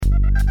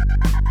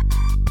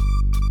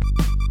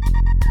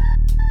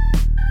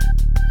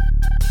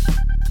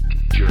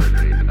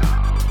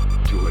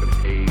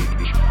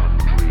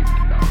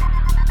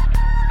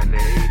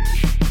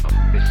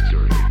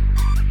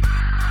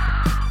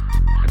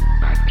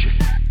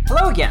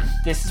again.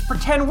 This is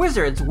Pretend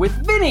Wizards with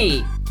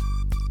Vinny,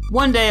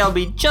 One day I'll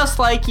be just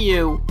like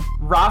you.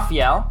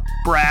 Raphael,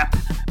 Brap.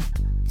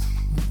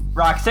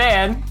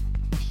 Roxanne,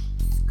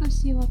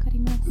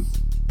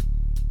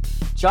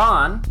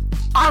 John,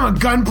 I'm a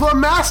Gunpla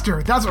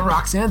master. That's what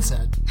Roxanne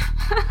said.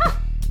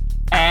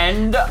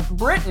 and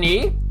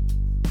Brittany,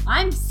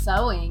 I'm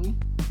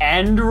sewing.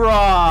 and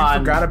Ron.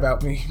 Forgot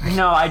about me.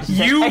 No, I just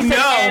said, You I said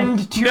know.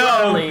 end too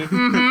No.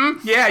 early.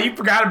 Yeah, you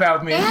forgot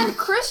about me. And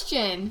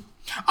Christian.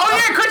 Oh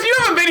yeah, Chris, you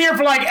haven't been here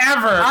for like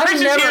ever. I'm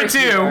Christian's never here too.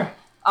 here.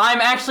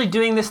 I'm actually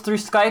doing this through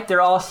Skype. They're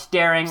all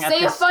staring at Say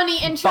a this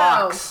funny intro.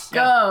 box.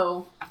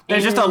 Go.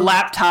 There's just a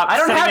laptop I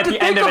don't sitting have at to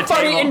the end think of of a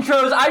funny table.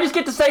 intros. I just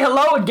get to say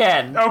hello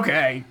again.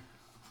 Okay.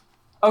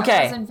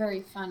 Okay. Wasn't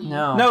very funny.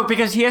 No,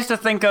 because he has to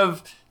think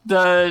of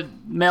the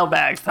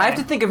mailbag thing. I have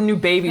to think of new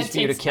babies That for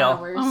you to takes kill.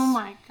 hours. Oh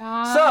my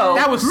god. So,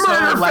 That was so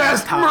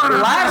last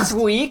time. last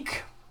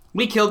week,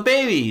 We killed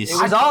babies.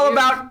 it was all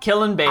about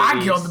killing babies.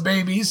 I killed the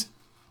babies.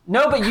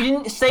 No, but you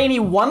didn't say any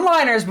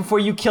one-liners before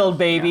you killed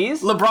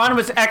babies. LeBron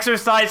was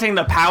exercising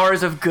the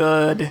powers of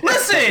good.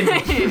 Listen!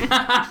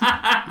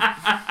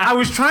 I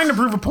was trying to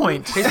prove a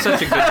point. He's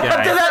such a good To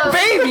guy. that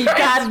baby,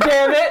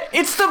 goddammit!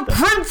 It's the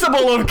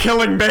principle of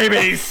killing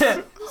babies.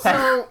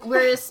 So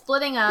we're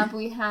splitting up.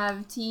 We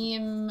have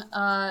team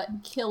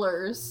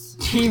killers.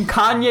 Team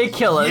Kanye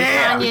Killers.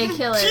 Yeah. Kanye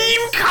killers. Team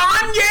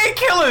Kanye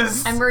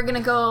Killers! And we're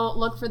gonna go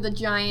look for the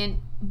giant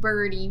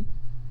birdie.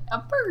 A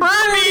bird.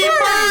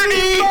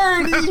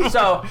 Bernie!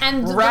 So,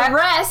 And the Rat-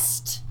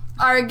 rest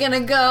are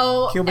gonna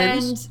go Kill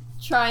babies?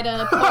 and try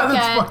to poke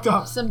That's fucked at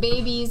up. some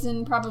babies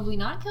and probably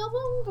not kill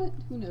them, but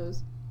who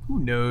knows? Who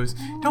knows?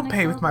 Don't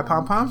pay with my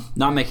pom-pom.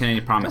 Not making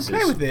any promises.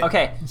 Play with it.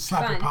 okay,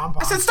 Slap your Fine. pom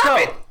pom. I said stop so,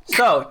 it!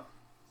 so,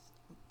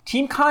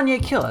 Team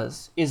Kanye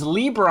Killers is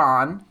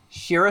LeBron,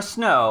 Shira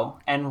Snow,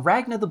 and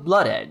Ragnar the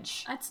Blood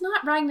Edge. It's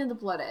not Ragnar the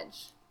Blood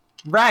Edge.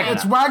 Ragnar.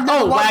 It's Wagner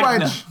the White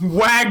Wagner. Wedge.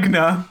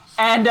 Wagner.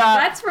 And,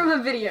 That's from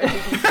a video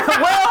game.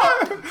 well,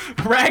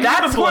 Ragnar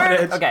that's the Blood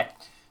where, Edge. okay.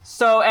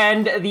 So,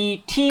 and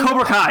the team...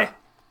 Cobra Kai.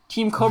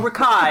 Team Cobra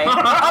Kai,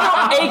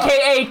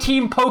 aka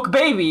Team Poke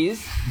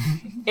Babies,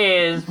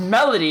 is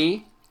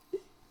Melody,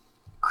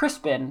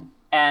 Crispin,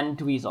 and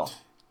Dweezil.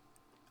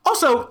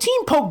 Also,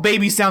 Team Poke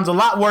Babies sounds a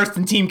lot worse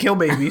than Team Kill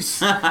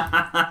Babies.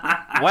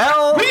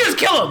 Well, We just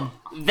kill them!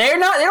 they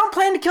don't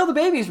plan to kill the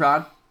babies,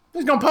 Ron.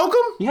 Just gonna poke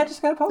them? You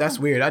just gotta poke That's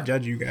them. weird. I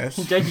judge you guys.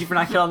 Judge you for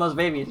not killing those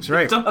babies. That's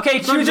right. Okay,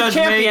 Don't choose a judge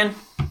me. champion.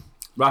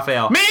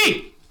 Raphael.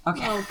 Me!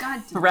 Okay. Oh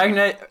god.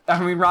 Ragnar,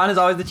 Ron is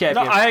always the No,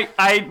 champion.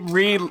 I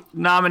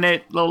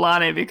re-nominate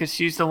Lolani because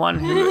she's the one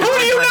who... Who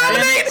do you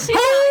nominate? She's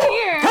not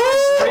here.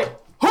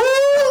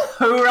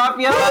 Who,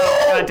 Raphael?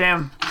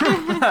 Goddamn.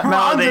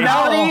 Melody.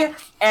 Melody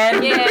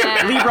and Yeah.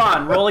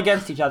 LeBron roll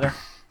against each other.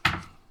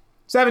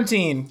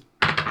 17.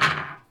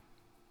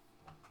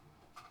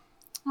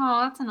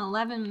 Oh, that's an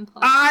 11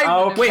 plus.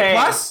 Wait, Okay.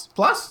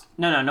 plus?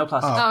 No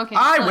plus. Oh, okay.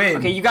 I plus. win.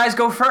 Okay, you guys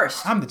go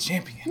first. I'm the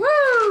champion.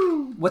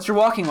 Woo! What's your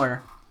walking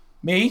order?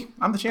 Me?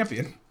 I'm the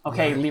champion.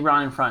 Okay,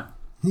 LeBron in front.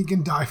 He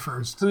can die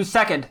first. Who's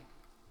second?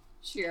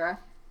 Shira.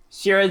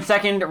 Shira in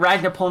second,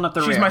 Ragnar pulling up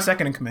the rear. She's my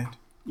second in command.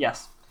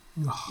 Yes.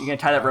 You're gonna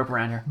tie that rope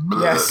around her.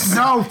 Yes.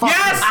 No, fuck.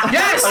 Yes!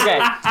 Yes!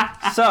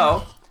 Okay.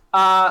 So,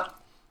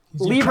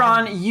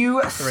 LeBron,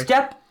 you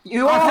step.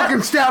 You I'll all.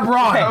 fucking stab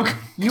Ron. Okay.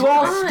 You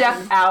all step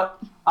out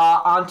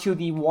onto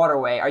the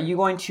waterway. Are you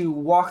going to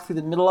walk through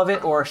the middle of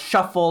it, or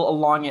shuffle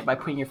along it by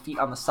putting your feet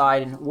on the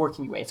side and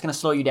working your way? It's gonna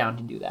slow you down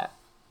to do that.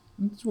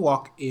 Let's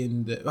walk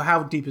in the...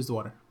 How deep is the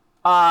water?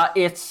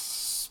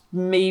 It's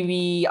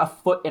maybe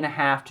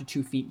 1.5 to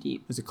 2 feet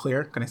deep. Is it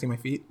clear? Can I see my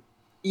feet?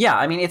 Yeah,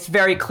 I mean it's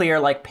very clear,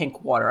 like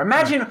pink water.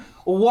 Imagine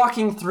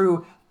walking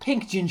through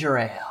pink ginger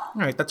ale.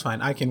 All right, that's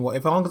fine. I can...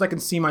 As long as I can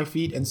see my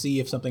feet and see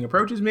if something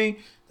approaches me,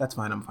 that's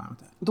fine. I'm fine with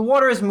that. The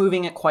water is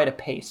moving at quite a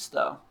pace,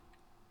 though.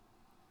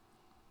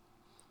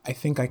 I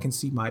think I can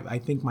see my... I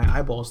think my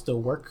eyeballs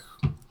still work.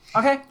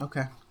 Okay.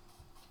 Okay.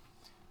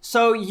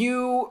 So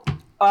you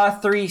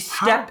three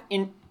step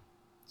in.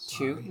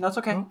 Two. That's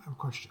okay. I have a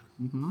question.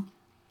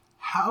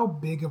 How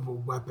big of a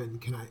weapon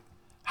can I...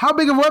 How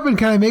big of a weapon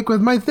can I make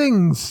with my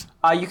things?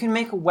 You can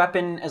make a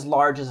weapon as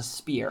large as a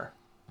spear.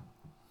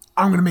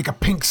 I'm gonna make a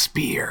pink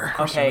spear.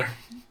 Okay.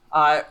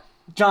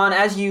 John,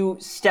 as you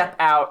step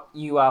out,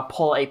 you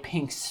pull a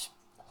pink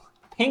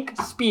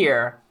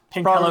spear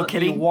Pink from Hello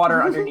Kitty? the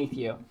water underneath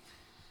you.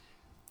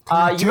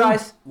 I You do?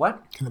 guys,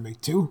 what? Can I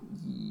make two?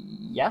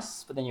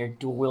 Yes, but then you're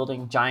dual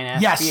wielding giant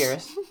ass Yes.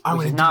 spears, I'm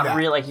which is gonna do not that.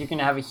 real. Like you're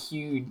gonna have a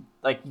huge,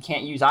 like you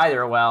can't use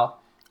either well.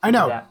 I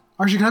know. that.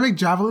 Actually, can I make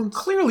javelins?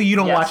 All Clearly you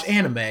don't Yes. watch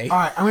anime.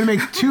 right, I'm gonna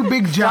make two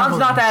big javelins. John's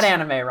not that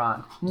anime,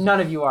 Ron. None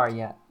of you are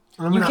yet.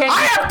 I'm You gonna- can't.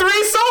 I have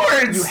 3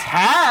 swords! You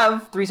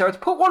have 3 swords.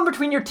 Put one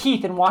between your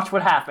teeth and watch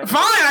what happens.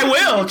 Fine, I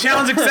will.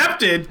 Challenge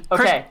accepted.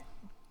 Okay.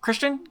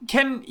 Christian,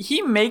 can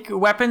he make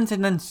weapons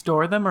and then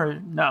store them, or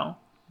no?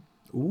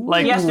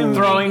 Like He has to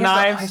throwing he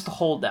has to knives?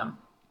 hold them.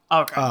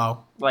 Okay.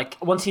 Oh. Like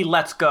once he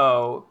lets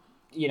go,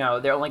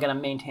 they're only going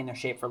to maintain their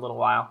shape for a little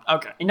while.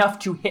 Okay. Enough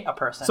to hit a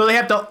person. So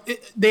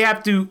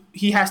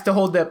she has to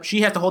hold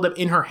up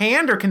in her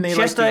hand, or can they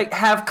She has to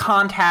have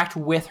contact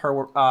with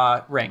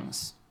her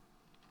rings.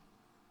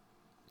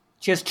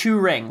 She has 2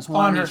 rings,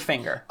 one on each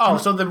finger. Oh,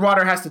 so the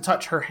water has to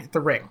touch the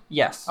ring.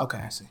 Yes. Okay,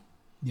 I see.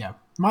 Yeah.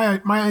 My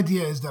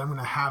idea is that I'm going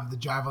to have the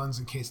javelins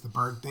in case the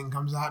bird thing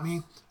comes at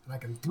me, and I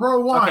can throw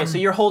one. Okay, so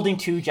you're holding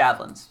 2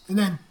 javelins. And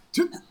then,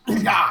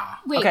 yeah.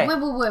 Wait, Okay.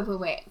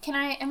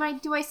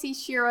 wait. Do I see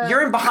Shira?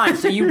 You're in behind,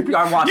 so you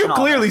are watching You all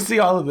clearly this. see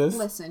all of this.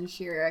 Listen,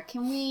 Shira,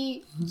 can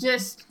we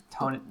just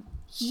Tone it.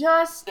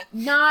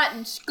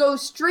 not go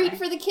straight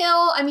for the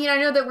kill? I mean, I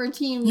know that we're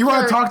team. You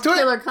wanna talk to it?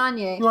 Killer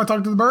Kanye. You want to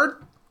talk to the bird?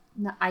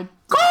 No, I.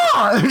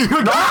 Ron can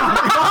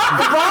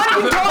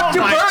talk to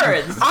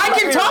birds. I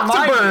can talk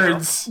to Remind you.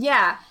 birds,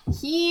 Yeah,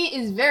 he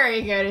is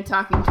very good at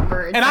talking to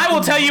birds. and I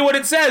will tell you what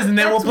it says, and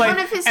then That's we'll play. one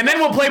of his And then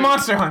we'll play things.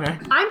 Monster Hunter.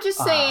 I'm just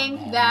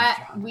saying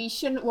that we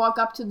shouldn't walk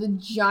up to the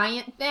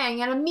giant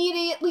thing and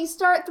immediately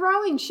start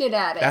throwing shit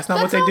at it. That's not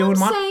what they all do in I'm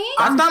Monster. saying.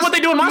 That's not what they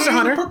do in Monster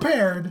Being Hunter.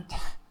 prepared.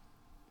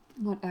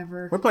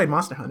 Whatever. We're playing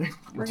Monster Hunter.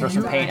 Throw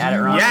some paint at it,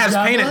 Ron. Yeah, it's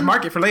paint it. Javelin?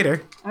 Mark it for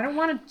later. I don't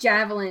want a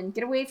javelin.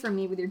 Get away from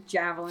me with your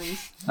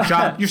javelins.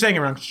 You're saying it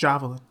wrong. It's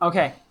javelin.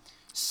 Okay.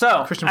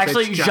 So, Christian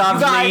Actually, Faith's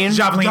javelin.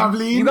 Javelin.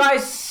 Javelin. you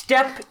guys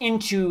step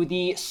into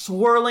the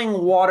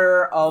swirling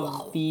water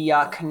of the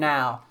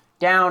canal,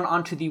 down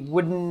onto the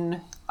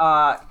wooden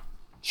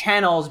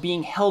channels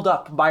being held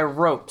up by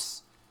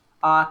ropes.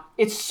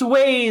 It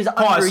sways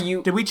under Pause.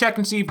 you. Did we check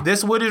and see if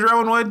this wood is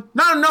Rowan wood?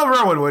 No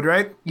Rowan wood,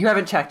 right? You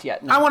haven't checked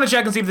yet. No. I want to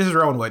check and see if this is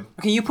Rowan wood.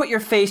 Okay, you put your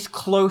face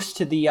close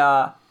to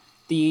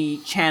the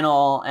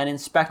channel and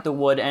inspect the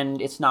wood,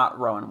 and it's not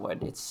rowan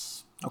wood.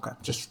 It's Okay,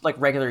 just like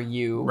regular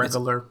yew.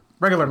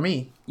 regular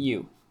me.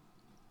 Yew.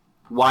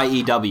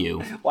 YEW.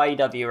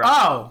 YEW, right?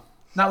 Oh,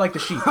 not like the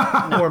sheep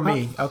or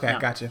me. Okay,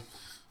 gotcha. I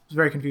was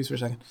very confused for a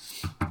second.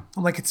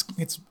 I'm like,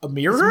 it's a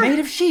mirror. Made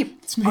of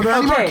sheep. Are there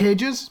any more Okay.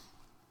 cages?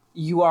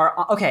 You are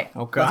okay.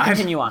 Oh, God. Let's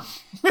continue on.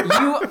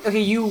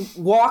 You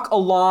walk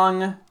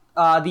along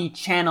the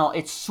channel.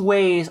 It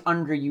sways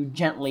under you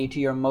gently to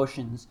your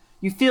motions.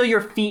 You feel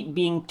your feet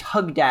being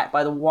tugged at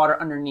by the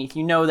water underneath.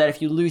 You know that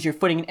if you lose your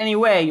footing in any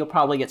way, you'll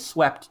probably get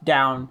swept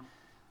down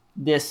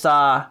this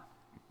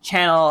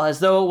channel as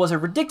though it was a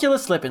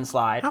ridiculous slip and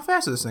slide. How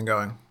fast is this thing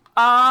going?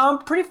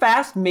 Pretty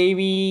fast.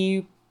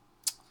 Maybe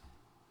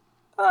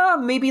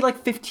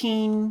like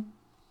 15,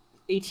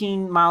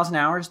 18 miles an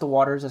hour as the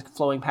water is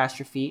flowing past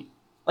your feet.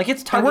 Like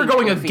it's And tugging we're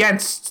going at your feet.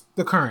 against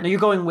the current. No, you're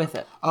going with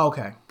it Oh,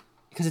 okay.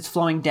 because it's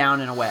flowing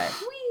down and away.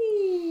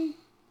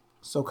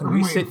 So can I'm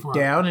we waiting sit for it.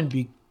 down and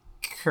be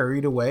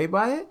carried away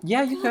by it?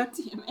 Yeah, you could.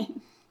 Damn it.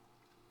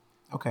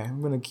 Okay,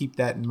 I'm gonna keep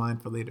that in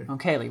mind for later.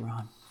 Okay,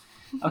 Leron.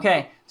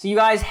 Okay, so you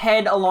guys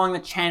head along the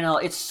channel.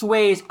 It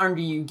sways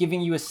under you,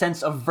 giving you a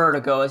sense of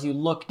vertigo as you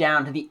look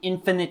down to the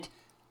infinite,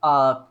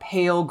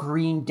 pale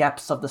green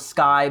depths of the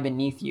sky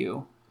beneath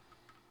you.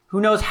 Who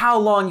knows how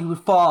long you would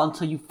fall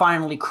until you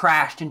finally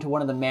crashed into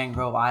one of the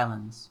mangrove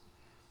islands.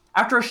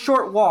 After a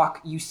short walk,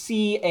 you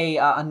see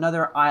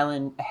another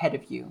island ahead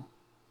of you.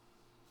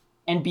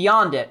 And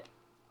beyond it,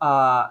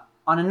 on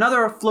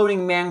another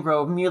floating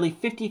mangrove nearly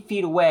 50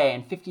 feet away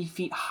and 50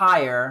 feet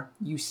higher,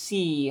 you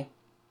see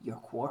your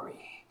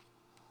quarry.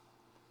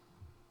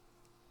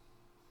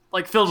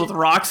 Like filled with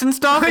rocks and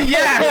stuff?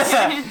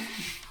 Yes.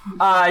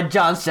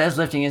 John says,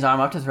 lifting his arm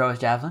up to throw his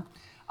javelin.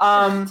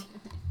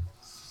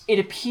 It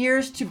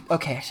appears to...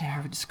 Okay, actually, I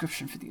have a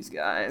description for these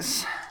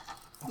guys.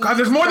 God,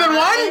 there's more than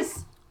one.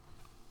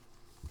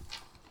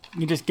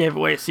 You just gave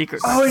away a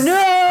secret. Oh,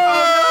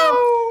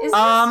 no! Is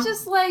this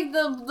just like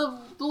the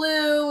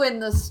blue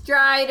and the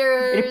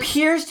striders? It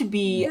appears to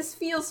be This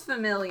feels a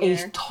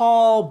familiar.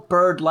 tall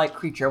bird-like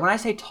creature. When I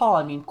say tall,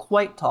 I mean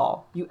quite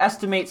tall. You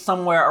estimate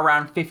somewhere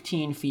around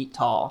 15 feet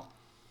tall.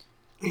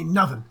 Ain't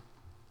nothing.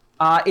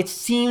 It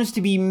seems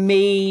to be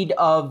made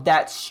of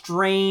that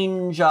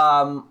strange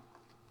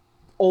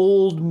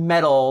old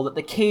metal that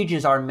the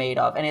cages are made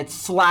of, and it's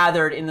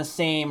slathered in the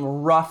same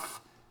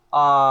rough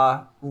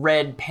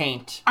red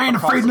paint. I ain't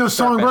across afraid of no its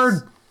surface.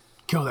 songbird.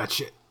 Kill that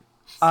shit.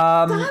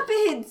 Stop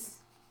it!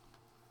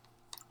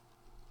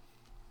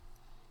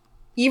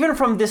 Even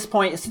from this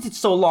point, since it's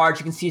so large,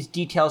 you can see its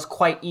details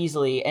quite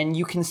easily, and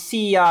you can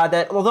see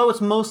that although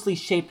it's mostly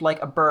shaped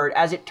like a bird,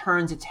 as it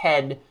turns its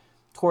head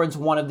towards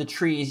one of the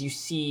trees, you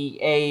see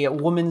a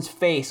woman's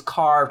face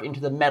carved into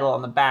the metal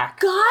on the back.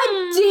 God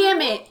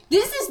damn it!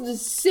 This is the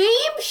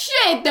same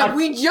shit that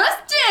we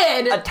just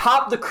did!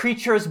 Atop the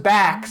creature's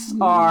backs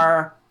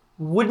are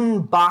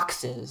wooden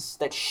boxes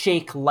that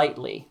shake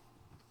lightly.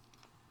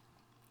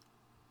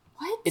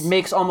 What? It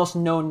makes almost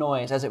no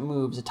noise as it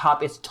moves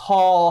atop its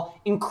tall,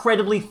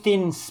 incredibly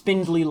thin,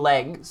 spindly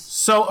legs.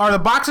 So are the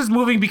boxes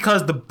moving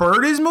because the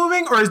bird is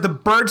moving, or is the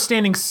bird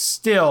standing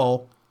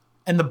still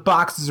and the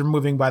boxes are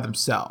moving by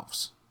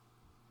themselves?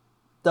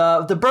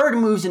 The bird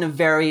moves in a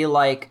very,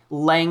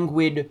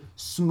 languid,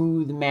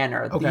 smooth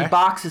manner. Okay. The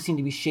boxes seem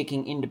to be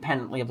shaking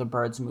independently of the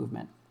bird's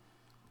movement.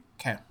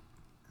 Okay.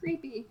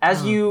 Creepy.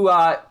 As you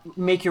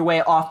make your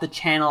way off the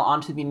channel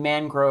onto the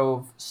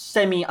mangrove,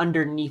 semi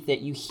underneath it,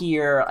 you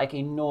hear like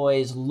a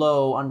noise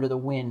low under the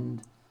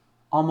wind,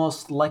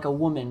 almost like a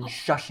woman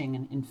shushing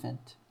an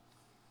infant.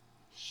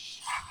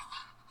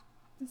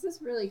 This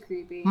is really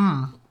creepy.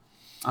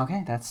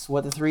 Okay, that's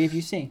what the three of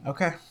you see.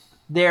 Okay.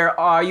 You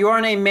are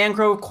in a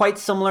mangrove quite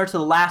similar to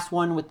the last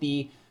one, with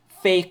the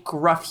fake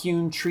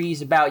rough-hewn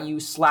trees about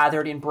you,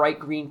 slathered in bright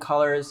green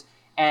colors,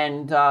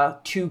 and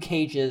 2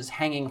 cages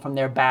hanging from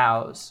their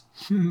boughs.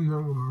 I'm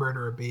gonna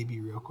murder a baby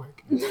real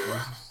quick.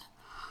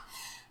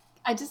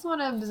 I just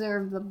want to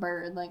observe the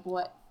bird. Like,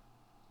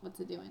 what's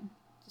it doing?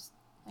 Just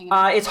hanging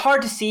out. It's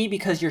hard to see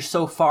because you're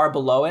so far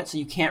below it, so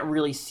you can't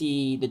really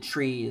see the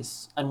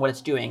trees and what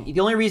it's doing. The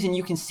only reason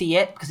you can see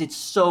it because it's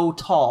so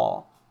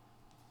tall.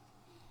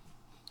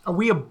 Are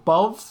we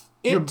above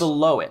it? You're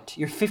below it.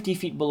 You're 50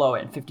 feet below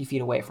it and 50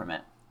 feet away from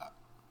it.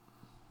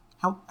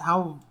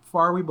 How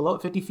far are we below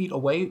it? 50 feet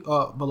away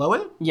below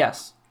it?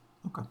 Yes.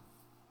 Okay.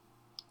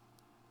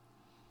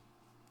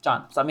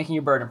 John, stop making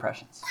your bird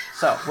impressions.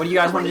 So, what do you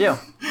guys want to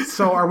do?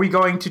 So are we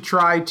going to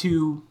try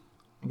to,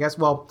 I guess,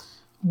 well,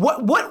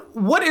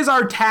 what is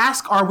our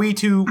task? Are we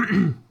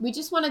to, We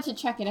just wanted to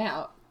check it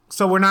out.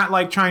 so we're not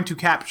like trying to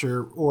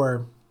capture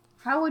or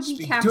How would you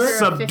Speak capture to a it.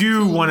 subdue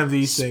 15? one of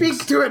these things?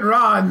 Speak to it,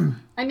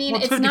 Ron. I mean,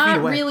 Well, it's it's 50 feet not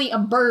away. really a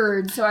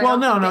bird, so I Well,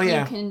 don't no, think that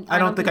yeah. you can. I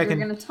don't think I you're can-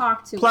 going to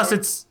talk to Plus,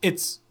 it.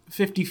 it's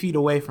 50 feet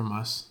away from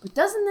us. But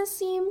doesn't this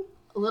seem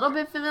a little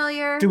bit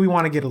familiar? Do we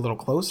want to get a little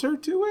closer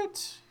to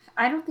it?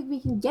 I don't think we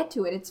can get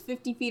to it. It's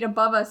 50 feet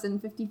above us and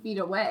 50 feet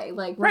away.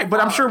 Like we're Right, but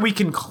I'm far. sure we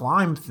can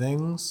climb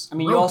things. I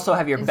mean, you also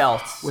have your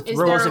belts. With Is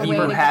ropes there and a way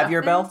you to have get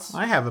your there? belts?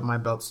 I have it in my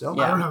belt still.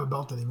 Yeah. I don't have a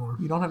belt anymore.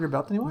 You don't have your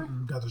belt anymore?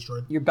 Got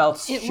destroyed. Your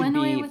belts It should went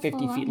away be with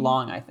 50 feet Lilani.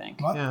 long, I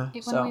think. What? Yeah. It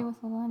went So- away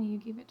with Lilani. You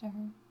gave it to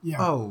her.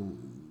 Yeah. Oh.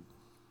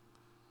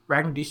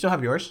 Ragnar, do you still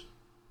have yours?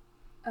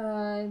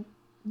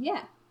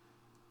 Yeah.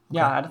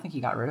 Yeah, I don't think he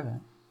got rid of it.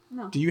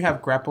 Do you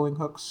have grappling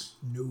hooks?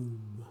 No.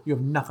 You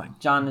have nothing.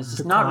 John is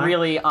just To not climb?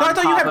 really on No, I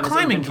thought you top had of his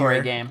climbing inventory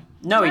gear. game.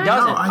 No, he No,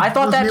 doesn't. I I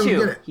thought wasn't that able to too.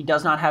 get it. He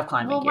does not have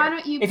climbing Well, gear. why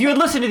don't you if you had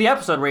pick- listened to the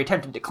episode where he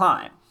attempted to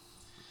climb.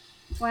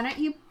 Why don't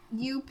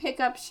you pick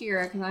up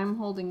Shira because I'm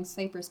holding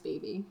Cypress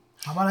Baby.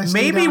 How about I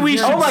stay Maybe down we here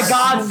should- and Oh my just-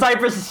 God,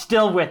 Cypress is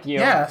still with you.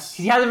 Yes.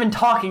 He hasn't been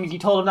talking because you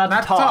told him not,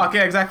 Not to talk.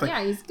 Yeah, exactly.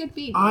 Yeah, he's a good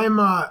baby.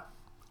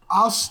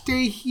 I'll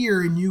stay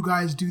here and you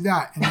guys do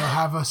that, and you'll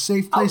have a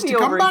safe I'll place be to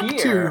come over back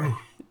here. to.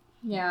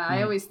 Yeah,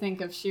 I always think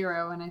of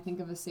Shiro when I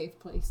think of a safe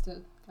place to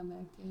come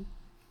back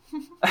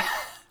to. I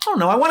don't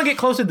know. I want to get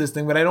closer to this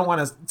thing, but I don't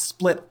want to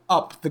split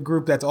up the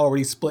group that's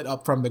already split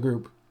up from the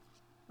group.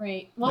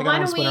 Right. Well, Like, I why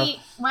wanna don't split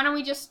why don't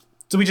we just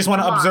So we just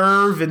want to Watch.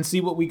 observe and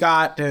see what we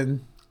got,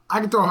 and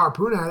I can throw a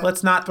harpoon at it,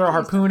 let's not throw a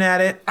harpoon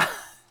at it.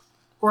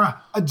 or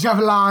a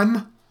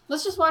javelin.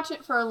 let's just watch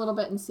it for a little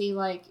bit and see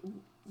like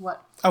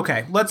what.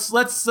 Okay, let's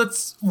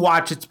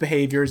watch its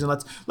behaviors and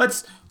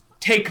let's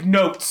take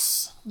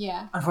notes.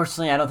 Yeah.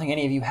 Unfortunately, I don't think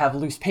any of you have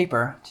loose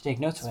paper to take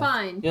notes with.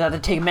 fine. You'll have to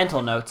take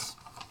mental notes.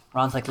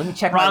 Ron's like, let me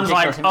check Ron's my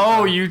like, ridiculous oh,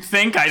 inventory." you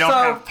think I don't So,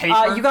 have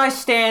paper? you guys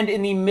stand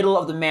in the middle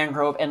of the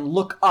mangrove and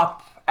look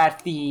up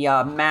at the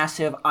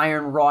massive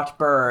iron-wrought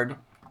bird,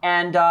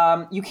 and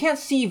you can't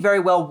see very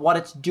well what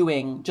it's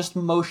doing, just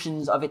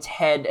motions of its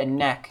head and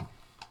neck.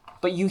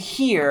 But you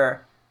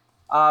hear,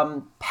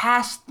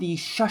 past the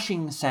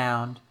shushing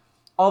sound,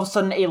 all of a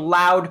sudden a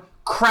loud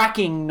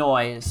cracking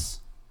noise,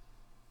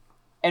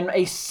 and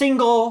a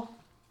single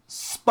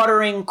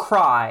sputtering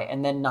cry,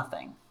 and then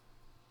nothing.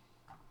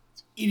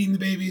 Eating the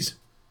babies.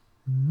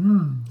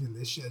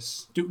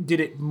 Delicious. Did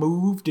it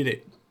move? Did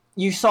it?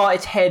 You saw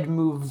its head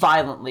move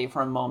violently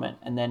for a moment,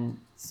 and then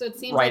So it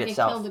seems Right like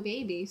itself. it killed a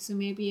baby, so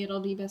maybe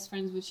it'll be best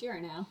friends with Shira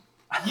now.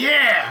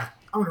 Yeah!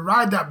 I'm gonna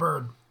ride that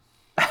bird.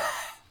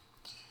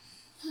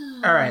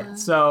 All right,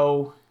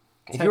 so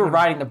if you were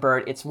riding the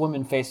bird, its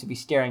woman face would be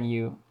staring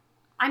you.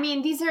 I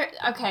mean, these are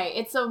okay.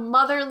 It's a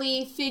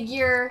motherly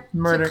figure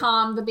Murder. to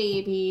calm the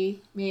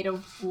baby, made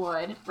of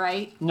wood,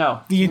 right?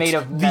 No, The it's made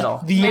of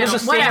metal. The, made of the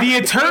whatever. the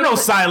eternal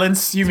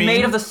silence. You mean?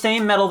 made of the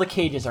same metal the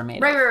cages are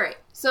made Right, of. right.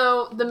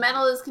 So the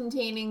metal is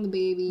containing the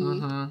baby,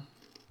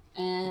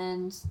 Mm-hmm.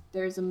 and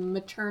there's a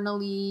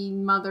maternally,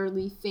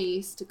 motherly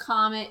face to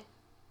calm it,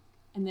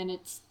 and then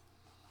it's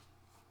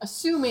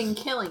assuming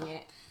killing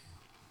it.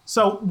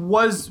 So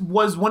was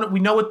one? We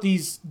know what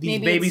these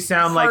Maybe babies it's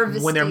sound like when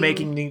they're harvesting.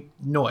 making the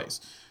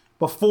noise.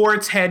 Before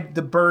its head,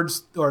 the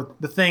birds or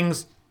the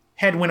thing's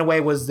head went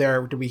away. Was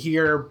there? Did we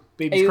hear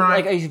babies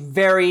crying? Like a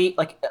very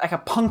like a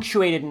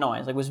punctuated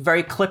noise. Like it was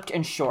very clipped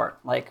and short.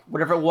 Like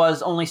whatever it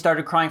was only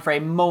started crying for a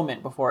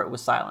moment before it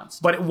was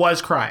silenced. But it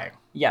was crying.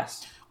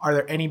 Yes. Are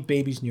there any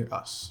babies near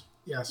us?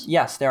 Yes.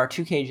 Yes, there are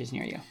 2 cages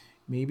near you.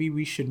 Maybe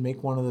we should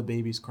make one of the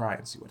babies cry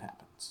and see what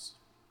happens.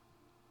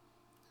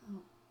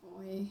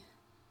 Boy.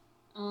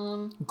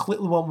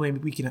 Well, maybe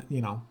we can,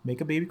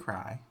 make a baby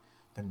cry,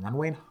 then run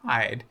away and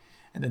hide,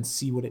 and then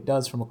see what it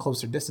does from a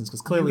closer distance. Because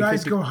You clearly,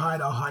 guys go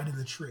hide. I'll hide in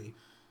the tree.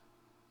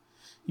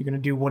 you're gonna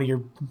do one of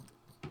your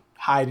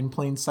hide in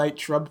plain sight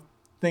shrub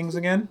things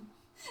again.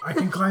 I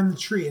can climb the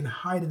tree and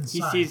hide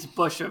inside. He sees a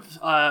bush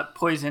of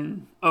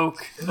poison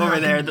oak And then over I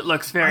there can- that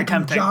looks I very can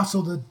tempting.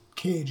 jostle the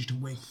cage to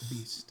wake the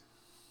beast.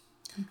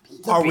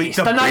 Are we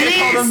the I'm not gonna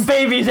call them beast?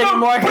 babies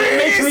anymore because it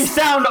makes me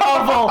sound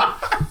awful.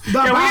 The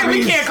Yeah, we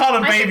babies. can't call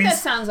them I think that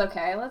babies. sounds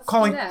okay. Let's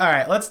Calling. do All that.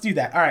 right, let's do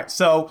that. All right,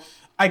 so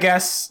I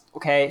guess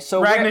Okay,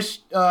 so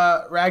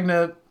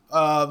Ragna,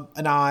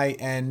 and I,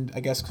 and I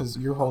guess because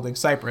you're holding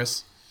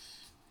Cypress,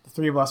 the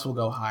three of us will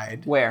go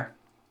hide. where?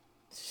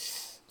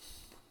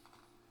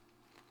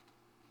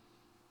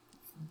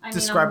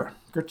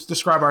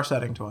 Describe our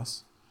setting to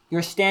us.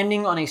 You're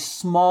standing on a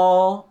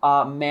small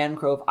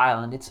mangrove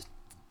island. It's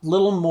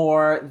little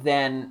more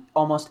than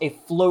almost a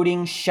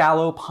floating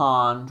shallow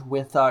pond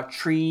with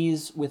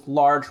trees with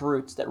large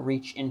roots that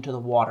reach into the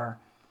water.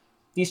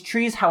 These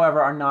trees,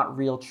 however, are not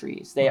real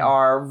trees. They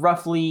are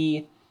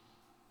roughly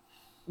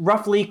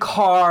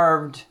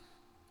carved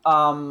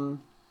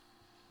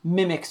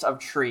mimics of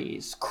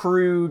trees,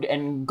 crude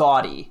and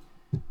gaudy.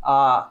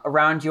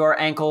 Around your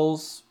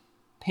ankles,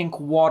 pink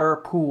water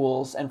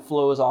pools and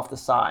flows off the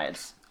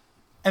sides.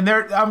 And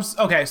there,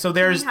 okay. So Can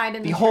we there's, hide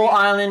in The the whole tree?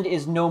 island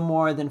is no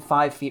more than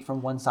 5 feet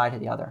from one side to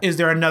the other. is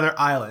there another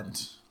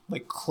island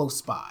like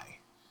close by?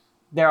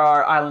 There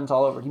are islands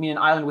all over. Do you mean an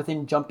island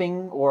within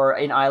jumping or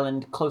an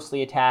island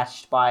closely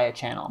attached by a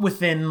channel?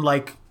 Within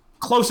like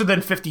closer than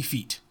 50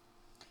 feet.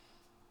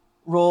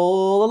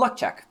 Roll a luck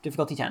check.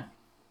 Difficulty 10.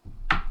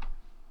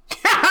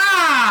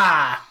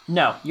 Ha!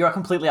 No, you are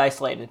completely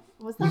isolated.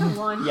 Was that a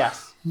one?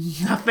 Yes.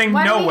 Nothing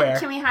Why don't nowhere.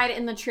 can we hide it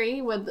in the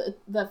tree where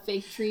the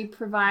fake tree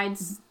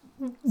provides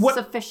What-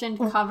 sufficient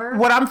cover?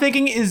 What I'm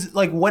thinking is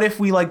like, what if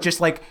we like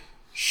just like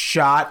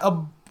shot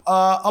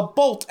a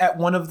bolt at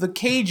one of the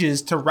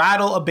cages to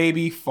rattle a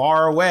baby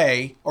far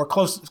away or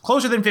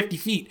closer than 50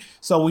 feet,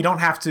 so we don't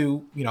have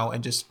to,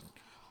 and just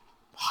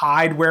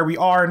hide where we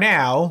are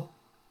now.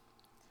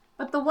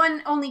 But the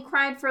one only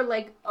cried for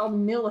like a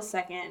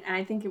millisecond, and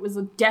I think it was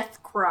a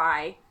death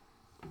cry.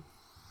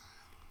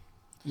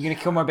 You gonna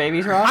kill more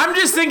babies, Rob? I'm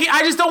just thinking.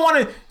 I just don't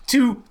want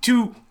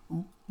to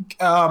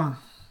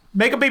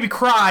make a baby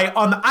cry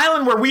on the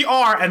island where we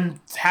are and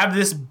have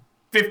this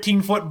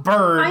 15-foot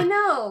bird. I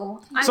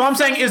know. So I'm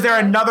saying, is there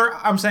another?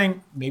 I'm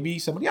saying maybe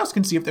somebody else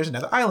can see if there's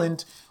another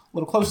island a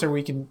little closer where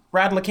we can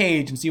rattle a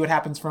cage and see what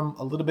happens from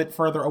a little bit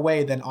further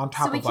away than on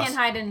top So we of us. can't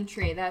hide in a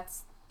tree.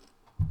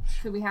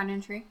 Could we hide in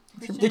a tree?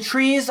 The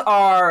trees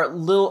are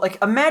little,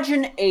 like,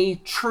 imagine a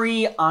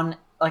tree on,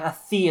 like, a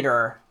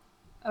theater.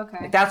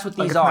 Okay. That's what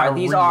Like these it's not are. a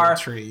These real are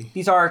tree.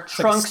 These are like a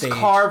trunks stage.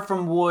 carved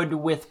from wood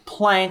with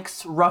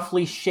planks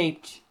roughly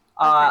shaped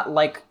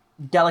like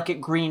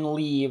delicate green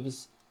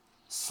leaves,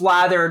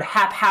 slathered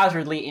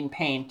haphazardly in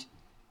paint,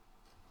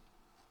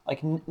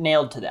 like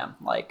nailed to them.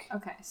 Like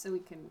Okay, so we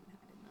can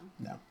hide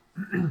in them.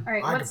 No. All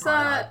right. I could What's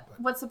probably hide, but-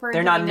 what's the bird?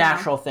 they're doing not now?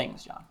 natural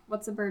things, John.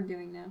 What's the bird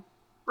doing now?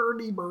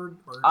 Birdie bird.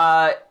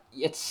 Bird.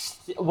 It's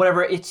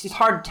whatever. It's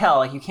hard to tell.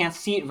 Like, you can't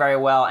see it very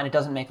well, and it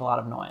doesn't make a lot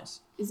of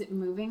noise. Is it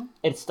moving?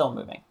 It's still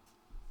moving.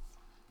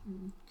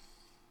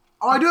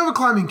 Oh, I do have a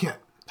climbing kit.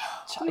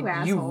 You You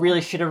asshole.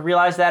 really should have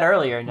realized that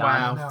earlier, John.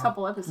 Wow. No. A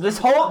couple episodes.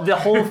 The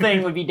whole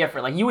thing would be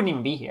different. Like, you wouldn't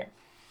even be here.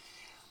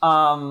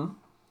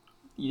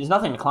 There's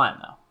nothing to climb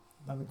though.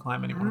 Doesn't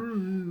climb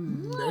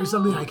anymore. There's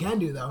something I can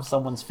do though.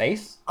 Someone's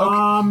face.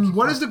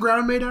 What is the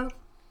ground made out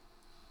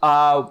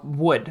of?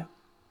 Wood.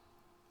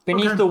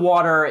 Beneath Okay. the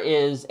water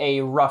is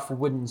a rough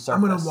wooden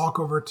surface. I'm gonna walk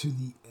over to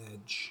the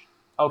edge.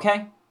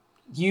 Okay.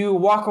 You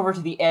walk over to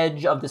the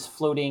edge of this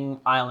floating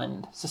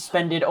island,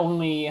 suspended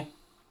only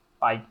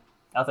by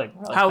nothing.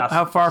 Really. Not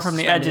How far from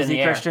the edge suspended is in he,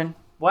 the air. Christian?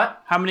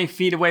 What? How many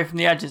feet away from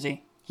the edge is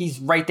he? He's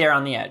right there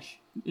on the edge.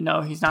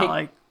 No, he's not Take-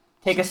 like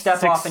Take a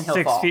step off and he'll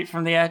six fall. feet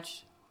from the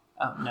edge.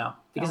 Oh no,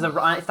 because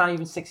it's not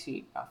even 6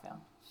 feet, Raphael.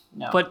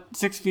 No. But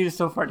 6 feet is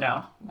so far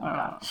down. no,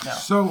 God, no.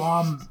 So,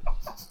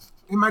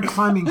 in my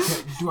climbing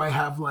kit, do I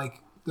have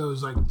like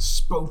those like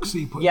spokes that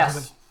you put? Yes.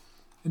 into the-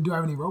 and do I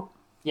have any rope?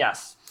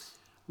 Yes.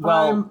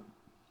 Well, I'm-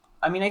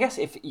 I mean, I guess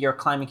if your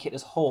climbing kit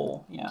is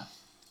whole, yeah.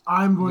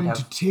 I'm going have-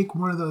 to take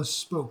one of those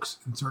spokes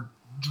and start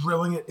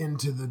drilling it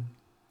into the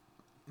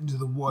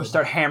wood.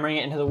 Start hammering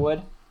it into the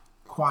wood.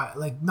 Quiet,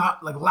 like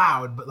not like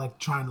loud, but like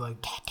trying to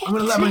like. I'm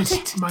gonna let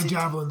my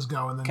javelins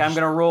go and then. Okay, I'm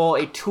gonna roll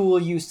a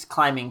tool use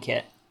climbing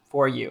kit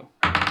for you.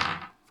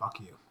 Fuck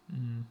you.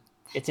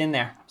 It's in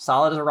there,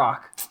 solid as a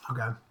rock.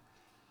 Okay.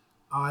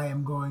 I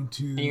am going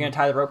to. Are you gonna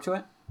tie the rope to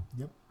it?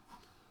 Yep.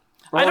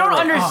 I don't Roll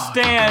it.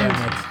 understand.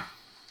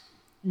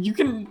 Damn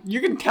it.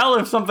 You can tell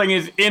if something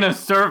is in a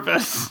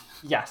surface.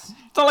 Yes.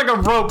 It's not like a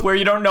rope where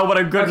you don't know what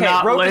a good Okay,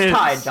 knot rope is. is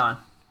tied, John.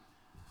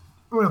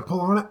 I'm gonna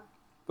pull on it.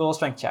 Roll a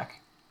strength check.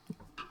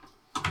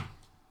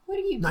 What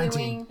are you 19.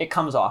 doing? It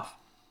comes off.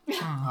 All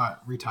right,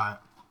 retie it.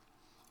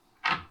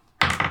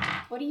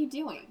 What are you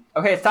doing?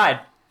 Okay, it's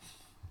tied.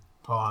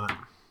 Pull on it.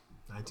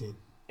 19.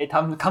 It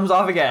comes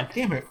off again.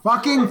 Damn it.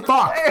 Fucking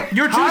fuck!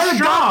 You're too Tie the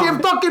goddamn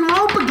strong. fucking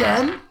rope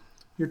again.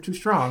 You're too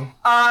strong.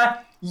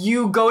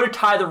 You go to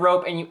tie the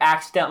rope and you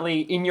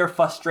accidentally, in your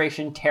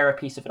frustration, tear a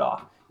piece of it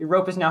off. Your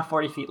rope is now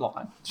 40 feet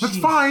long. That's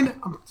fine.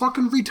 I'm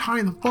fucking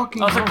retying the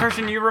fucking Also, rope.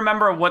 Christian, you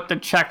remember what the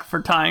check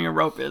for tying a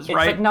rope is, It's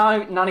right?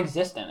 like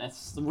non-existent.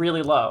 It's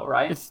really low,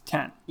 right? It's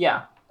 10.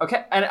 Yeah.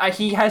 Okay. And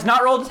he has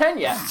not rolled a 10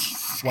 yet.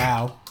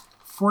 Wow.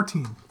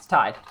 14. It's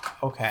tied.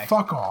 Okay.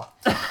 Fuck all.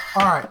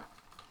 All right.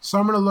 So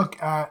I'm gonna look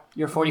at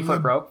Your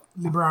 40-foot rope.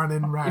 Libran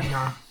and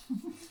Ragnar.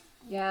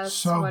 Yes.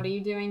 So- what are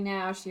you doing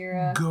now,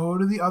 Shira? Go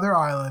to the other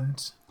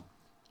island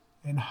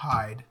and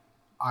hide.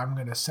 I'm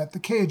gonna set the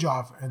cage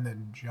off and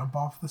then jump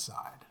off the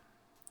side.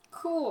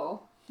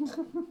 Cool.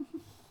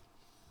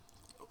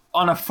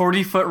 On a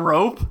 40-foot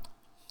rope?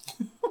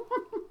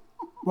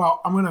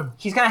 Well, I'm gonna.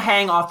 He's gonna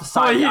hang off the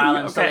side Oh, of the yeah,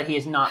 island so okay. that he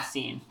is not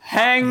seen.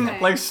 Hang, Okay.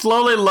 like,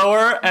 slowly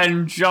lower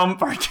and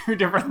jump are two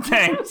different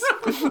things.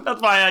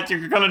 That's why I think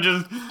you're gonna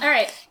just All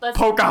right. Let's.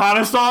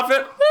 Pocahontas off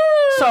it.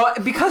 So,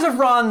 because of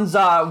Ron's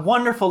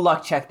wonderful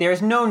luck check, there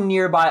is no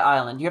nearby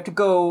island. You have to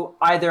go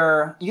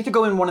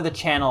in one of the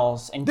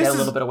channels and get a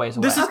little bit of ways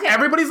away. This is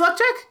everybody's luck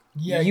check?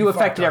 Yeah, you fucked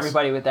affected us.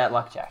 everybody with that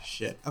luck check.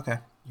 Shit. Okay.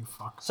 You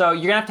fuck. So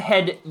you're gonna have to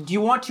head. Do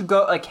you want to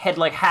go head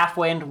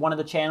halfway into one of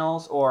the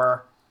channels,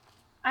 or?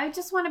 I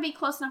just want to be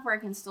close enough where I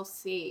can still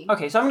see.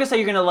 Okay, so I'm gonna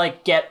say you're gonna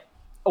get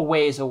a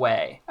ways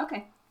away.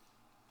 Okay.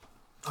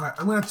 All right,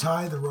 I'm gonna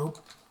tie the rope.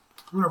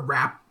 I'm gonna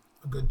wrap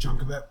a good chunk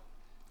of it,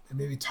 and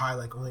maybe tie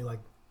only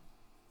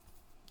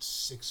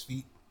 6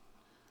 feet.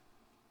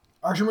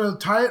 Actually, I'm gonna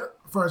tie it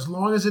for as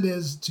long as it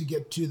is to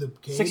get to the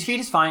cage. 6 feet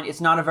is fine. It's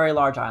not a very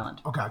large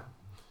island. Okay.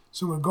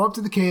 So I'm gonna go up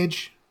to the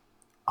cage.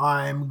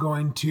 I'm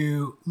going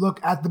to look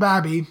at the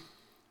babby, You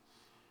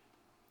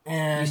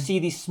and see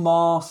the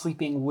small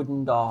sleeping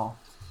wooden doll,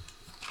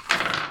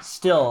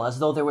 still as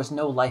though there was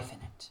no life in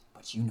it.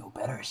 But you know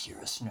better,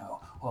 Shira Snow.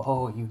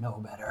 Oh, you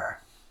know better.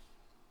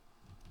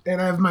 I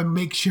have my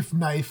makeshift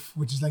knife,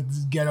 which is this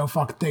ghetto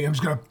fuck thing. I'm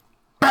just gonna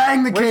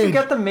bang the Where'd you cage.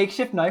 get the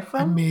makeshift knife I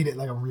from? made it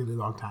a really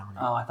long time ago.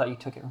 Oh, I thought you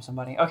took it from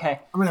somebody. Okay.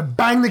 I'm gonna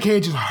bang the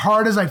cage as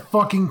hard as I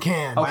fucking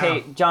can.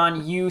 Okay,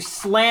 John, you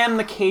slam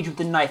the cage with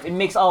the knife. It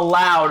makes a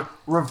loud,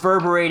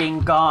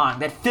 reverberating gong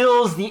that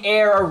fills the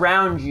air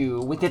around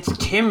you with its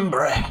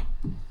timbre.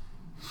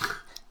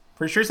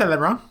 Pretty sure you said that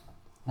wrong.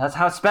 That's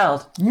how it's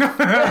spelled.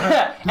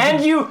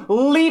 And you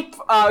leap,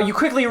 you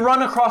quickly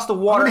run across the I'm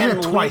water gonna hit and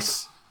it leap.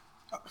 twice,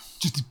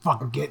 just to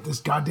fucking get this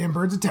goddamn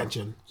bird's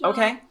attention.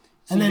 Okay.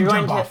 So And then you're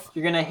going jump to off.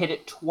 you're gonna hit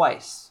it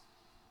twice.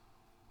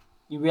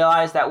 You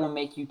realize that will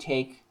make you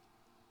take.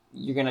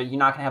 You're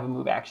not gonna have a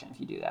move action if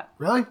you do that.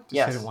 Really?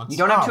 Yes. hit it once. You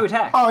don't have to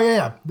attack. Oh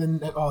yeah.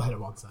 Then I'll hit it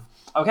once then.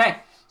 Okay,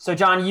 so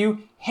John, you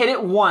hit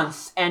it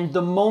once, and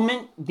the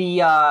moment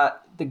the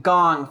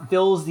gong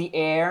fills the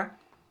air,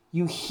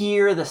 you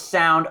hear the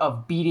sound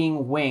of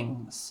beating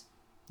wings,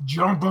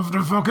 Jump off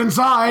the fucking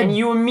side. and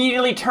you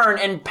immediately turn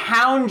and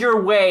pound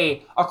your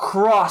way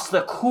across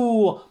the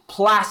cool,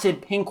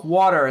 placid pink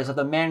waters of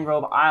the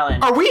Mangrove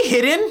Island. Are we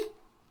hidden?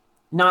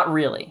 Not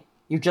really.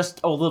 You're just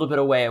a little bit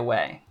away.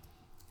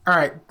 All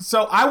right.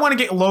 So I want to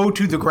get low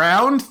to the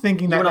ground,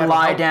 thinking that You want to that'll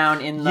lie help.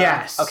 down in the.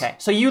 Yes. Okay,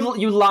 so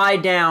you lie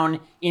down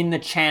in the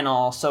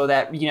channel so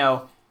that you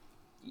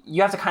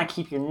have to kind of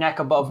keep your neck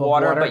above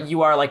water, but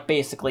you are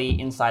basically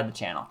inside the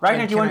channel. Right?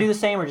 And Do you want to can do the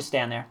same or just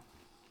stand there?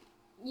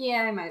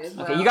 Yeah, I might as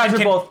well. Okay, you guys are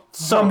Can- both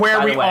soaked, from where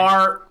by we the way.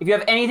 are. If you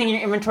have anything in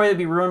your inventory that'd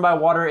be ruined by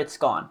water, it's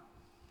gone.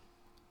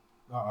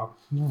 Uh-oh.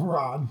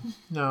 Rod.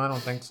 No, I don't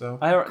think so.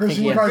 I don't think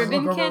Christian, he you has. guys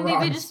Ribbon look over candy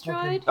Rod's be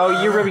destroyed?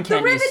 Oh, your ribbon The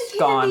candy ribbon is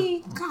gone.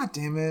 candy. God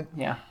damn it.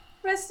 Yeah.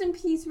 Rest in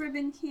peace,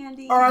 ribbon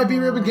candy. R.I.P.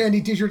 Ribbon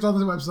Candy t-shirts on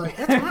the website.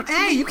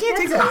 Hey, you can't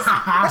take that.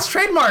 That's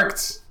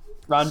trademarked.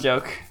 Ron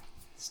joke.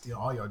 Steal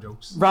all your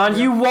jokes. Ron,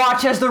 you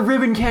watch as the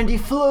ribbon candy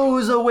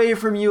flows away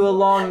from you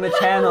along the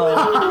channel.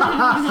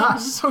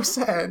 So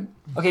sad.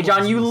 Okay,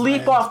 John, you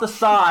leap off the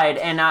side,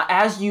 and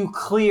as you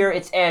clear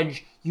its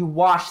edge, you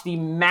watch the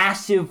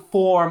massive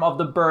form of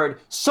the bird,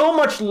 so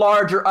much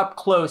larger up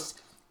close,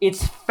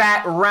 its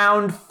fat,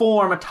 round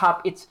form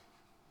atop its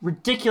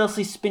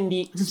ridiculously still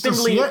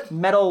spindly see it?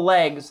 metal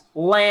legs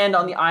land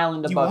on the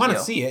island You above want you.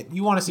 to see it.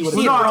 You want to see You what see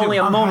it's it for doing. only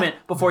a I'm moment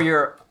before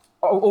you're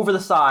over the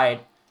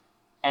side,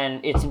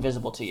 and it's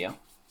invisible to you.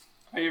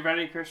 Are you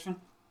ready, Christian?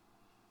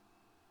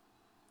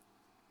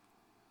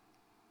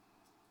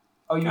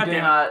 Oh, you're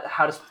doing Goddamn.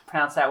 how to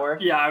pronounce that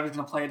word? Yeah, I was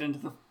gonna play it into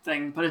the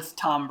thing, but it's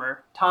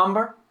timbre,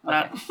 Timbre? Okay.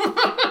 not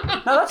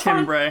No, that's fine.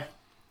 timbre.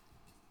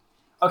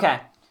 Okay.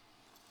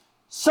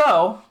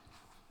 So,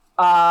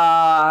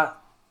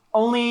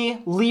 only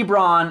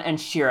Lebron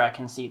and Shira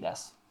can see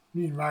this.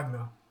 Me and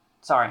Ragnar.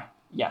 Sorry.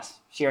 Yes,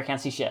 Shira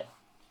can't see shit.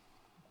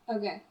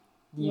 Okay.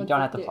 You What's don't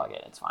it have to do? plug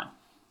it. It's fine.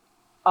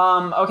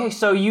 Okay,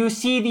 so you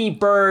see the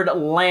bird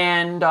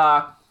land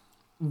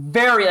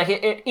very,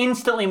 it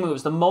instantly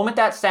moves. The moment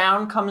that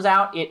sound comes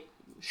out, it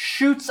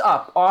shoots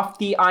up off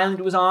the island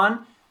it was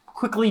on,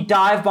 quickly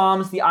dive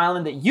bombs the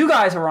island that you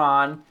guys are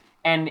on,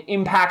 and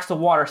impacts the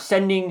water,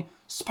 sending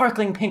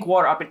sparkling pink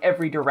water up in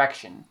every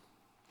direction.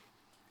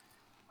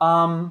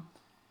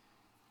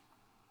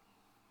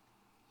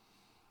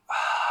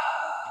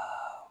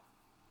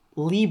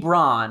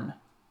 Lebron,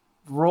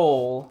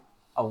 roll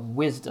a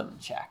wisdom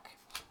check.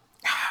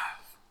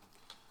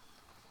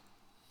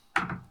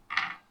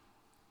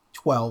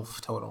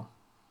 12 total.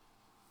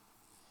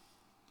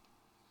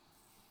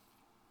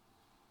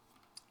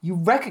 You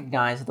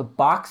recognize the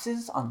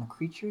boxes on the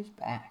creature's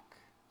back.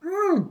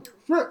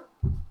 Shit.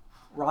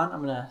 Ron,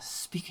 I'm gonna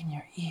speak in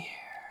your ear.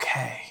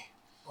 Okay.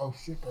 Oh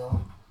shit,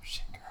 girl.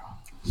 Shit, girl.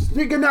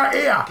 Speak in that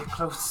ear.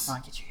 Close.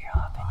 Ron, get your ear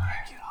up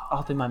in here.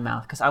 Up in my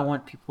mouth, because I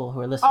want people who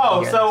are listening to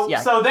Oh, hear so this.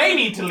 Yeah. so they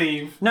need to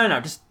leave. No,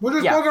 just... We'll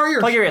just plug our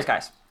ears. Plug your ears,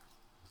 guys.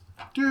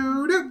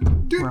 Ron,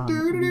 These are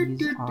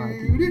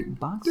the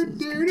boxes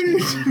containing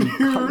the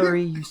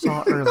cutlery you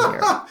saw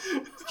earlier.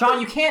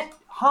 John, you can't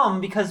hum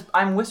because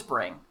I'm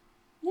whispering.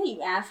 Yeah,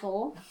 you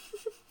asshole.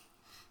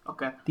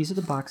 Okay. These are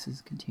the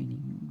boxes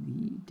containing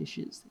the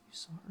dishes that you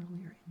saw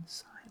earlier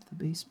inside the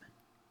basement.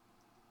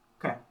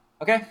 Okay.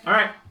 Okay? All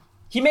right.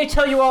 He may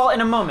tell you all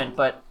in a moment,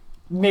 but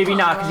maybe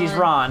not because he's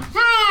Ron.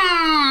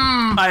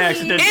 I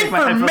actually did take my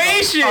headphones off.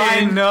 Information.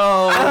 I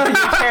know.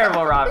 You're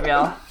terrible,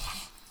 Raphael.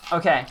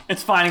 Okay.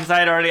 It's fine because I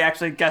had already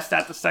actually guessed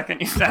that the second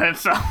you said it.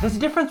 So. There's a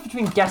difference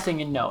between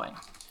guessing and knowing.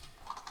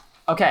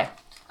 Okay.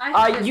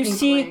 I have You an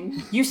see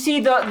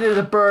inkling.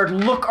 the bird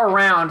look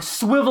around,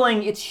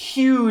 swiveling its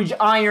huge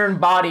iron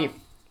body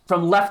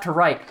from left to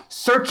right,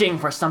 searching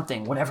for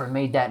something, whatever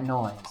made that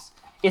noise.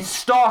 It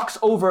stalks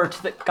over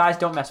to the... Guys,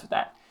 don't mess with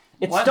that.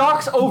 It What?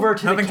 stalks over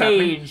to the Nothing's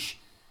happening. cage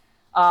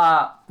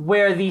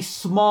where the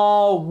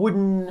small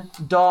wooden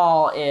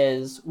doll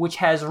is, which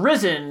has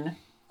risen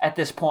at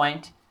this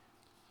point,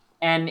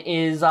 and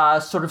is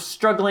sort of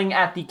struggling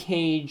at the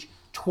cage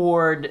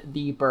toward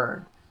the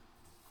bird.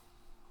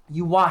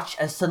 You watch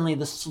as suddenly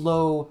the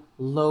slow,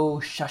 low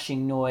shushing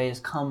noise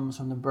comes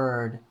from the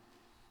bird.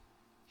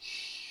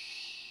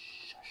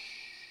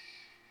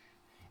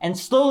 And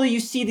slowly you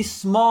see the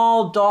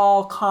small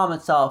doll calm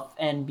itself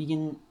and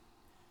begin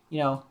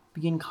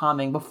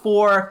calming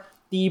before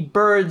the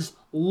bird's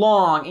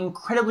long,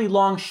 incredibly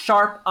long,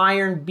 sharp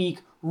iron beak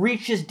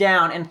reaches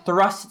down and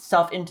thrusts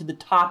itself into the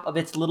top of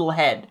its little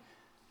head.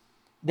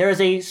 There is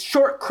a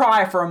short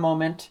cry for a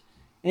moment,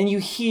 and then you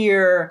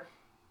hear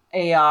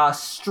a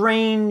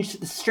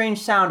strange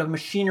sound of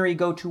machinery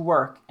go to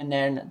work, and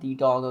then the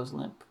doll goes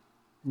limp,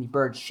 and the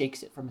bird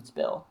shakes it from its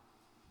bill.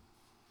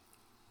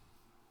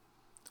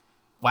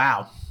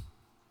 Wow.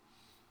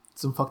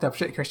 Some fucked up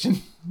shit,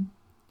 Christian.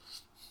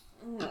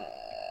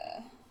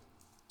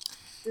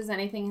 Does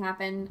anything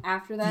happen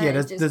after that? Yeah,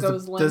 It just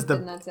goes limp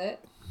and that's it?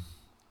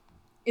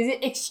 Is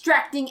it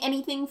extracting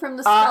anything from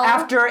the skull?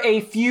 After a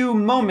few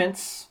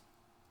moments,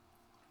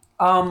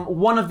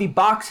 one of the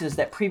boxes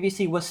that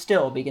previously was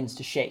still begins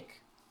to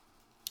shake.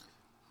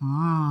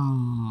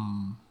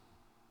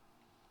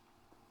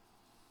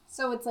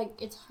 So it's like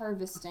it's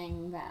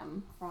harvesting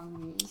them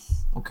from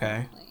these.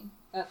 Okay.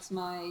 That's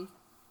my...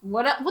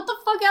 What the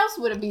fuck else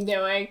would it be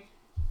doing?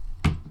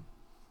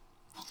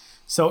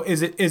 So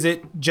is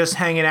it just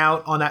hanging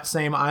out on that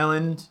same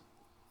island?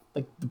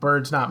 Like the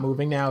bird's not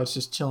moving now; it's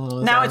just chilling on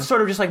this Now island? it's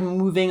sort of just like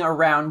moving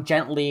around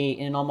gently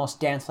in an almost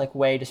dance-like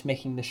way, just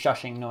making the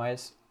shushing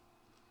noise.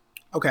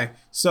 Okay,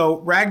 so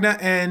Ragna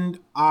and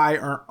I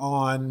are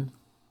on,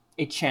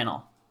 A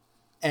channel.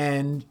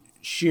 and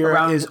Shira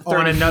Around is 30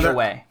 on feet another.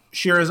 away.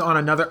 Shira's on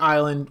another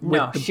island. With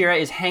No, Shira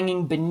is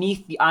hanging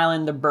beneath the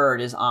island the bird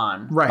is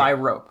on right, by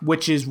rope.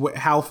 which is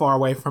how far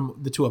away from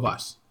the two of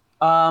us,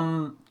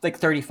 Like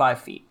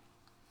 35 feet.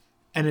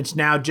 and it's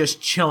now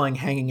just chilling,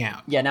 hanging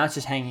out. Yeah, now it's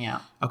just hanging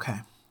out. Okay,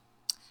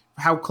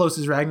 how close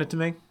is Ragna to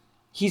me?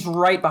 He's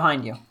right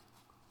behind you.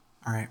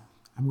 All right,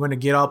 I'm going to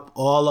get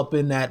all up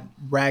in that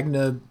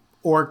Ragna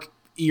orc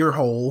ear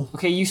hole.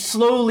 Okay, you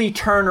slowly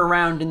turn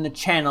around in the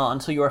channel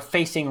until you are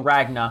facing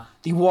Ragna,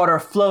 the water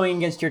flowing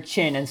against your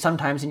chin and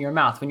sometimes in your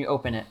mouth when you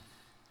open it.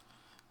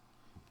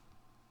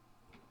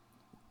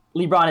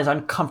 Lebron is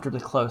uncomfortably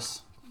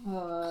close.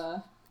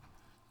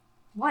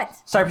 What?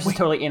 Cypress is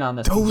totally in on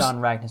this. He's those- on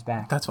Ragna's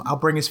back. That's what I'll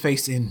bring his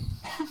face in.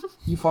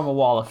 You form a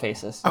wall of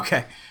faces.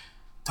 Okay,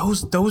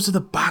 those are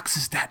the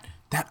boxes that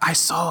I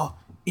saw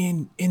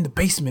in the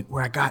basement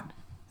where I got. And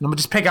I'm gonna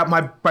just pick out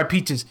my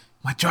peaches,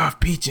 my jar of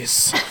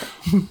peaches.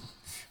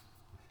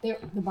 The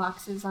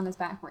boxes on his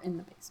back were in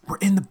the basement. Were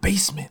in the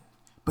basement,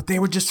 but they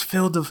were just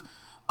filled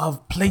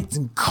of plates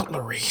and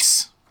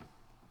cutleries.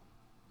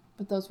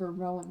 But those were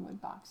Rowanwood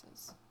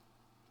boxes.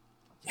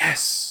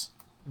 Yes,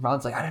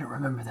 Ron's like, I didn't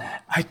remember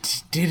that. I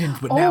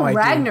didn't, but now I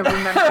Ragnar do.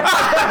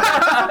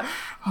 remembered.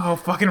 Oh,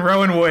 fucking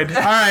Rowanwood.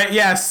 All right,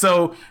 yes.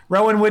 So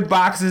Rowanwood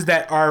boxes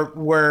that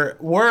were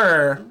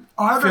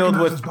I filled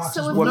recognize with those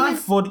boxes. So were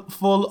nice.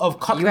 full of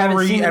You haven't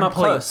cutlery seen them and up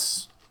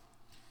plates.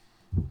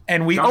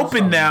 And we John saw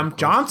opened them them. up close.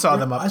 John saw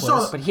them up I saw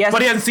close, them.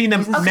 But he hasn't seen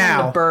them seen the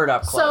now. bird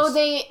up close. So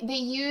they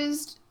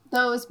used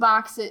those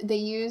boxes. They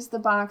used the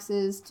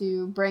boxes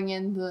to bring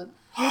in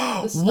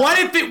What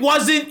if it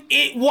wasn't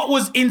what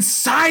was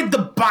inside the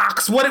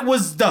box? What it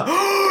was the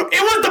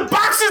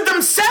boxes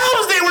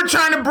themselves they were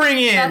trying to bring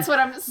in. That's what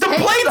I'm The saying.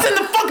 plates and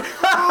the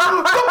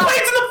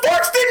plates and the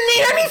forks didn't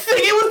mean anything.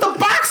 It was the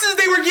boxes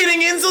they were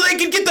getting in so they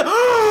could get the.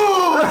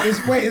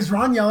 Is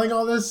Ron yelling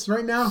all this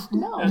right now?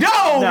 No.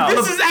 No,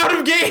 this is out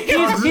of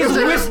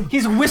game.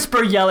 He's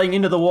whisper yelling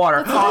into the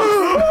water.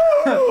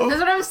 That's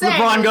what I'm saying.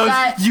 LeBron is goes,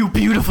 that- "You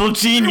beautiful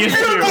genius."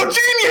 Beautiful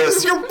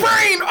genius, your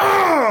brain.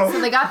 Oh.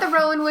 So they got the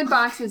Rowan Wood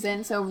boxes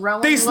in, so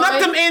Rowan They Wood... snuck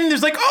them in.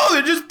 There's like, oh,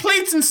 they're just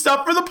plates and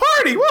stuff for the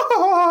party.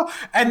 Whoa.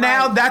 And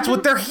now that's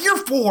what they're here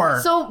for.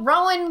 So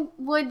Rowan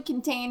Wood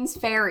contains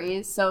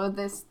fairies, so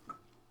it's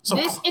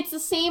the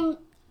same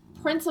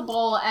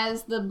principle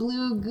as the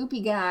blue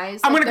goopy guys.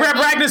 I'm Like, gonna grab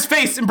they're Ragnar's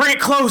face and bring it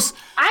close.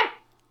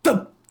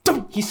 The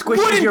He squishes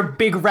wooden- your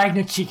big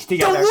Ragnar cheeks the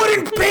together.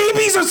 wooden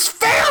babies are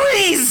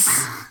fairies.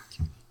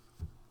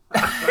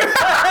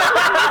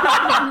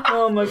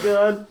 Oh my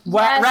god.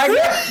 Yes. Ragnar,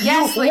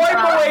 Yes, you like wipe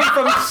Ron. away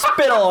from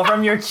spittle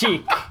from your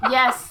cheek.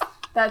 Yes,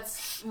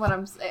 that's what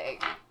I'm saying.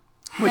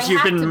 Which They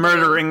you've have to been be.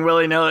 murdering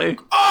willy-nilly.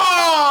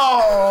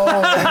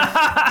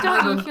 Oh,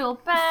 Don't you feel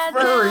bad?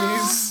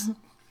 fairies.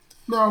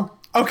 No.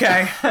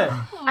 Okay.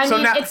 I So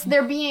mean, now-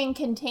 they're being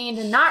contained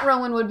and not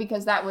Rowan Wood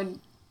because that would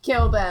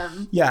kill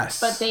them.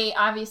 Yes. But they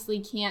obviously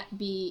can't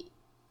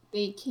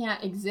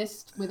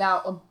exist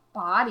without a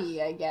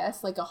body, I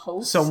guess, like a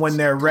host. So when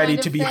they're ready kind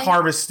of to be thing.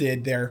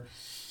 harvested, they're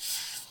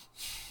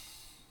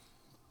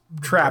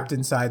trapped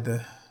inside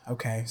the.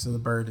 Okay, so the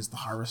bird is the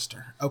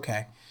harvester.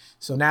 Okay,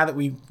 so now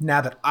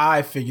that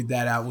I figured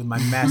that out with my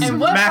massive And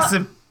what-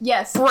 massive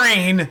Yes.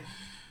 brain,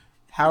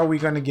 how are we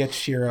going to get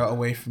Shira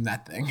away from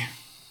that thing?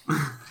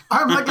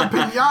 I'm like a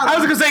pinata. I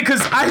was gonna say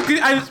because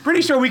I was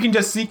pretty sure we can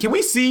just see. Can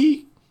we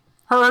see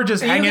her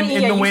just hanging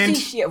in the wind?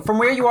 From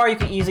where you are, you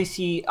can easily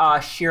see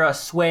Shira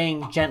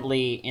swaying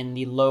gently in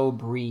the low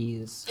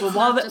breeze.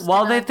 Well, Just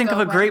while gonna they think go of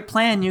a away. great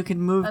plan, you can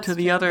move That's to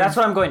the true. other. That's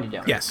what I'm going to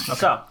do. Yes, okay.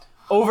 So,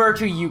 over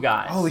to you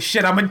guys. Holy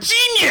shit! I'm a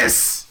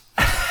genius.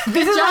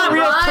 This is John a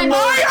real Ryan.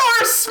 commitment. I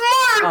are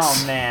smart.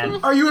 Oh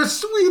man. Are you a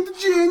sweet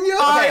genius?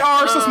 I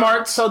are so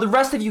smart. So the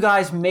rest of you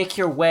guys make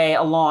your way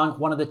along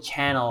one of the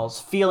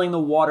channels, feeling the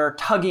water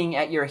tugging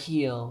at your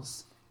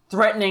heels,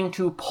 threatening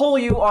to pull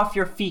you off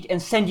your feet and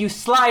send you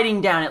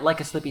sliding down it like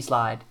a slippy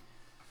slide.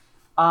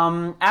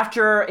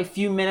 After a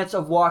few minutes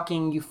of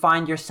walking, you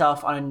find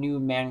yourself on a new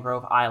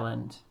mangrove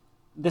island.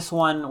 This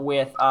one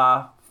with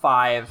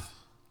 5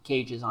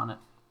 cages on it,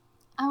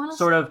 I want to.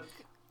 sort of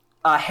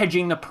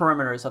hedging the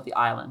perimeters of the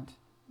island.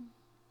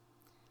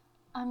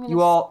 I'm gonna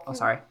You all... Oh,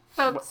 sorry.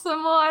 Soak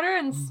some water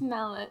and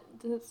smell it.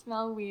 Does it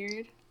smell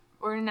weird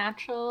or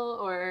natural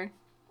or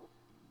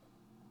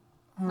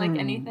like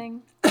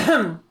anything?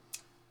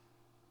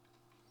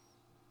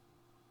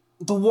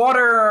 The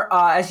water,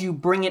 as you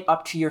bring it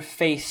up to your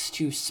face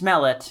to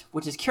smell it,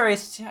 which is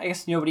curious, I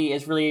guess nobody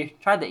has really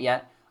tried that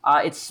yet,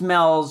 it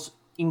smells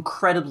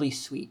incredibly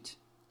sweet.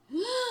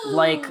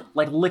 like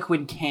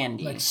liquid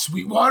candy. Like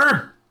sweet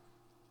water?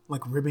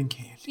 Like ribbon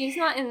candy. He's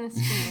not in this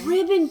game.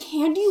 Ribbon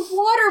candy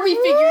water, we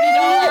figured it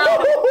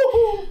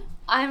all out.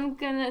 I'm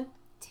gonna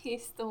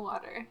taste the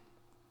water.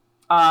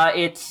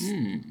 It's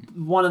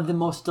one of the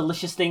most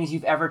delicious things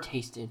you've ever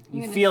tasted.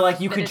 You gonna feel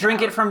like you spit could it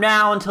drink it out. from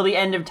now until the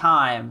end of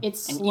time.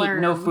 It's and eat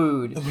no slurm.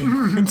 food.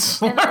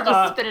 And I'll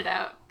just spit it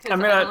out because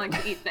I'm I gonna- don't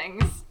like to eat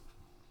things.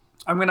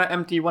 I'm gonna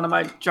empty one of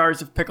my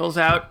jars of pickles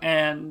out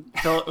and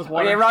fill it with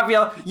water. Okay,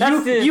 Raphael,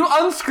 you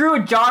unscrew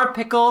a jar of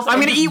pickles. I'm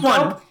and gonna just eat one.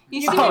 dump-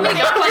 You see me make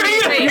a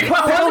funny face.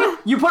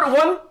 You put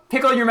one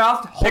pickle in your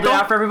mouth, hold Pickle? it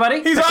out for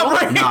everybody. He's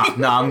operating.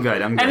 No, I'm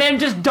good. I'm good. And then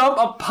just dump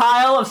a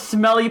pile of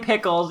smelly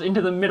pickles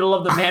into the middle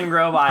of the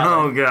mangrove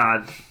island. oh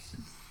god.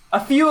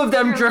 A few of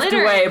them You're drift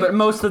littering. away, but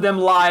most of them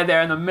lie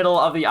there in the middle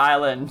of the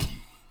island.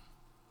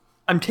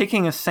 I'm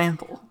taking a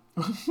sample.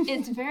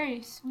 It's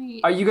very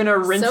sweet. Are you gonna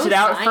rinse So it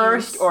out science.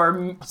 first,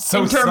 or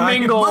So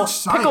intermingle Much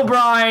science. pickle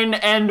brine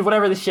and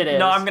whatever the shit is?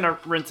 No, I'm gonna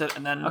rinse it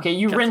and then. Okay,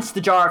 you get rinse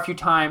the jar a few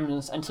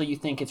times until you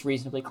think it's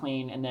reasonably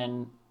clean, and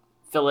then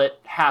fill it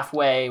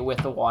halfway with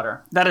the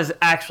water. That is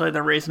actually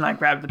the reason I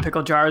grabbed the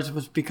pickle jars,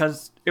 was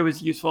because it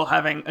was useful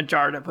having a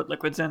jar to put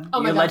liquids in. Oh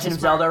my Your God, Legend so of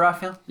smart. Zelda,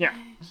 Raphael? Yeah.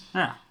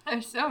 Yeah.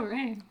 They're so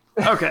rare.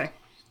 Okay.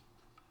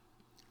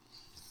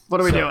 What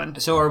are we doing?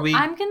 So are we?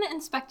 I'm gonna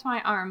inspect my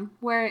arm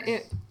where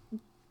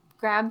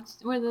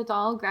the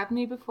doll grabbed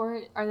me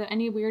before. Are there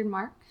any weird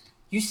marks?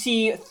 You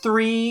see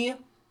 3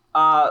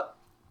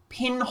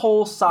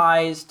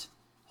 pinhole-sized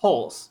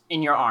holes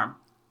in your arm,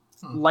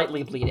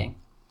 lightly bleeding.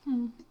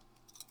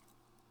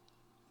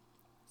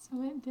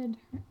 So it did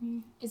hurt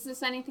me. Is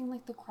this anything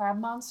like the crab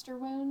monster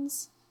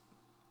wounds?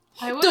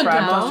 I would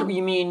Crab know. monster?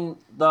 You mean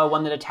the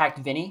one that attacked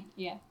Vinny?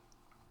 Yeah.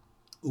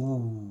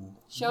 Ooh.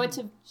 Show it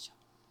to.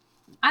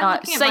 I'm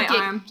looking psychic- at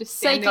my arm, just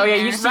standing Oh yeah,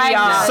 there. you see.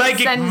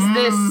 Psychic- sends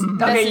this.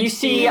 Okay, message you to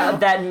see you.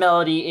 that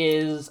Melody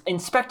is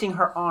inspecting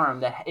her arm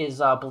that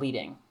is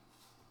bleeding.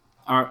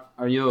 Are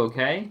you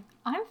okay?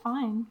 I'm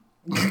fine.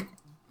 All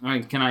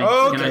right. Can I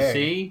Okay.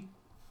 see?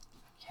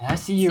 Can I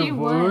see your See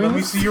what? wound? Let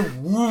me see your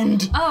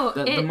wound. Oh,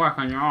 The mark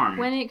on your arm.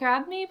 when it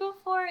grabbed me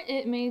before,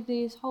 it made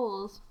these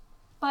holes,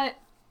 but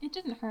it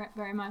didn't hurt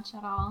very much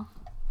at all.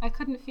 I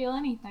couldn't feel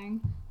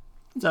anything.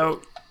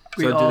 So,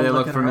 we So all do they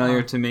look at our familiar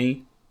arm. to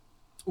me?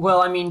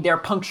 Well, I mean, they're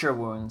puncture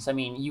wounds. I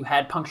mean, you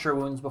had puncture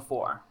wounds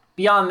before.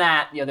 Beyond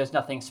that, there's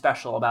nothing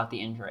special about the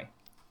injury.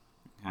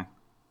 Okay.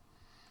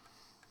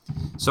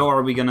 So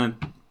are we gonna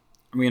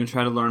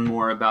try to learn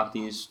more about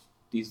these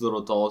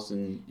little dolls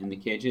in the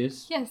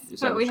cages? Yes, Is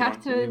that but what we you have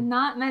want to do?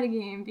 not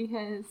metagame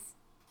because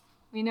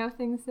we know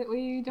things that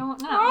we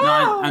don't know.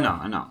 No,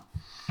 I know.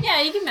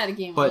 Yeah, you can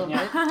metagame But- a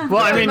little bit.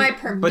 Well, I With mean, my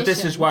permission. But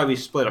this is why we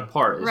split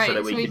apart, is Right, so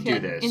that we could do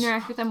can this.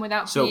 interact with them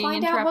without So- being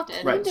Find out what interrupted.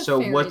 kind Right. of So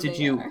what fairy did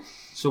they you? are.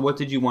 So what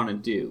did you want to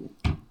do?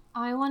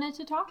 I wanted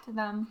to talk to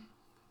them,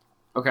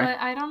 Okay. but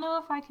I don't know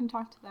if I can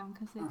talk to them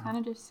because they kind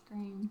of just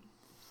scream.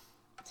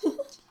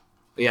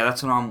 Yeah,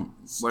 that's what I'm.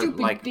 What, Stupid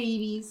like,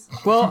 babies.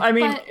 Well, I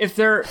mean, But- if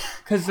they're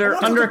because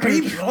they're under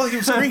baby. All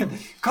you scream.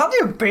 God,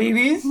 they're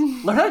babies.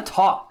 Learn how to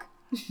talk.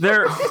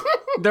 they're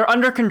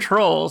under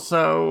control,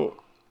 so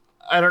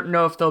I don't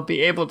know if they'll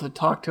be able to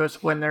talk to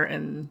us when they're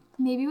in.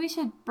 Maybe we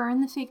should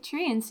burn the fake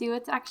tree and see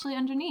what's actually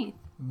underneath.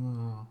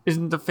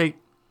 Isn't the fake?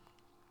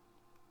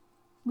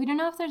 We don't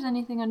know if there's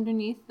anything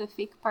underneath the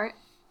fake part.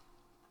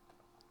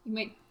 You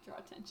might draw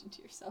attention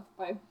to yourself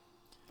by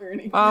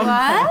burning.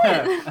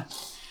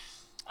 What?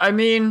 I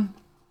mean,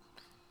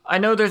 I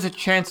know there's a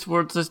chance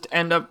we'll just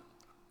end up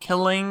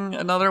killing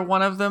another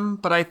one of them,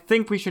 but I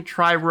think we should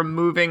try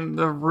removing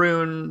the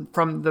rune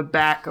from the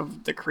back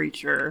of the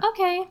creature.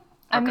 Okay.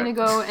 I'm Okay. gonna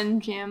go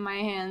and jam my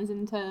hands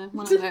into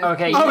one of the.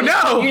 Okay. Oh, you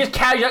just, no! You just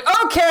casually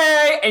like,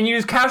 okay, and you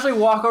just casually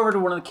walk over to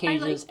one of the I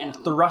like cages and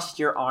them. thrust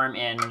your arm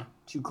in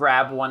to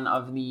grab one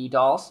of the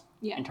dolls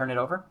Yeah. and turn it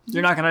over.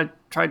 You're not gonna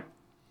try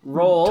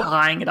Roll.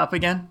 tying it up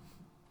again?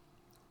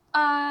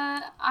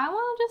 I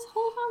want to just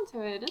hold on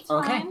to it. It's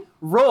Okay. fine.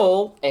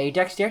 Roll a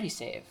dexterity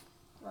save.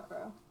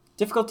 Ruh-roh.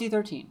 Difficulty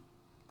 13.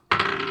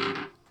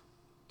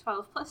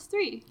 12 plus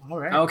 3. All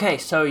right. Okay,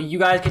 so you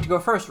guys get to go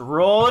first.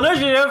 Roll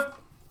initiative.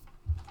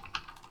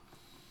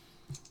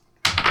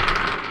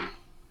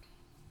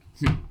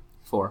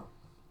 4.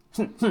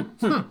 9.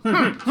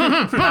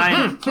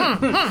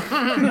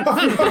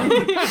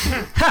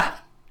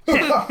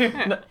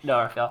 No,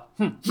 Raphael.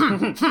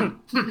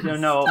 You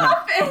know.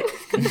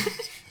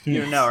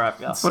 You know,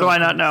 Raphael. What do I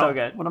not know? So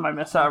good. What am I It's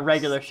missing? a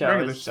regular show.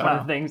 Regular It's show. one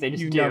of the things they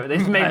just You do. know. They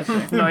just make I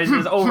see.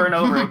 noises over and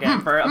over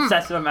again for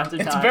obsessive amounts of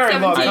time. It's very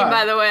long 17, time.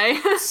 by the way.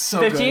 So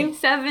 15? good.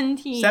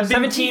 17.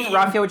 17.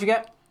 Raphael, what'd you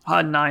get?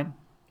 9.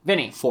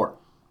 Vinny. 4.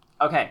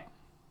 Okay.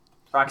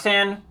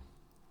 Roxanne.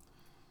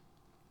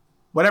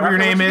 Whatever your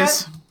Raphael, name what'd you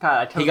is, get? God,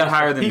 I totally He got messed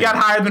higher up. than he me. got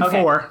higher than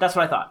Okay, 4. that's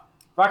what I thought.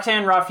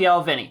 Roxanne,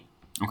 Raphael, Vinny.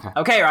 Okay.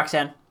 Okay,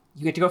 Roxanne.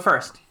 You get to go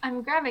first.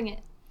 I'm grabbing it.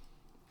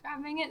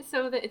 Grabbing it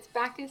so that its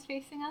back is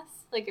facing us.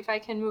 Like if I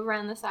can move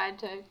around the side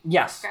to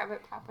Yes. grab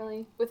it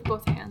properly with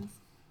both hands.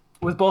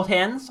 With both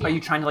hands? Are Yeah. you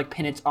trying to like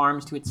pin its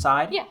arms to its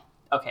side? Yeah.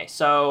 Okay,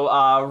 so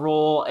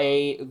roll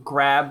a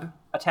grab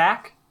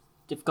attack.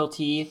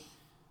 Difficulty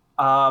 13.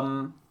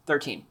 Am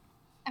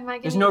I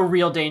getting There's no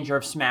real danger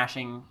of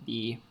smashing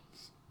the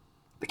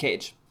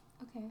cage.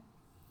 Okay.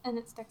 And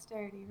it's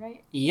dexterity,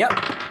 right? Yep.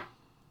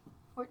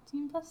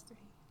 14 plus 3.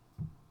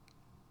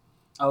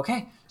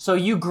 Okay. So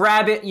you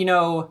grab it,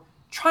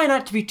 try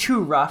not to be too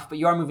rough, but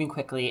you are moving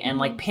quickly, and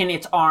like pin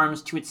its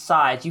arms to its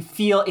sides. You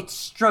feel it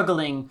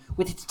struggling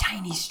with its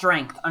tiny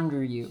strength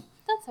under you.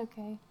 That's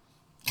okay.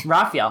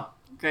 Raphael.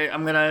 Okay,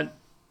 I'm gonna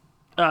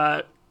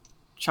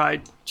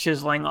try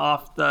chiseling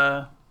off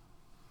the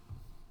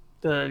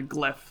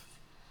glyph.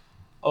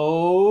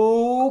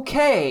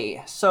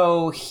 Okay.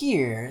 So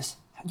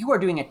you are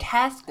doing a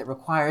task that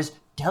requires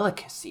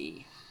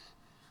delicacy.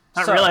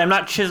 Not So- really. I'm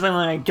not chiseling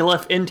a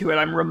glyph into it.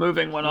 I'm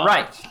removing one off.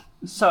 Right.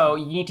 So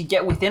you need to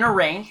get within a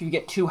range. If you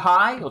get too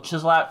high, you'll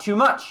chisel out too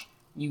much.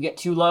 You get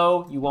too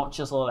low, you won't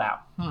chisel it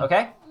out.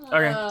 Okay?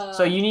 Okay.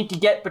 So you need to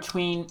get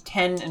between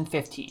 10 and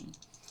 15.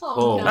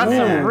 Oh, no. That's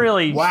a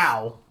really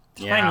Wow.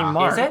 tiny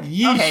mark. Is it?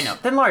 Yeesh. Okay, no.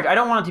 Then large. I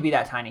don't want it to be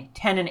that tiny.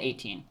 10 and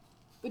 18.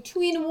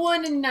 Between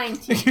 1 and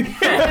 19.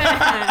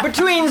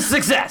 Between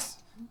success.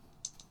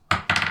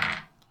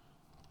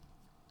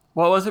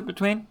 What was it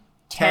between?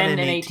 10 and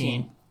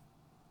 18.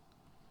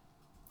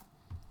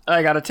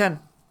 I got a 10.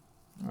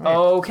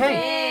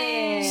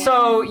 Okay. Yay.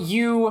 So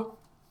you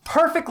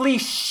perfectly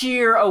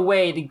shear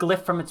away the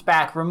glyph from its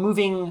back,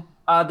 removing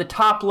the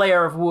top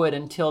layer of wood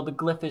until the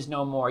glyph is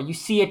no more. You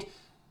see it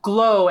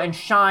glow and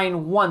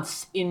shine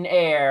once in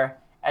air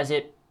as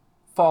it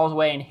falls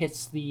away and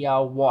hits the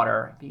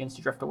water. It begins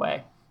to drift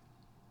away.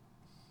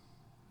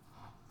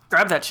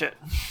 Grab that shit.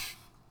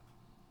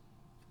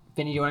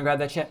 Vinny, do you want to grab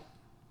that shit?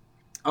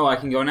 Oh, I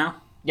can go now?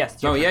 Yes.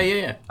 it's your Oh, turn.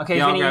 yeah. Okay,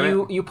 yeah, I'll Vinny,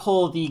 grab it. you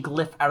pull the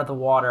glyph out of the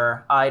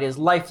water. It is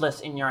lifeless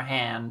in your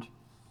hand.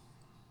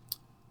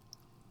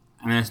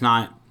 I mean, it's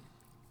not...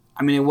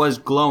 I mean, it was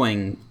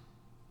glowing.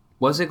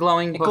 Was it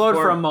glowing It glowed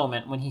before? for a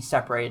moment when he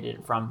separated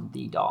it from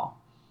the doll.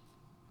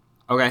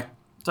 Okay.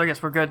 So I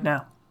guess we're good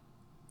now.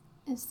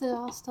 Is the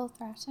doll still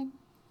thrashing?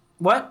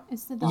 What?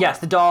 Is the doll? Yes,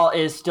 the doll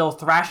is still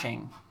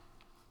thrashing.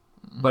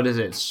 But is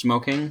it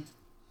smoking?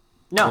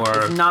 No,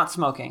 Or- it's not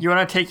smoking. You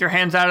want to take your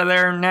hands out of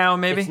there now,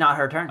 maybe? It's not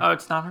her turn. Oh,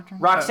 it's not her turn?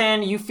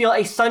 Roxanne, you feel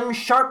a sudden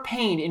sharp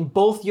pain in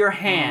both your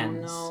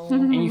hands.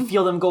 And you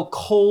feel them go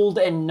cold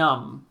and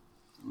numb.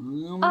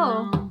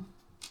 Oh,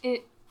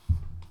 it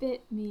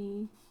bit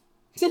me.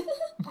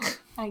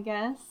 I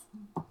guess.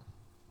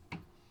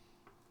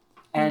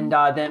 And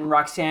then,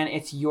 Roxanne,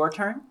 it's your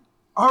turn.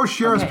 Oh,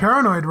 Shira's Okay.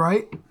 paranoid,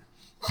 right?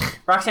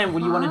 Roxanne, what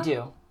do you want to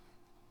do?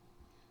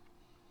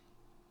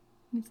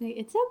 I say,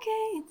 it's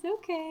okay,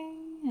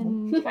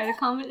 and try to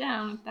calm it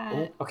down with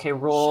that. Okay,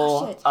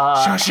 roll Shush it.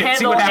 Shush it, see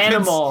handle what happens.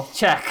 animal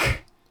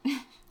check.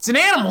 It's an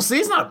animal. See,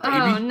 it's not a baby.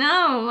 Oh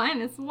no,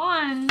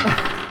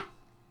 -1.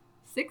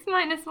 6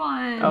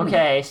 -1.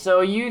 Okay,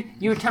 so you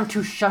attempt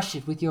to shush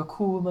it with your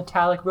cool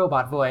metallic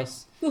robot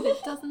voice.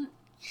 It doesn't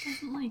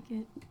like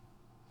it.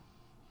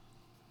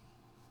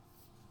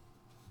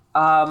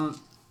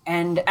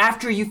 And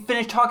after you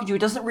finish talking to it, it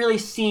doesn't really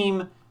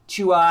seem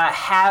to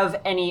have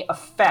any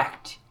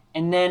effect.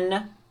 And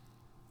then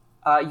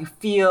you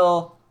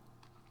feel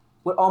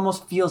what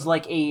almost feels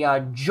like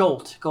a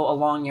jolt go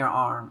along your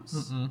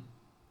arms.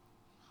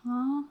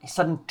 Huh? A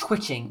sudden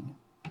twitching.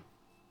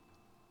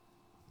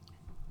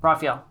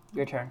 Raphael,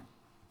 your turn.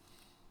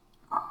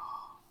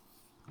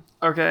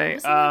 Okay,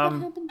 What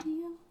happened to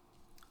you?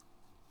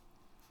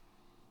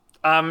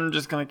 I'm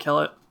just gonna kill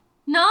it.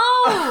 No!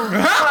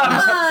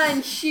 Come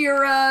on,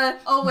 Shira.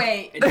 Oh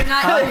wait, you're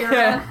not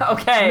Shira.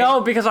 Okay.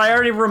 No, because I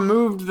already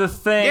removed the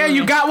thing. Yeah,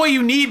 you got what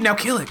you need. Now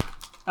kill it.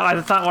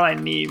 That's not what I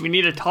need. We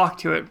need to talk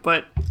to it,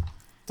 but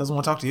Doesn't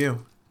want to talk to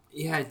you.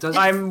 Yeah, it does.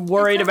 I'm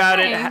worried about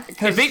okay. it.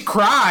 Because If it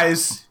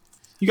cries,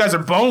 you guys are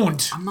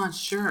boned. I'm not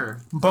sure.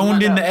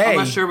 Boned in the I'm A.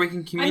 not sure we can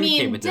I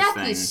communicate mean, with this death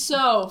thing. is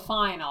so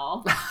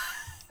final.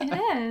 It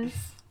is.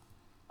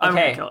 I'm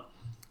Okay. gonna kill it.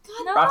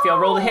 No! Raphael,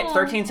 roll the hit.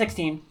 13,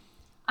 16.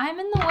 I'm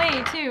in the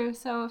way too,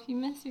 so if you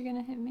miss, you're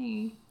gonna hit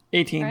me,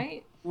 18.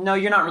 right? No,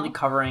 you're not really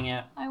covering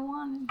it. I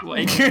wanted. Well,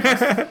 18.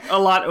 A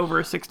lot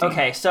over 16.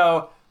 Okay,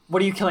 so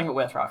what are you killing it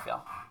with,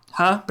 Raphael?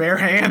 Huh? Bare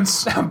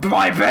hands.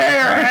 My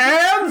bare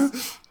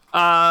hands!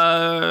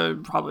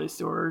 Probably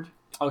sword.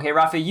 Okay,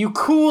 Raphael, you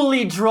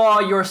coolly draw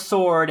your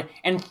sword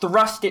and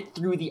thrust it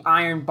through the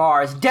iron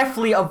bars,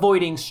 deftly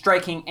avoiding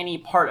striking any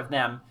part of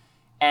them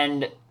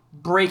and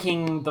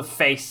breaking the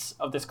face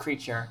of this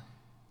creature.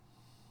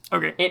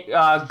 Okay. It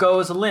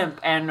goes limp,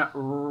 and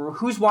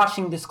who's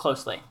watching this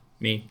closely?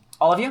 Me.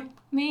 All of you?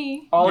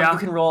 Me. All Yeah. of you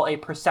can roll a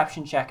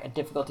perception check at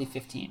difficulty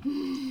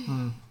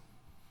 15.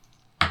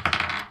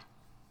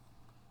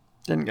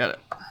 Didn't get it.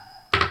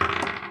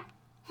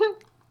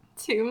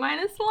 2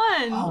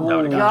 -1.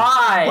 Oh,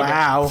 God!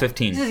 Wow.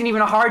 15. This isn't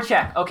even a hard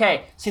check.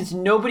 Okay, since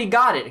nobody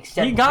got it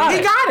except He got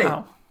Vinny, it. got it.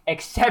 Oh.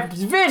 except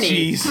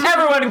Vinny, Jeez.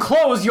 everyone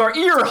close your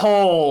ear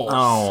holes.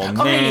 Oh,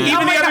 man.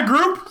 Even the other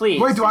group? Please.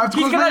 Wait, do I have to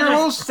He's close my gonna ear just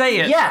holes? say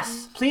it.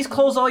 Yes, please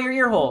close all your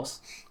ear holes.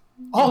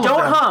 All of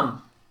Don't them.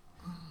 hum.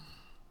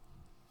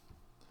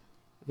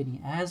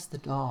 Vinny, as the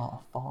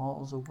doll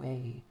falls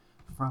away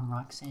from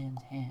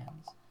Roxanne's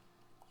hands,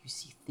 you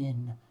see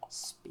thin,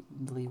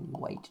 spindly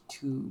white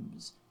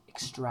tubes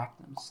extract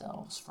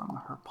themselves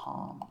from her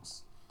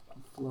palms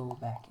and flow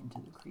back into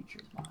the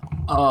creature's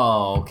body.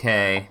 Oh,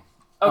 okay.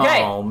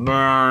 Okay. Oh,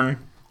 man.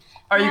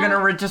 Are you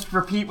gonna just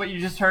repeat what you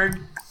just heard?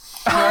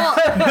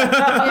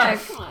 Yeah,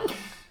 come on.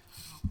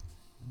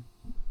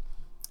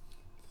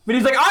 But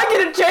he's like, I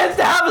get a chance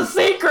to have a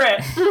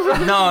secret!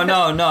 No.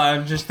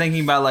 I'm just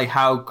thinking about, like,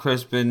 how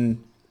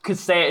Crispin Could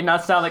say it and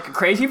not sound like a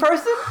crazy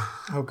person?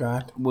 Oh,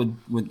 God. would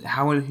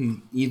how would he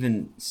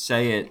even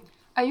say it?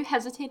 Are you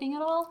hesitating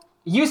at all?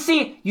 You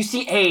see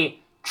a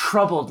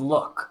troubled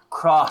look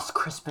cross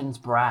Crispin's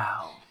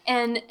brow.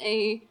 And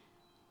a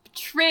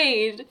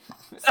betrayed,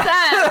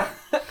 sad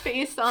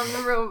face on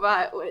the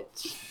robot,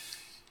 which.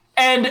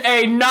 And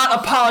a not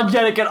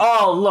apologetic at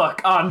all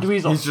look on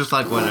Dweezil. He's just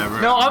like,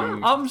 whatever. No,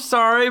 I'm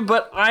sorry,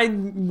 but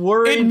I'm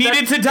worried. It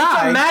needed to It's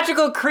die. a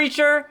magical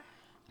creature,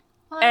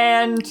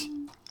 and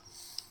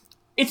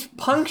it's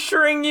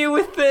puncturing you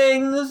with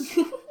things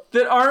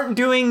that aren't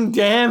doing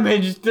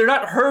damage. They're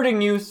not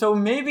hurting you, so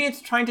maybe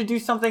it's trying to do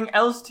something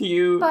else to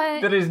you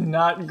But- that is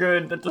not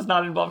good, that does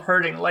not involve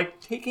hurting, like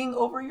taking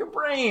over your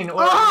brain or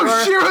Oh,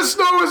 your Shira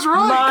Snow was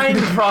right! mind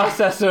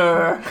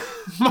processor.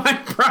 My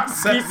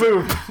process.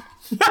 Boop.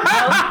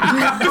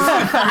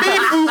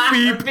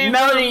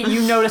 Melody,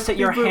 you notice that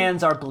your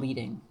hands are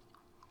bleeding.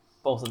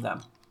 Both of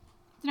them.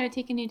 Did I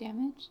take any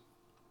damage?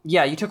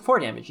 Yeah, you took 4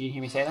 damage. You didn't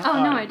hear me say that?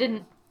 Oh, no, I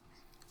didn't.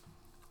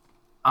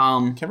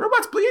 Can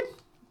robots bleed?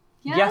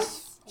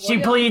 Yes. She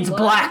Royal bleeds blood?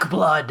 black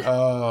blood.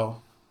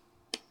 Oh.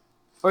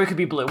 Or it could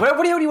be blue.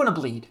 What do you want to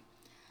bleed?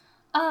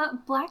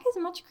 Black is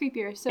much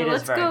creepier, so It is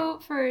let's very- go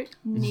for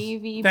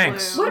navy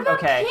Thanks. blue. What about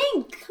Okay.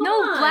 pink? Come No,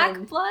 on.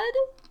 black blood?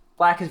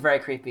 Black is very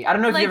creepy. I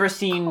don't know if Like you've ever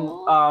seen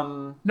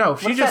coal? No,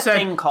 she What's just that said.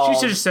 thing called She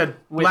should have said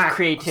with black.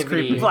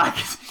 creativity. Creepy. Black.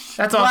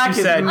 That's all Black she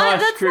is said. much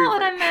That's creepier. not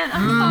what I meant.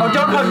 I'm sorry. Oh,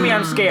 don't hug me,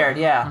 I'm scared.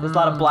 Yeah, there's a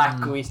lot of black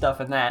gooey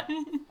stuff in that.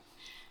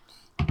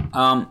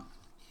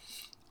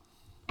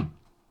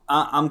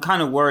 I'm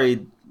kind of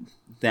worried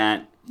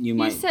that you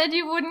might. You said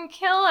you wouldn't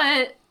kill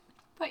it,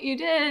 but you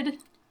did.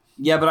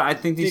 Yeah, but I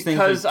think these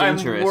Because things are I'm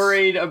dangerous.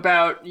 worried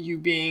about you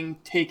being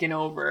taken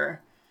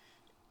over.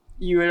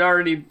 You had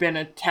already been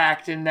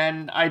attacked, and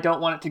then I don't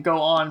want it to go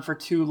on for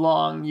too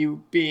long.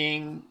 You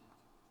being,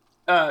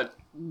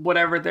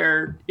 whatever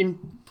they're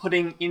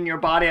putting in your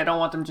body, I don't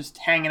want them just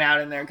hanging out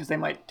in there because they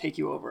might take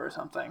you over or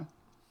something.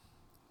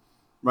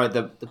 Right,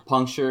 the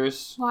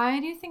punctures. Why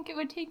do you think it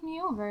would take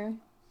me over?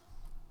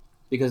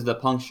 Because the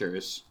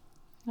punctures.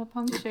 The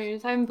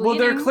punctures. I'm Well,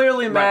 bleeding. they're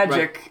clearly Right,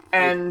 magic, right.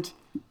 and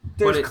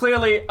there's it-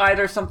 clearly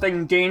either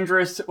something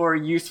dangerous or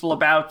useful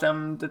about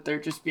them that they're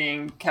just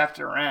being kept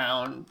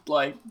around.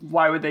 Like,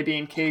 why would they be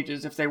in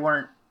cages if they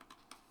weren't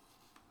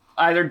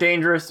either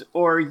dangerous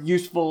or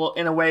useful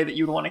in a way that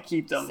you'd want to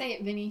keep them? Say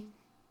it, Vinny.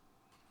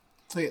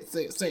 Say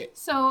it.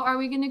 So, are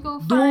we gonna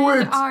go Do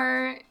find it!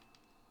 our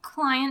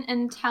client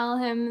and tell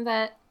him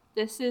that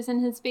this is in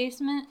his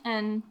basement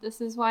and this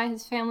is why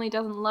his family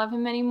doesn't love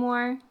him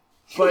anymore?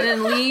 But And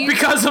then leave?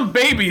 Because of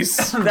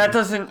babies. that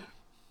doesn't...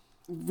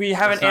 We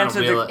haven't It's not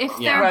answered real- the... If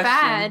Yeah. they're Question.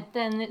 bad,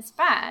 then it's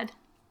bad.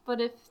 But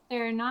if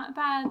they're not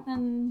bad,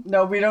 then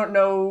No, we don't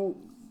know...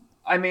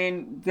 I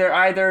mean, they're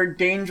either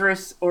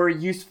dangerous or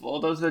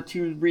useful. Those are the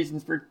two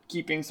reasons for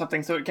keeping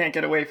something so it can't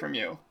get away from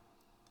you.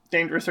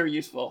 Dangerous or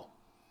useful.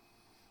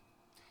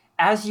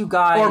 As you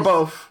guys Or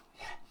both.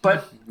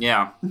 But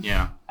Yeah.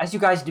 As you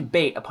guys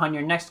debate upon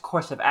your next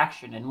course of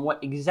action and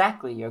what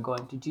exactly you're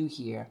going to do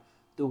here,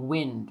 the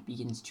wind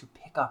begins to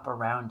pick up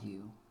around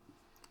you.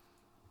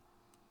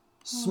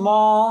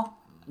 Small,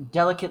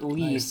 delicate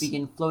leaves Nice.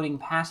 begin floating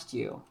past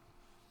you.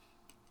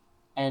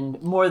 And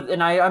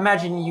I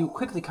imagine you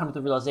quickly come to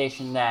the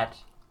realization that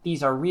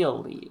these are real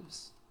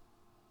leaves.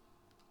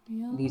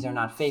 These are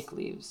not fake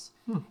leaves.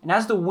 And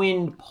as the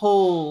wind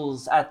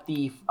pulls at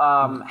the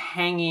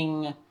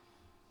hanging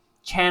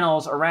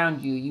channels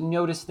around you, you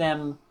notice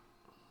them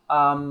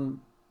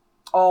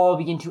all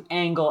begin to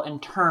angle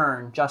and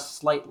turn just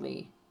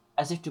slightly,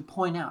 as if to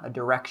point out a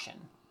direction.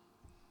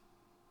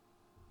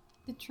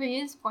 the tree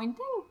is pointing?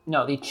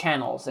 No, the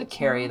channels that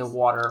carry the channels?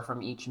 water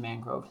from each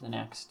mangrove to the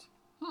next.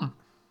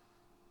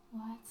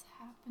 What's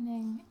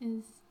happening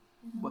is...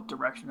 what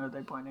direction are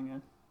they pointing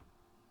in?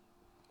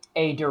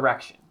 A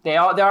direction. They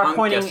are I'm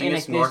pointing guessing in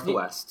it's a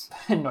northwest.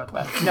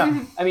 northwest.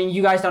 No, I mean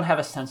you guys don't have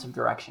a sense of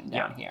direction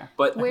down here.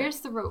 But Where's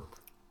the rope?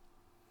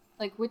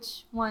 Like,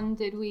 which one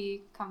did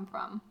we come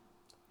from?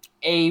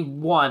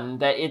 A1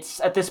 that it's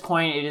at this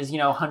point it is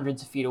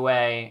hundreds of feet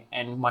away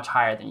and much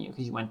higher than you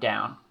because you went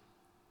down.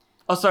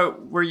 Also,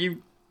 were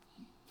you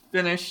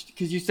finished?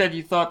 Because you said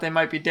you thought they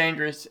might be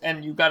dangerous,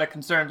 and you got a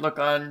concerned look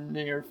on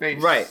your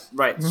face.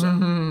 right.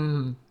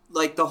 So,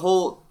 like the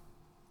whole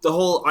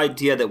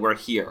idea that we're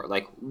here,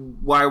 like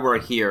why we're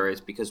here, is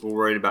because we're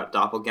worried about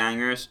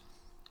doppelgangers.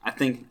 I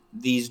think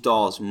these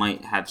dolls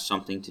might have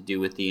something to do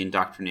with the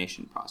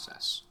indoctrination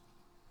process.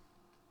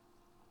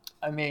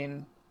 I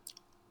mean,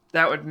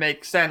 that would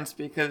make sense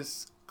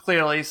because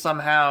clearly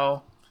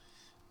somehow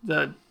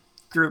the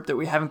group that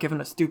we haven't given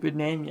a stupid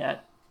name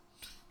yet.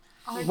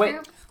 Our Wait.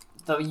 group?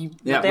 So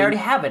Yeah, they already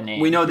have a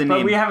name. We know the But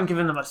name. we haven't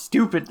given them a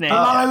stupid name.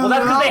 Well,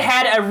 that's because they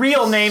had a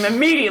real name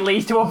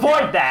immediately to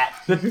avoid that.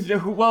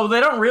 Well, they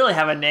don't really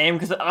have a name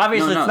because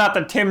obviously No. it's not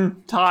the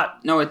Tim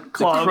Tot. No, it's the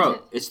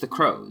Club. It's the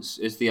crows.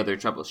 It's the other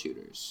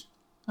troubleshooters.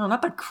 No,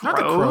 not the crows. Not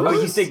the crows.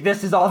 Oh, you think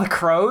this is all the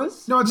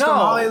crows? No, it's No. the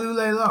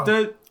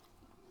Hallelujah.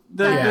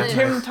 The Yeah.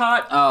 Tim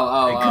Tot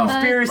Oh.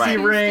 conspiracy right.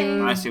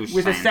 ring I see what you're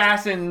with saying.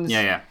 assassins.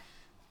 Yeah.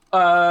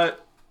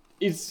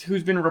 Is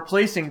who's been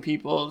replacing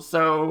people.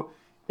 So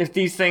if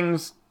these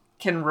things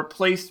can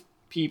replace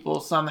people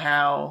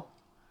somehow.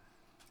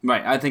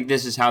 Right. I think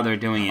this is how they're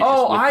doing it.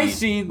 Oh, is with I these,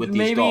 see. With these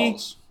Maybe-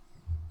 dolls.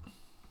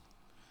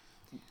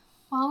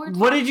 While we're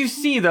What did you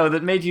see though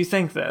that made you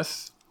think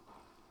this?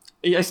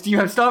 Yes,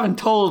 you still haven't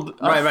told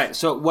us. Right.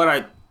 So what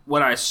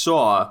I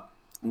saw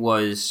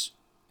was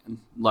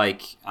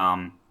like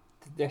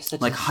They're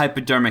such like a-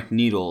 hypodermic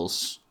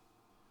needles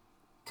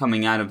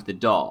coming out of the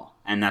doll,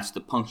 and that's the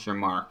puncture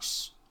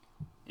marks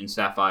in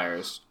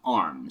Sapphire's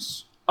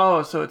arms.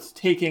 Oh, so it's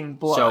taking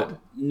blood. So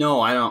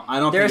no, I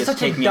don't. There's think it's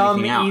such a taking dumb,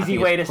 anything out. I easy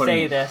think way it's to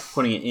say this.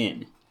 Putting it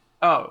in.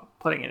 Oh,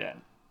 putting it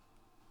in.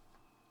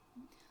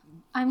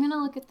 I'm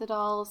gonna look at the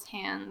doll's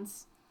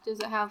hands. Does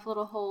it have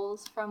little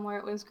holes from where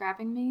it was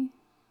grabbing me?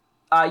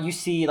 You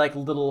see like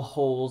little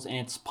holes in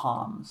its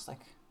palms, like.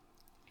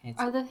 It's,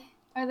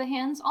 Are the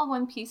hands all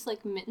one piece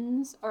like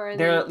mittens, or are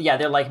they're they?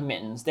 they're like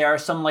mittens. There are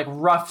some like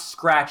rough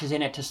scratches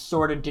in it to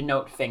sort of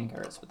denote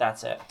fingers, but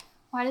that's it.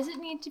 Why does it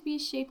need to be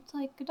shaped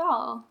like a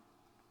doll?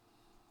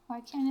 Why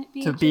can't it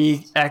be To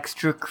be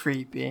extra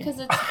creepy.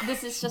 Because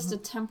this is just a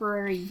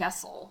temporary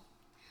vessel.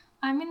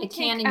 I'm gonna It take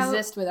can't out...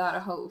 exist without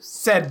a host.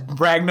 Said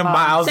Ragnar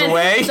miles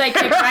away. It's like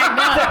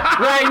right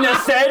Ragnar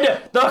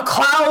said, the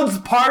clouds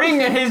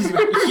parting and his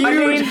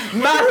huge,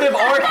 massive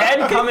orc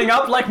head coming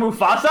up like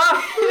Mufasa.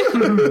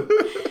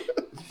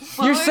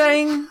 You're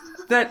saying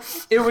that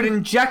it would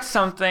inject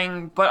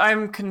something, but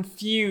I'm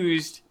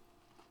confused Have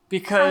you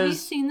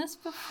because seen this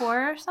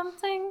before or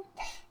something?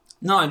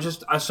 No,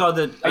 I saw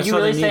the. Are I you saw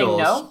really the saying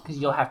needles. no? Because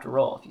you'll have to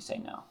roll if you say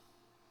no.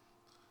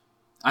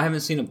 I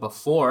haven't seen it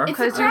before. It's a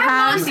Because you crab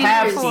have You seen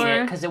have it seen before.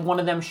 it because one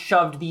of them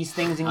shoved these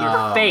things in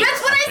your face.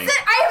 That's what I I think-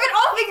 said. I have it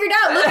all figured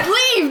out. Let's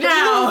leave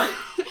now.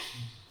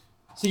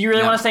 So you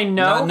really want to say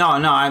no? No.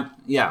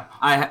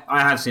 I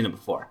have seen it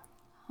before.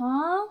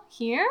 Huh?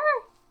 Here?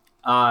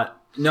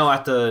 No,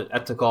 at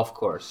the golf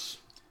course,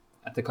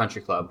 at the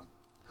country club.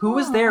 Who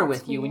was there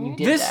that's with you when you weird.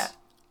 did This- that?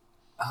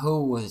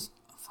 Who was?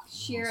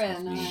 Shira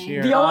and I.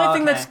 Shira. The only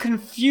thing okay. that's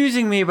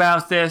confusing me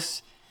about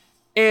this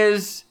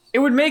is it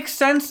would make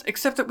sense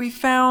except that we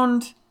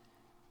found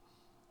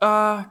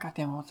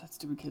goddamn, what's that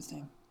stupid kid's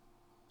name?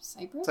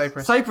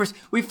 Cypress? Cypress.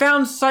 We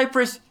found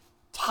Cypress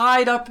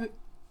tied up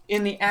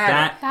in the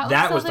attic.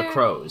 That was the other-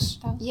 crows.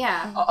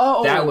 Yeah.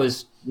 Oh, That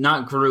was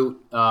not Groot.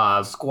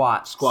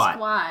 Squat. Squat.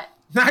 Squat.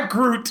 Not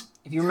Groot.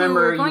 If you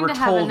remember, you going were to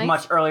have a told nice-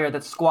 much earlier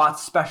that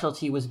Squat's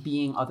specialty was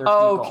being other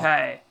people.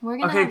 okay. We're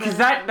gonna Okay, have because a-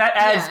 that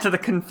adds Yeah. to the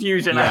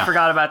confusion. I Yeah.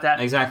 forgot about that.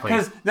 Exactly.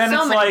 Because then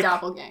So it's many like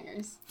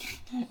doppelgangers.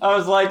 I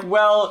was like,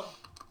 well,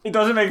 it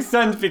doesn't make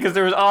sense because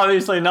there was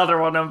obviously another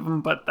one of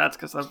them, but that's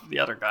because of the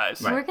other guys.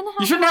 Right. We're gonna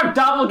have You shouldn't have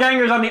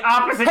doppelgangers on the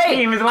opposite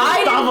team as well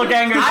as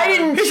doppelgangers. I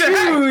didn't He said,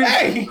 choose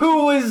hey.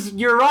 who was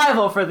your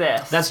rival for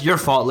this. That's your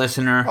fault,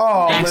 listener.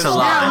 Oh, Thanks a listen.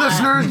 lot.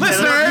 Listeners,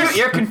 Listeners.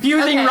 You're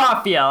confusing Okay.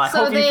 Raphael. I So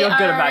hope you they feel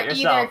good are about either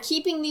yourself.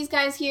 keeping these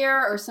guys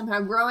here or somehow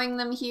growing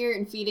them here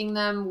and feeding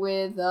them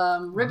with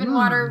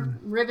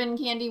ribbon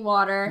candy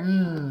water.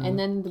 And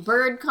then the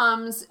bird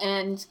comes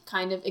and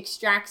kind of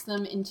extracts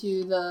them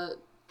into the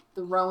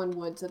Rowan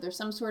Wood. So there's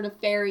some sort of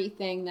fairy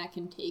thing that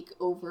can take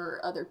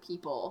over other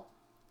people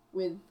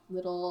with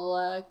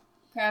little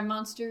crab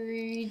monster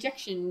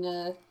ejection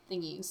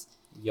thingies.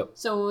 Yep.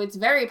 So it's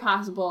very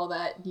possible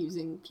that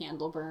using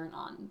candle burn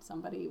on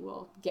somebody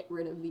will get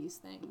rid of these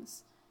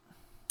things.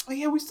 Oh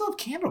yeah, we still have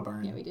candle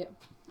burn. Yeah, we do.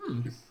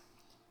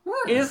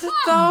 Is it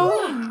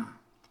though?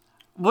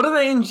 What are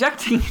they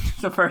injecting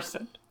into the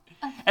person?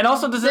 And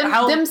also, does it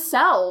help?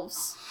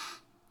 Themselves.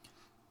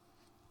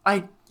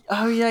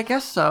 Oh yeah, I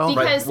guess so.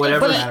 Because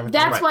whatever if matter with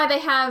that's right. why they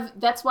have.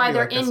 That's why You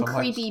they're like that in so much.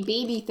 creepy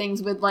baby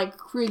things with like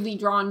crudely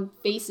drawn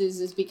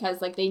faces. Is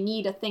because like they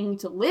need a thing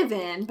to live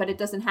in, but it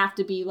doesn't have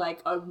to be like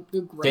a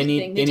great They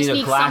thing. need They just a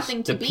need glass.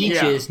 something The to be.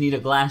 peaches need a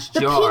glass The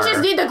jar.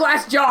 peaches need the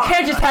glass jar.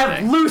 Can't just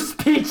have loose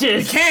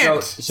peaches.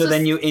 So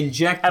then you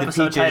inject the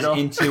Episode peaches title.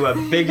 into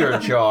a bigger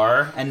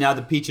jar, and now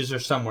the peaches are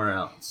somewhere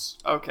else.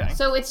 Okay.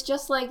 So it's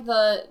just like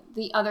the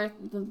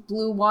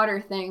blue water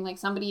thing. Like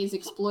somebody is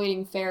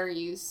exploiting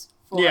fairies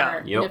for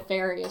Yeah. Yep.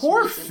 nefarious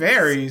Poor reasons.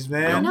 fairies, I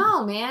man.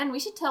 know, man. We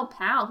should tell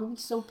Pal. He'll be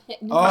so pissed.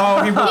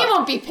 Oh, he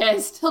won't be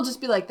pissed. He'll just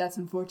be like, "That's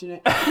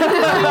unfortunate."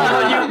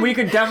 We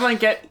could definitely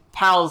get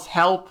Pal's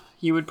help.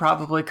 He would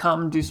probably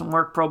come do some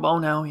work pro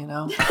bono, you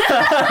know.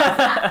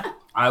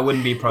 I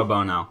wouldn't be pro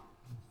bono.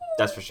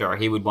 That's for sure.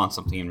 He would want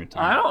something in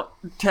return. I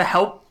don't to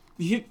help.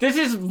 This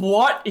is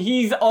what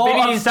he's all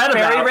Maybe he's upset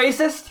very about.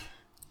 racist.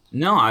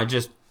 No, I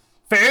just.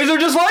 Fairies are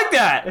just like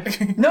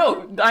that.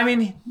 No, I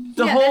mean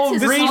the Yeah, whole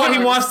that's his reason what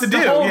he wants to the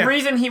do, whole yeah.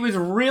 reason he was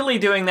really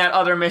doing that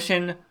other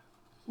mission to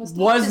help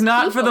was his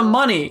not for the people.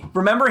 money.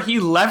 Remember,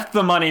 he left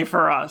the money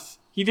for us.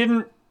 He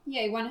didn't.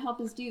 Yeah, he want to help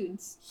his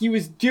dudes. He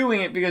was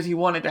doing it because he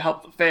wanted to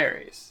help the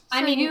fairies. I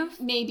So mean, you've-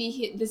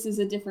 maybe this is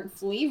a different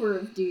flavor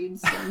of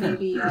dudes. So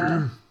maybe,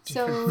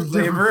 So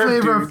Flavor of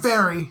Flavor of dudes.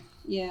 fairy.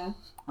 yeah.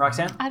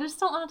 Roxanne? I just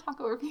don't want to talk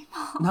over people.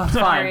 No, it's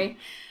fine.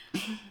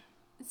 Sorry.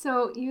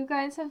 So you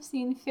guys have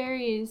seen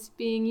fairies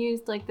being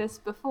used like this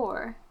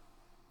before.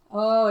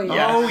 Oh yeah.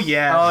 Yes. Oh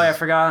yeah. Oh, I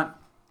forgot.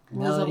 It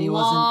was Melody a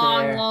wasn't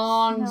long, there.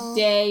 long No.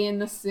 day in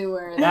the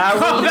sewer. That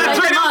Oh, was that's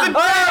like right.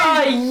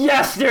 It was months.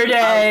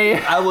 yesterday.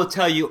 I will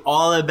tell you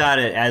all about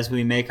it as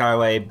we make our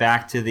way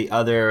back to the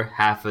other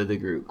half of the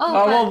group. Oh,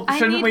 Oh well, but I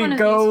shouldn't need we one of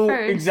go these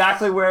first.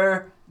 exactly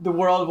where the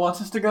world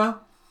wants us to go?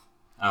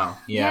 Oh,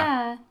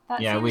 yeah. That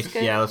Yeah, seems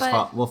good. let's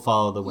but we'll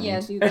follow the wind. Yeah,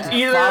 do It's that.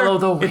 either Follow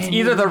the it's wind.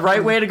 either the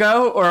right way to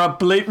go or a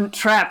blatant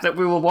trap that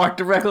we will walk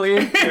directly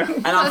into.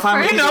 And I'm But fine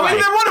with first- either No, way.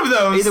 either one of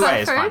those. Either way. but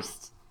it's fine.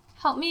 first,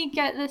 help me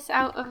get this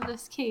out of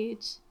this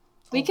cage.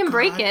 We Oh, can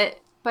break God.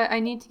 it, but I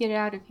need to get it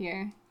out of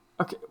here.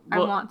 Okay, I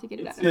well, want to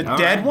get it out of The here. All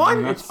dead right,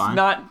 one? That's it's fine.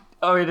 not.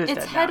 Oh, it is Its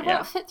dead head now, yeah.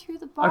 won't fit through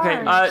the bars.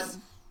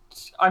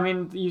 Okay, I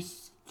mean,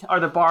 are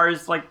the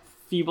bars like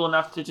feeble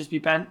enough to just be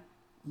bent?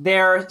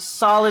 They're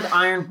solid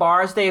iron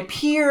bars. They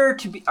appear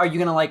to be. Are you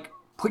gonna like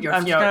put your?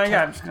 I'm just gonna-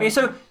 yeah, I'm just gonna- Okay,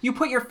 so you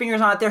put your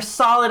fingers on it. They're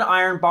solid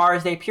iron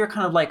bars. They appear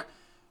kind of like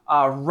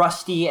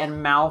rusty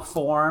and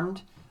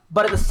malformed,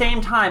 but at the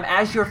same time,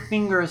 as your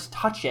fingers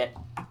touch it,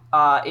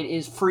 it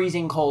is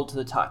freezing cold to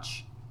the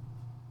touch.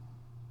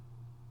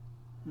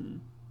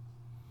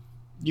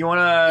 You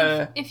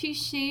wanna? If you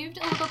shaved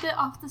a little bit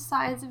off the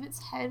sides of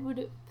its head, would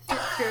it fit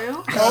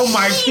through? Oh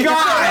my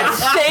god!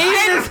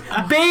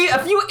 Save this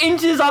a few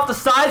inches off the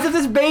sides of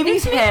this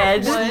baby's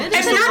head. And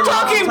you're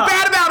talking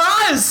bad about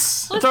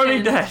us! It's already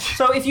Listen. dead.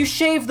 So if you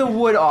shave the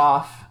wood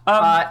off,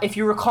 if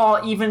you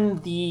recall, even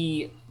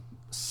the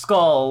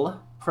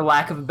skull for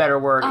lack of a better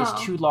word, is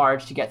too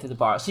large to get through the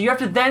bars. So you have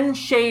to then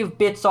shave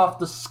bits off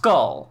the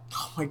skull.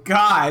 Oh my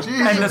god.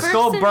 And the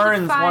skull bursts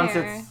into burns fire. once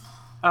it's.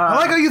 I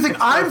like how you think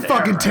I'm there,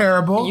 fucking right?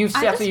 terrible. That's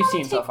I what just you've want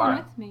seen to so take one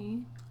far. with me.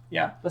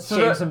 Yeah. Let's So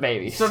shave the- some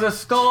babies. So the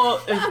skull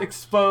is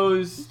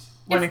exposed.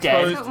 When It's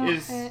dead. exposed So it won't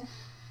is. fit.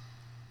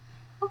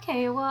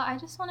 Okay, well, I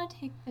just want to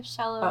take the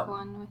shell of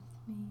one with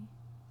me.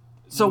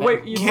 So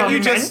wait, you Can't you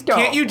just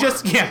break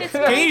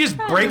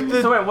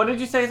the So wait, what did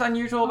you say is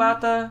unusual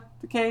about the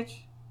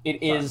cage?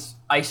 It is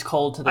ice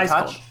cold to the Ice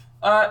touch.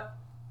 cold.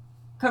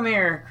 Come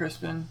here,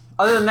 Crispin.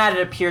 Other than that,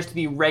 it appears to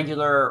be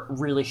regular,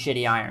 really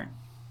shitty iron.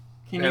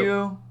 Can Yeah.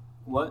 you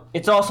What?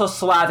 It's also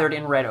slathered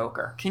in red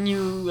ochre.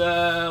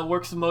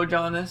 work some mojo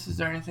on this? Is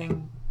there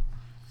anything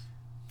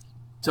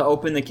To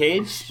open the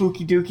cage?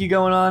 spooky dooky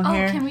going on Oh,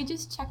 here? can we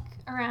just check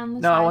around the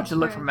No, I side want you to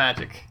look for- for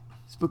magic.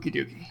 Spooky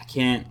dooky. I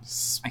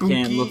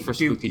can't look for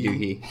spooky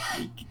dookie.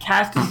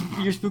 Cast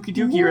your spooky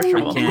dooky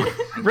ritual. Can't.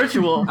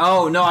 Ritual.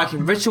 Oh no, I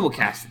can ritual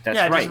cast it. That's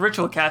yeah, right. just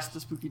ritual cast the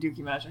spooky dooky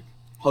magic.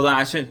 Hold on,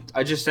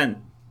 I just sent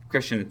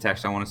Christian a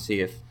text. I want to see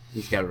if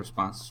he's got a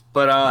response.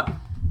 But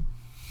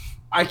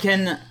I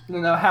can. I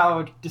don't know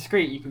how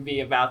discreet you can be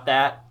about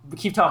that. But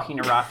keep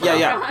talking to Raphael.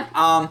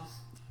 Yeah.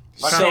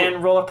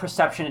 Roxanne, roll a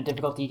perception at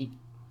difficulty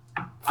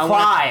I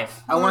wanna-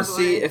 5. I want to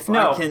see if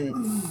No. I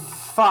can.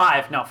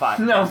 5. No, 5.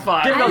 No,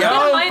 5. Difficulty- I No,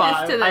 have a minus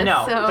 5. to this, I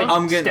know, so but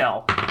I'm gonna-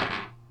 still.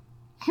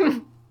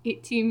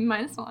 18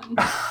 minus 1.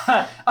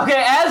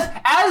 Okay,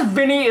 as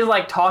Vinny is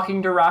like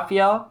talking to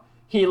Raphael,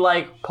 he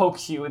like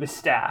pokes you with his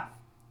staff.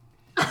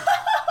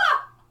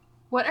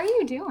 What are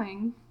you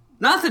doing?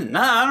 Nothing.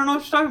 No, I don't know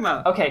what you're talking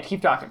about. Okay,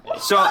 keep talking, Vinny.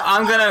 So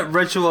I'm gonna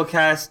ritual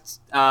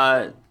cast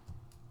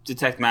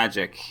detect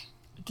magic.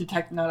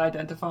 Detect, not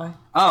identify.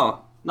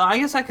 Oh no, I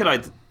guess I could.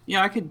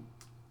 I could.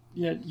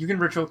 Yeah, you can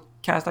ritual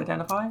cast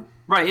identify.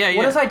 Right. Yeah. What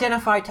Yeah. does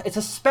identify? It's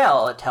a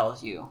spell. It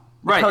tells you.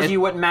 Right, It tells it- you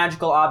what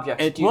magical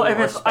objects do. Well, if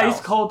or it's spells.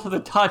 ice cold to the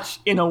touch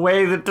in a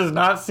way that does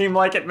not seem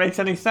like it makes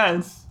any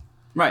sense.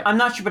 Right. I'm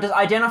not sure, but does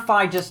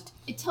identify just?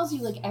 It tells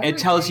you like everything.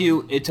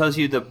 It tells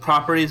you the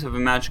properties of a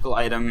magical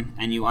item,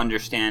 and you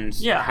understand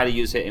Yeah. how to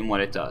use it and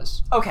what it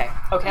does. Okay,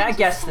 I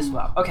guess this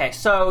well. Okay,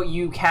 so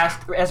you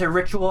cast as a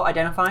ritual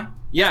identify.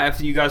 Yeah,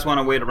 if you guys want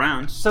to wait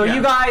around. So yeah.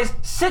 you guys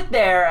sit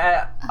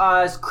there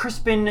as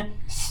Crispin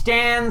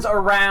stands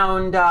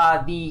around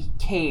the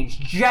cage,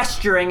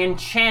 gesturing and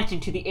chanting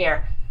to the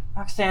air.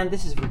 Roxanne,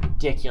 this is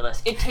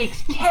ridiculous. It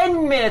takes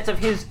 10 minutes of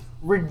his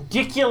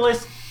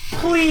ridiculous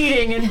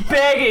pleading and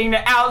begging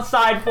to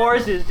outside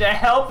forces to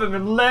help him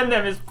and lend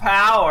them his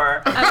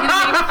power. I'm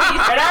gonna make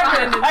peace And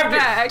on his after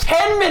back.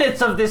 10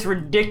 minutes of this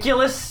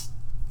ridiculous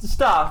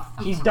stuff,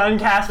 he's done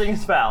casting a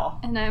spell.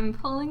 And I'm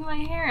pulling my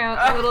hair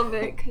out a little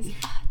bit because it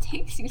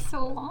takes you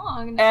so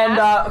long. to And,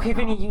 ask okay,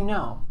 Vinny, you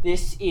know,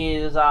 this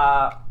is,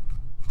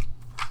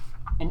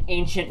 an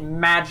ancient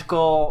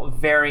magical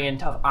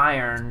variant of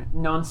iron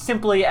known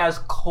simply as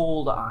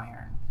cold iron.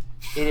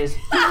 It is,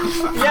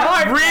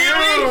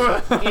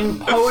 Really? in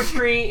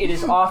poetry, it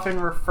is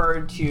often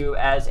referred to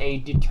as a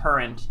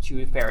deterrent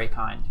to fairy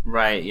kind.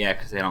 Right, yeah,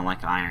 because they don't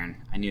like iron.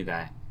 I knew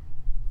that.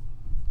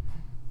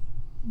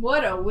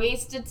 What a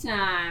waste of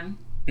time.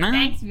 Nah.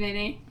 Thanks,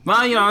 Vinny. Well,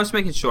 I was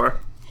making sure.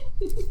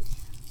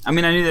 I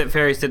mean, I knew that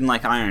fairies didn't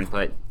like iron,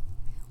 but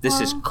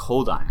this is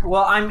cold iron.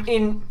 Well, I'm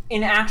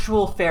in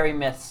actual fairy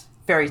myths,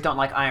 fairies don't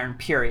like iron,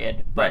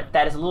 period. But Right.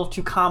 that is a little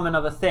too common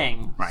of a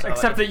thing. Right. So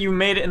Except if- that you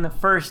made it in the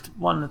first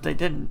one that they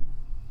didn't.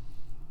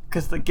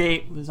 Because the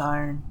gate was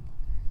iron.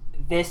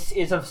 this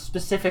is a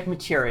specific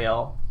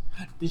material.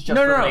 It's just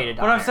No. related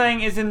to What I'm iron.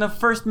 saying is in the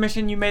first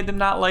mission you made them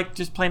not like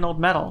just plain old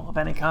metal of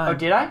any kind. Oh,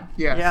 did I?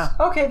 Yes. Yeah.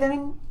 Okay,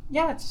 then,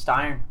 yeah, it's just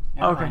iron.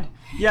 Never Okay. mind.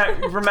 Yeah,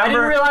 remember I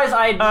didn't realize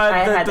I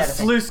had the that thing.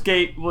 sluice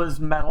gate was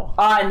metal.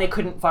 And they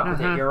couldn't fuck with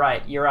Mm-hmm. it.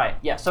 You're right.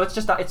 Yeah, so it's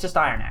just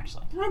iron,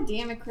 actually. God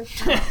damn it,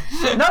 Christian. Nothing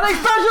special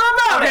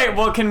about Okay, it!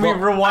 well, can we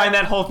rewind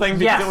that whole thing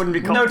because Yes, it wouldn't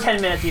be cool? no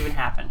 10 minutes even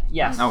happened.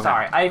 Yes, Okay.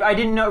 sorry. I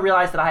didn't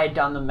realize that I had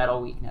done the metal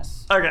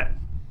weakness. Okay.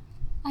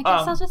 I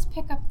guess Um, I'll just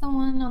pick up the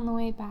one on the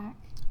way back.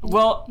 that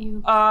Well, you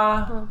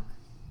broke.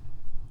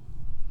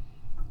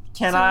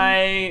 can So-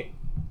 I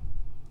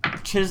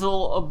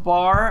chisel a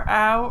bar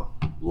out?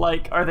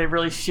 Like, are they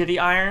really shitty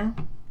iron?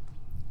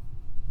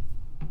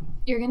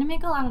 You're gonna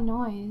make a lot of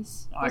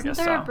noise. I Isn't guess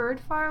there so. a bird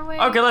far away?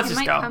 Okay, let's it just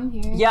might go. Come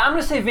here. Yeah, I'm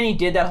gonna say Vinny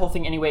did that whole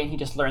thing anyway, and he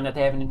just learned that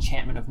they have an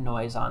enchantment of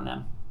noise on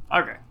them.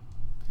 Okay.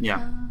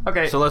 Yeah.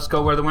 Okay. So let's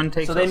go where the wind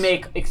takes So us. they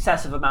make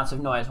excessive amounts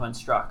of noise when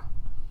struck.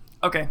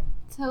 okay.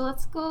 So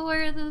let's go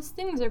where those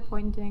things are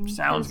pointing.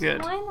 Sounds 'cause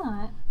good. Why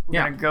not? We're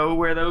Yeah. gonna go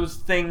where those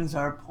things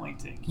are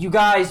pointing. You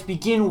guys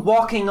begin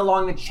walking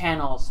along the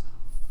channels,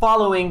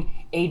 following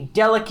a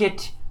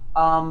delicate,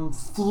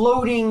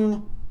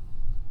 floating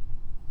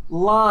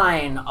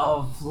line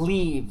of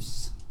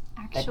leaves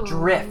that Actually,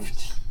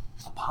 drift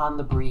upon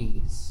the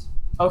breeze.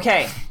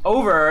 Okay,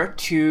 over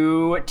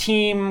to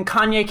Team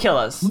Kanye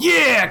Killers.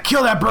 Yeah,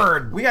 kill that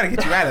bird. We gotta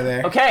get you out of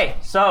there. Okay,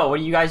 so what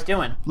are you guys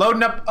doing?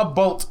 Loading up a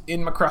bolt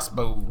in my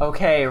crossbow.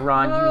 Okay,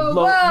 Ron, you Whoa,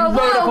 load up a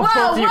whoa,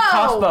 bolt in your whoa.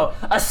 crossbow.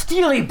 A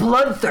steely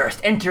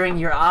bloodthirst entering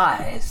your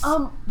eyes.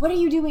 What are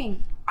you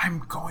doing? I'm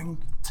going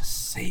to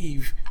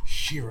save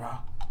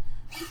Shira.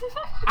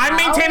 I'm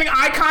maintaining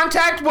eye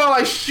contact while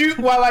I shoot,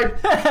 while I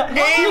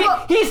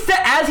aim.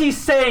 As he's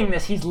saying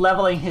this, he's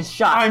leveling his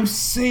shot. I'm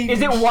saving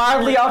Is it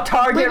wildly off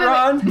target, Wait, wait, wait.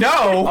 Ron?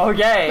 No.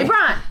 Okay.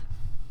 Ron,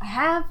 I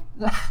have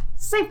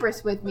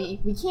Cypress with me.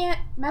 We can't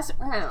mess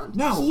around.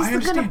 No, He's I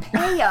gonna understand.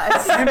 pay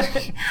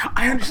us.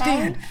 I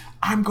understand.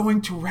 I'm going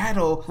to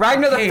rattle.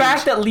 Ragnar, a the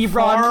fact cage that LeBron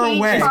far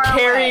away. is Far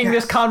carrying away.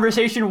 this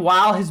conversation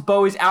while his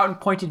bow is out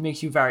and pointed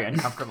makes you very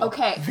uncomfortable.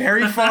 Okay.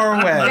 Very far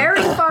away.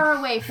 Very far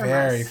away from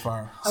Very us.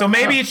 far. So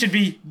maybe it should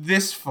be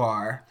this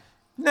far.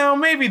 No,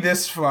 maybe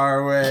this far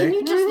Can away.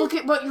 you just look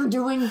at what you're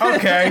doing?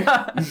 Okay.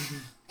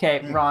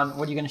 Okay, Ron,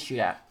 what are you going to shoot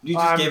at? You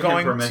just I'm gave him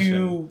going permission.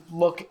 to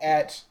look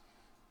at.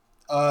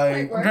 Wait,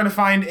 I'm where? trying to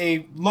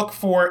find look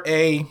for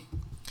a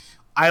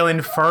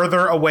island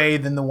further away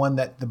than the one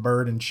that the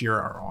bird and Shira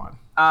are on.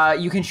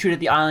 You can shoot at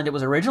the island it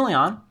was originally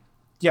on.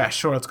 Yeah,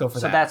 sure. Let's go for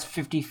So that. that's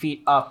 50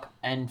 feet up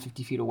and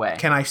 50 feet away.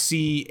 Can I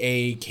see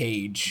a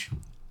cage?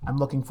 I'm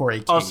looking for a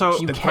cage. Also,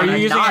 You Are cannot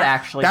you using not a-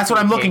 actually. That's see what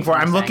a I'm looking cage for.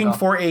 from I'm this looking angle.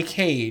 for a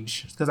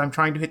cage because I'm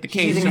trying to hit the He's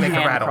cage using to a make a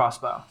hand rattle.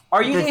 crossbow.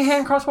 Are you using a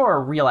hand crossbow or a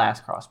real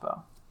ass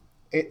crossbow?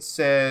 It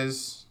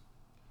says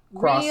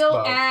crossbow.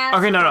 Real ass.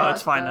 Okay, no,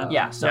 it's fine then.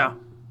 Yeah, so Yeah.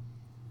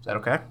 Is that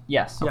okay?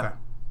 yes. Okay.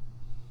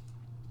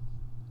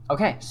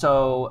 Okay,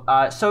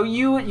 so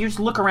you just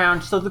look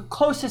around. So the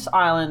closest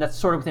island that's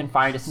sort of within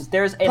fire distance,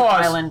 there's an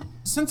Pause. island.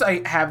 Since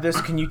I have this,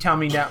 can you tell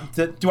me now?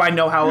 Do I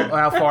know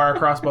how far a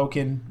crossbow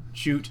can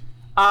shoot?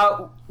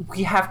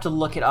 We have to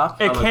look it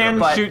up. It can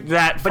But- shoot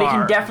that But far. it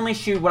can definitely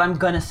shoot what I'm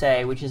gonna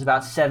say, which is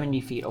about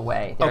 70 feet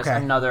away. There's Okay.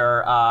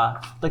 another,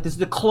 this is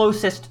the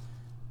closest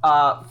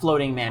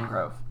floating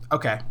mangrove.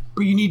 Okay.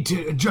 But you need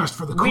to adjust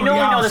for the We know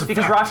Coriolis this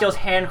because effect. Raphael's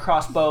hand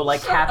crossbow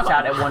caps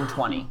out at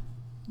 120.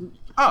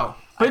 Oh.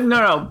 But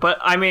no, but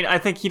I mean, I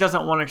think he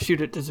doesn't want to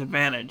shoot at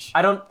disadvantage.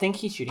 I don't think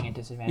he's shooting at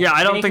disadvantage. Yeah,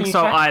 I don't Vinny, think can you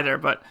so check? either,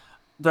 but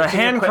the in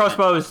hand equipment.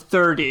 crossbow is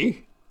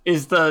 30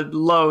 is the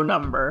low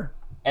number.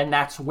 And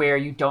that's where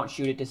you don't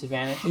shoot at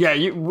disadvantage. Yeah,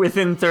 you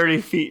within 30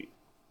 feet.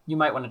 You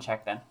might want to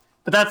check then.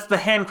 But that's the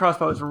hand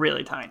crossbow is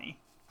really tiny.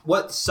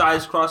 What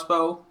size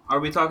crossbow are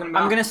we talking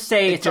about? I'm gonna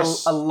say it's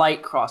just- a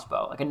light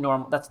crossbow, like a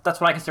normal. That's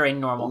what I consider a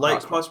normal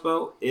light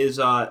crossbow. crossbow is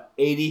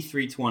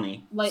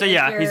 8320. Like, So,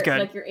 yeah, your, he's good.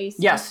 Like your AC.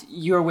 Yes,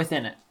 you're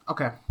within it.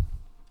 Okay.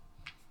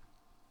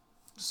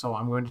 So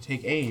I'm going to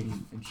take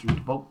aim and shoot the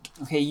bolt.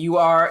 Okay, you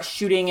are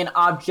shooting an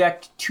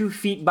object 2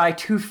 feet by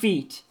 2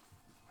 feet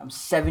from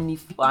 70.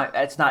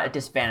 It's not a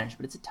disadvantage,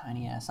 but it's a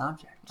tiny ass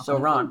object. So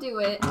Ron, Do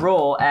it.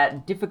 roll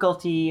at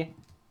difficulty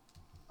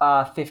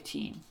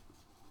 15.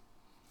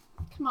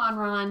 Come on,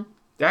 Ron.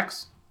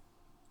 Dex?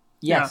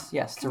 Yes,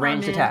 yes, it's a Come on,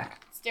 ranged man.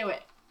 attack. Let's do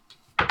it.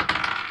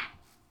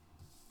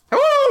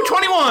 Ooh,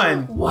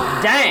 21!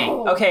 Dang.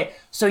 Okay,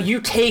 so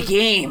you take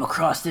aim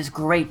across this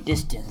great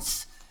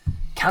distance.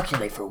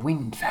 Calculate for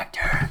wind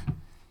factor,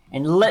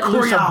 and let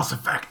loose Coriolis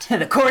effect.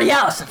 the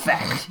Coriolis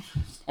effect,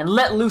 and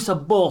let loose a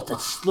bolt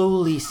that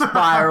slowly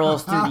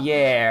spirals through the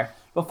air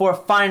before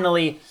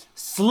finally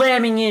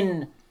slamming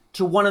in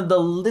to one of the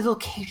little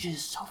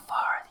cages so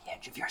far at the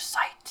edge of your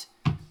sight.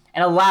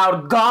 And a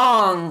loud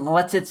gong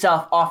lets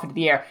itself off into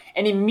the air,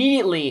 and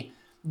immediately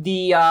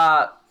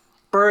the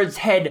bird's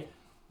head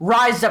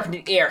rises up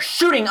into the air,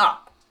 shooting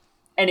up,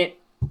 and it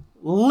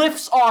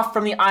lifts off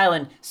from the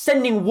island,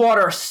 sending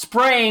water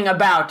spraying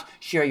about.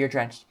 Shira, you're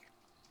drenched.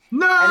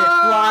 No! And it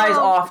flies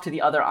off to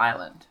the other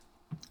island.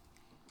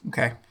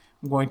 Okay.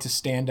 I'm going to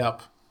stand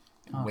up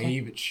and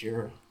wave at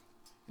Shira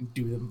and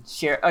do them.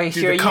 Shira, okay, Do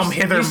Shira, the come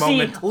hither you see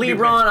moment.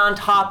 LeBron on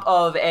top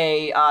of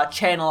a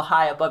channel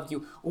high above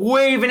you,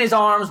 waving his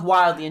arms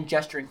wildly and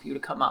gesturing for you to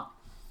come up.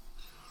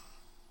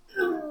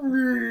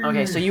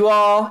 Okay, so you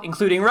all,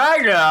 including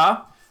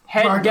Ragnar,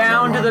 head Ragnar,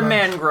 down to the Ragnar.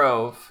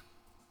 mangrove,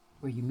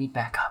 where you meet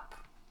back up.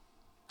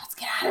 Let's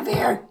get out of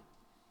here.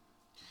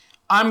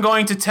 I'm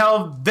going to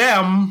tell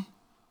them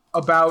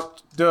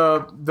about the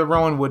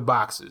Rowanwood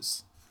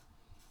boxes.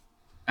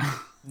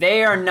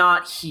 They are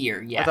not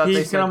here yet. thought they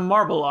He's said- gonna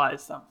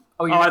marbleize them.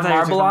 Oh, you're I gonna thought he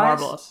was gonna marbleize?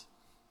 marbleize.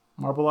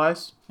 Marble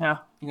eyes? Yeah.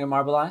 You're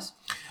gonna marbleize?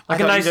 Like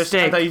a I thought nice you just, I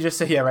steak. thought you just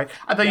said, yeah, right?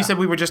 I thought you said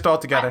we were just all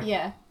together.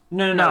 Yeah.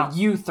 No. No.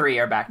 You three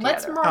are back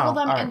Let's together. marble Oh,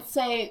 them alright. and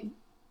say,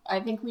 I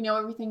think we know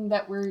everything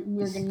that we're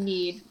gonna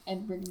need,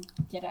 and we're gonna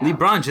get out.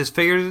 LeBron just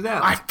figured it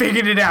out. I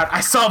figured it out.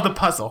 I solved the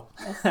puzzle.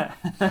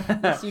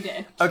 Yes, you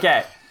did.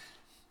 Okay.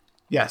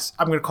 Yes,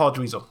 I'm going to call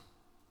Dweezil.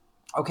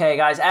 Okay,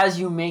 guys, as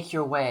you make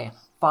your way,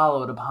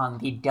 followed upon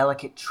the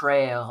delicate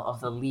trail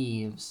of the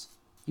leaves,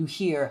 you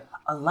hear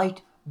a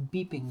light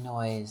beeping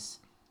noise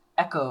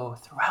echo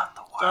throughout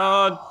the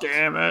world. Oh,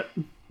 damn it.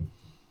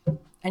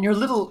 And your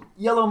little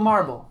yellow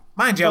marble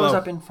Mine's goes yellow.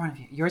 up in front of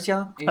you? Yours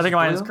yellow? I think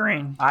mine is blue?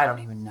 green. I don't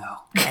even know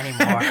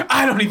anymore.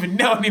 I don't even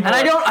know anymore. And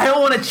I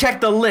don't want to check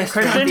the list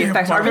of Christian, the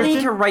effects. I really need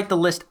Christian? to write the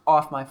list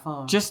off my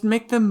phone. Just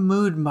make them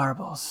mood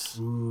marbles.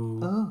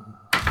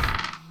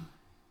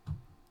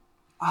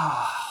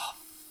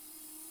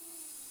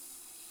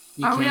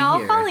 You Are we can't all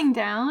hear. falling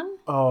down?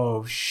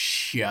 Oh,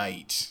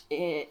 shite.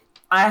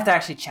 I have to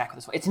actually check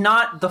this one. It's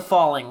not the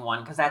falling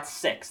one, because that's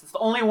 6. It's the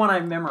only one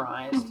I've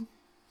memorized.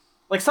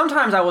 Like,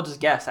 sometimes I will just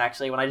guess,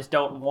 actually, when I just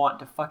don't want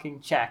to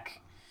fucking check.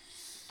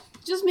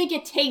 Just make a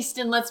taste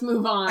and let's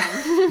move on.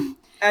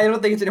 I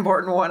don't think it's an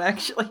important one,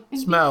 actually.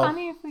 It'd Smell. be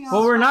funny if we all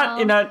Well, we're not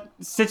fell. in a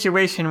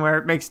situation where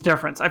it makes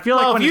difference. I feel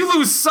like Well, when if you it's-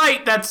 lose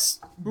sight, that's...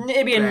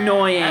 It'd be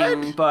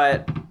annoying,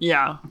 but...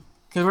 yeah,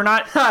 because we're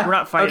not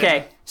fighting.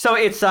 Okay, so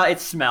it's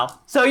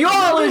smell. So you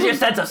all lose your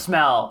sense of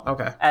smell.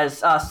 Okay. As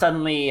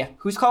suddenly...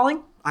 Who's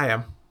calling? I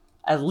am.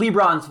 As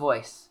Lebron's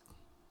voice.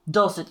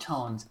 Dulcet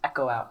tones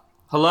echo out.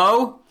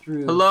 Hello?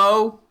 Through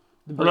Hello?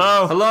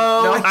 Hello.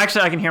 Hello? No,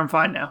 actually, I can hear him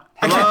fine now.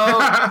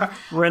 Hello?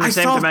 We're in the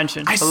same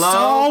dimension. I Hello?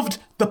 solved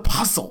the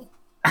puzzle.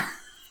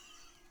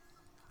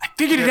 I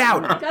figured it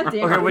out. God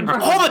damn Okay, it. would-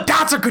 All the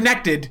dots are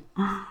connected.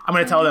 I'm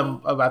going to tell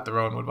them about the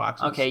Rowanwood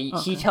boxes. Okay,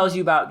 he tells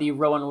you about the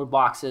Rowanwood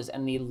boxes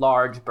and the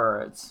large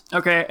birds.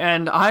 Okay,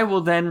 and I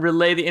will then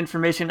relay the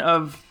information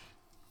of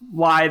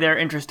why they're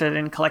interested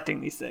in collecting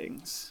these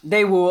things.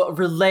 They will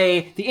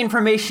relay the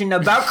information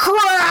about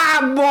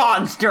crab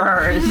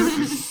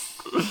monsters.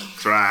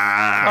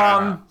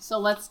 So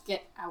let's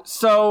get out.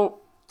 So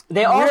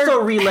They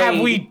also relay. Have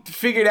we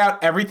figured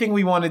out everything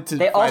we wanted to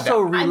They find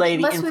also out? relay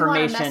the Unless we wanna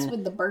mess information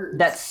with the birds.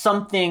 that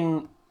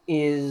something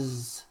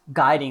is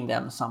guiding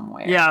them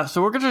somewhere. yeah,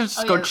 so we're gonna just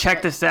Oh, go yeah, check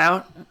right. this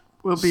out.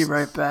 We'll be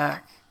right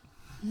back.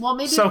 Well,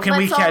 maybe So can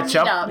we let's all catch meet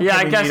up? Yeah, Can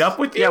I we guess. meet up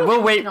with you? Yeah,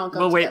 we'll wait. And all go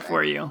We'll wait together.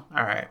 for you.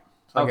 All right.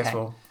 So I guess Okay.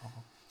 we'll...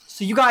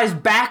 So you guys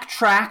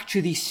backtrack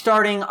to the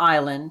starting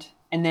island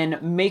and then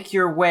make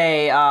your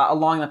way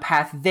along the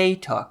path they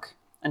took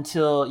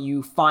until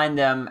you find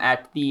them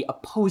at the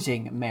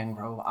opposing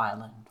mangrove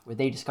island where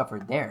they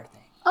discovered their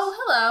thing.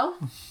 Oh,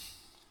 hello.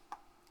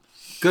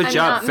 Good I'm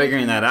job not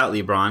figuring that out,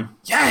 LeBron.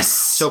 Yes!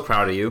 So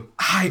proud of you.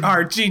 I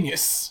are a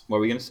genius. What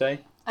were we going to say?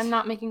 I'm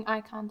not making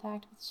eye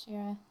contact with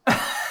Shira.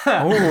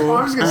 Oh,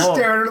 I'm just gonna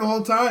stare at her the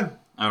whole time.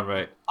 All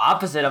right.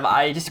 Opposite of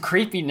just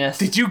creepiness.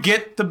 Did you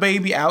get the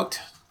baby out?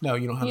 No,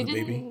 you don't have You the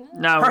baby. didn't.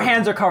 No, Her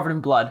hands are covered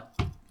in blood.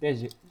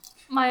 There's your,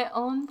 My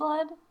own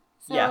blood?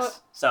 So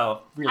yes.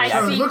 So really, I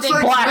yeah. see looks things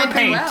like black really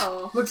paint.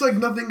 well. Looks like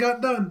nothing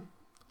got done.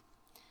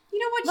 You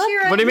know what, Look-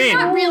 Shira? What do you You're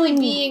mean? not really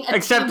being a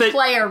Except team that-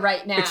 player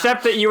right now.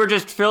 Except that you were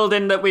just filled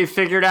in that we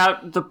figured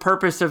out the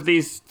purpose of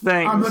these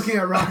things. I'm looking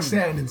at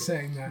Roxanne and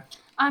saying that.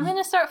 I'm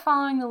gonna start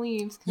following the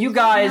leaves. 'cause You there's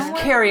guys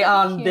nowhere carry to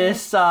on here.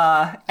 this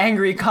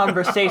angry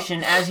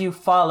conversation as you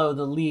follow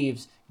the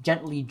leaves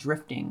gently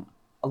drifting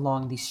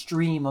along the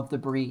stream of the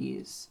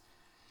breeze.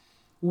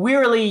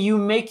 Wearily, you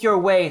make your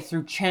way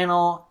through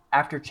channel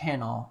after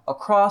channel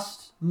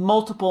across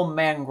multiple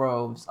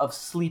mangroves of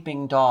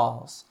sleeping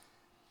dolls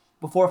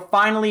before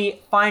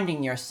finally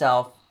finding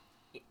yourself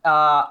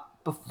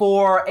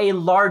before a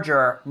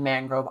larger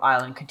mangrove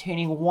island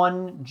containing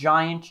one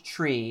giant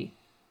tree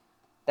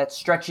that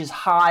stretches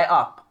high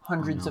up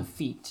hundreds of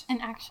feet. An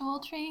actual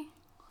tree?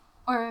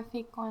 Or a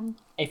fake one?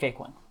 A fake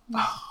one.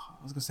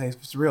 I was gonna say, if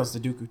it's real, it's the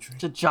Dooku tree.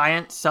 It's a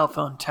giant cell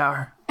phone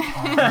tower.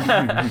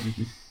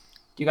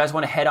 Do you guys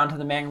want to head onto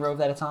the mangrove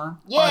that it's on?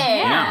 yeah.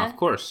 Yeah, of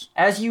course.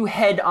 As you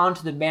head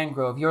onto the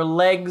mangrove, your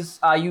legs,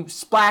 you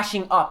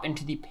splashing up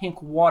into the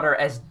pink water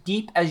as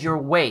deep as your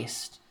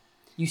waist.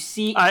 You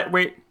see.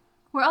 Wait.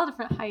 We're all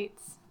different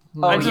heights.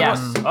 Oh just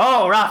yes.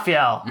 Oh,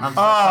 Raphael. I'm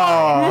so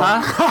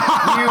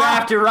Oh, you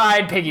have to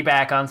ride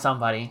piggyback on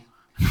somebody.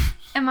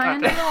 Am I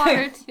under the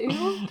water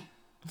too?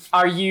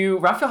 Are you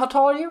Raphael? How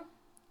tall are you?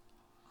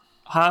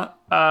 Huh?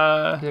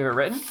 Is it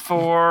written?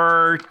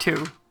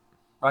 4'2".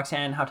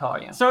 Roxanne, how tall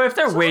are you? So if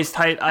they're waist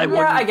height, I Yeah,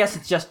 wouldn't. I guess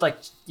it's just like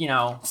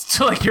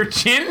still like your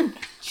chin?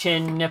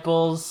 chin,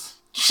 nipples.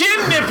 Chin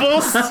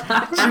nipples!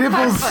 Nipples. Chin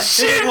nipples!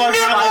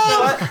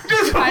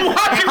 Just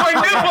watching my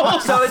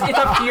nipples! So it's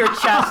up to your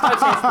chest. I'd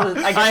say it's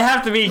the, I I guess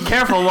have to be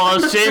careful while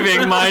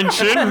shaving my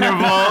chin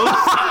nipples.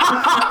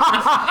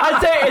 I'd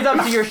say it's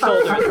up to your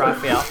shoulders,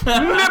 Raphael.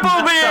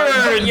 Nipple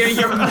beards!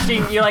 You're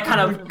pushing. You're like kind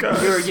of.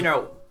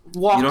 You're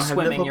walk You don't have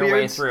swimming nipple your way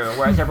beards? through,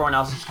 whereas everyone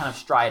else is kind of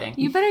striding.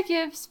 You better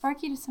give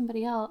Sparky to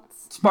somebody else.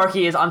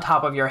 Sparky is on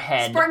top of your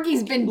head,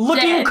 Sparky's been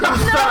looking dead.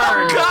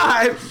 concerned.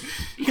 God!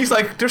 He's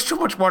like, there's too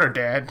much water,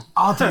 Dad.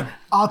 I'll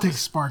take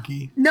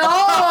Sparky. No!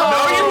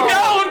 No, you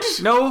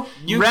don't! No,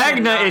 Ragna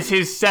cannot. is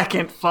his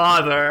second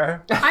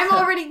father. I'm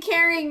already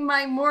carrying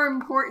my more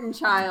important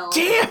child.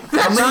 Damn,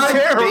 that's not a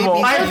terrible.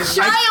 baby. I- The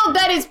child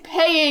that is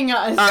paying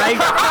us.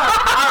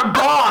 Our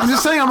boss. I'm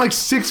just saying I'm like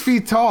 6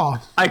 feet tall.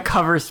 I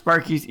cover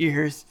Sparky's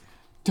ears.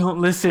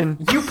 Don't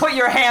listen. You put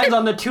your hands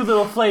on the two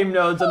little flame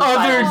nodes on the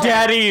Other side.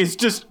 daddy is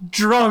just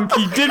drunk.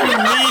 He didn't mean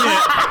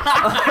it.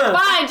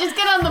 Fine, just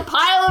get on the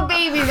pile of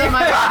babies on my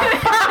back.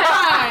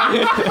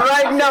 Fine.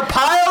 Right now,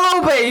 pile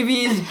of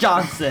babies,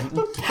 Johnson.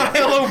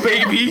 Hello,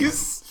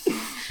 babies.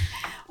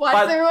 Why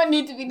But- does everyone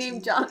need to be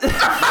named Johnson?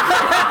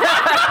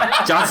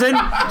 Johnson.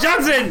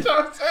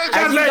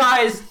 As you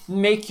guys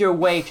make your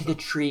way to the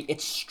tree, it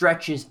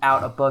stretches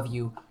out above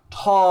you,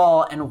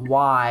 tall and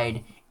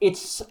wide.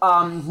 Its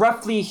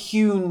roughly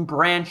hewn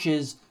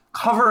branches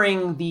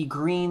covering the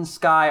green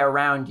sky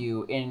around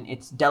you in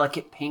its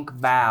delicate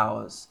pink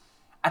boughs.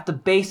 At the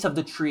base of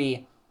the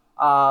tree,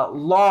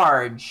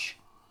 large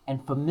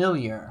and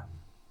familiar,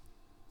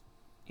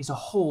 is a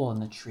hole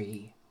in the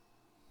tree,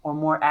 or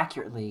more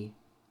accurately,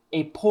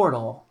 a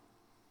portal,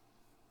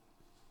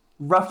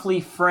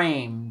 roughly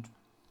framed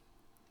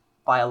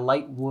by a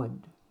light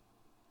wood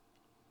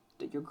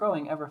that you're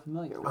growing ever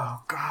familiar with.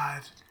 Oh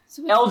God!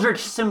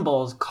 Eldritch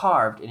symbols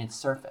carved in its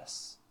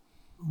surface.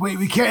 Wait,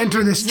 we can't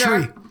enter this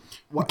tree.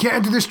 We can't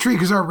enter this tree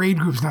because our raid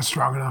group's not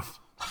strong enough.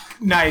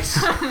 Nice.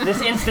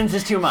 This instance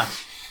is too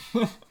much.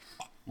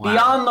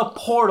 Beyond the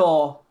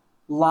portal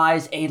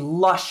lies a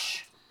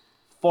lush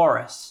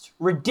forest,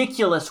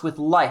 ridiculous with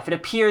life. It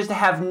appears to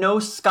have no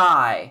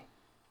sky,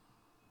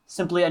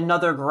 simply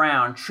another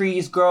ground.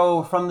 Trees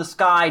grow from the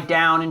sky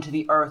down into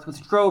the earth,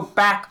 which grow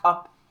back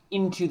up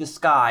into the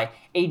sky.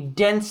 A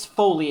dense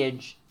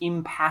foliage,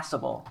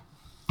 impassable.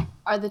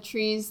 Are the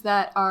trees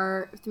that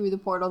are through the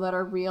portal that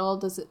are real?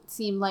 Does it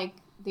seem like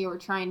they were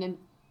trying to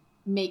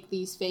make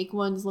these fake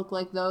ones look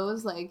like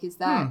those? Like, is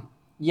that?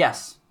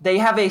 Yes, they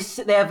have a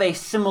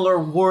similar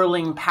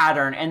whirling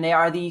pattern, and they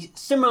are the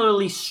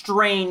similarly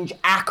strange,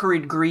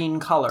 acrid green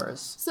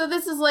colors. So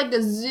this is like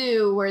a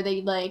zoo where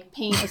they like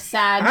paint a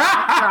sad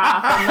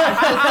backdrop,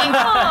 and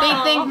like,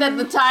 they think that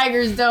the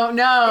tigers don't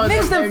know. It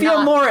makes that them they're feel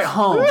not- more at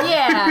home.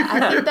 Yeah,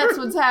 I think that's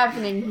what's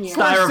happening here.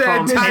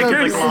 Styrofoam This is packaged this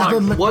like is log. the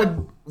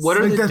liquid- What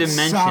are like the that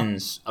sap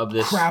dimensions of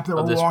this? crap that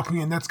of we're this walking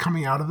in that's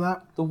coming out of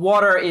that? The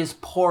water is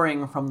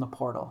pouring from the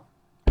portal.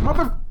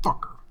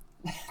 Motherfucker.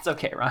 It's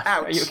okay, Ron.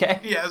 Are you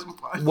okay? Yes, I'm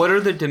fine. What are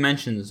the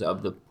dimensions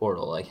of the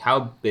portal? Like,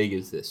 how big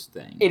is this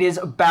thing? It is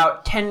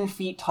about 10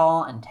 feet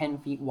tall and 10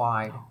 feet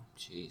wide.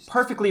 Jeez.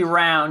 Perfectly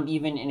round,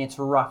 even in its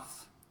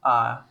rough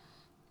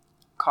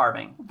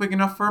carving. Big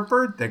enough for a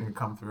bird thing to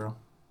come through.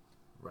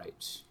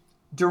 Right.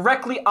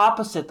 Directly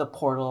opposite the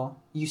portal,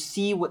 you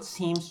see what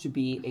seems to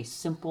be a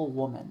simple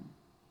woman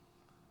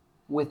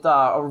with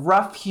a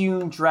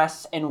rough-hewn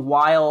dress and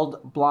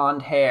wild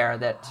blonde hair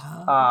that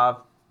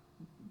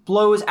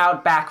blows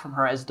out back from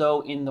her as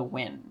though in the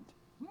wind.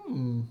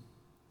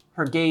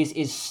 Her gaze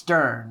is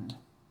stern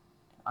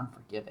and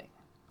unforgiving.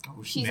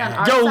 Oh, She's mad. on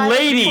our Yo, side of the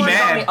lady, portal.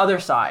 man. On the other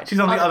side. She's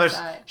on the Other other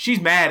side. side. She's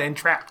mad and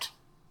trapped.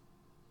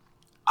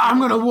 I'm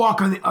gonna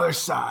walk on the other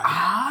side.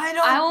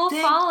 I will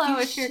follow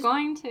if you're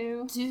going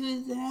to.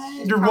 do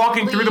that. You're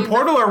walking through the Probably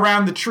portal or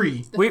around the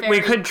tree? The We fairy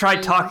could try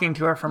queen. talking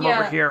to her from over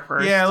Yeah. here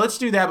first. Yeah, let's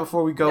do that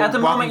before we go. At the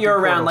walking moment, you're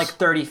through around portals. like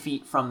 30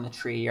 feet from the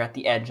tree. You're at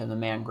the edge of the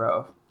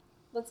mangrove.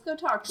 Let's go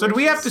talk to So her. do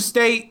we have to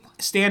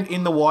stand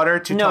in the water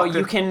to No, talk to...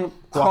 you can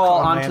crawl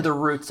on onto land? the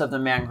roots of the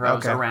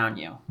mangroves Okay. around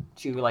you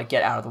to like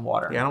get out of the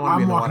water. Yeah, I don't want to be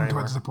I'm in the water walking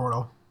anymore. towards the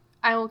portal.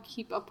 I will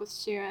keep up with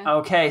Shira.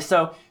 Okay,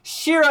 so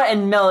Shira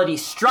and Melody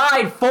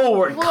stride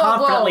forward Whoa,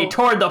 confidently whoa.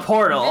 toward the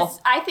portal. This,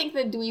 I think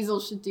that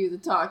Dweezil should do the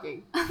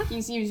talking.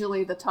 He's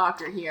usually the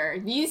talker here.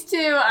 These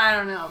two, I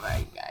don't know about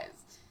you guys.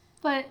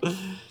 But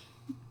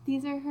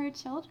these are her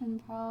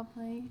children,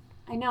 probably.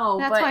 I know,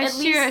 That's but why at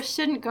Shira least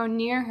shouldn't go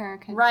near her.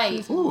 'Cause Right.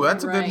 she's Ooh,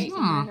 that's a good... Right.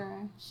 murderer.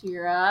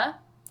 Shira,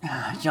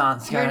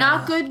 John's you're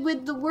not good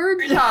with the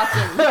word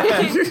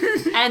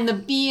talking and the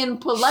being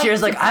polite. Shira's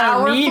to like, I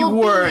don't need powerful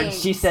words,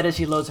 beings." she said as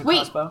she loads her Wait,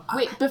 crossbow.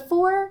 wait.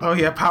 Before Oh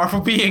yeah, powerful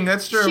being.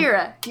 That's true.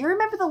 Shira, do you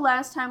remember the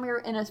last time we were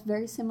in a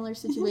very similar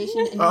situation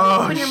and you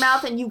Oh, opened your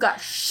mouth and you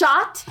got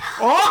shot?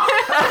 Oh!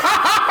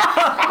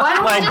 Why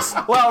don't we Like, just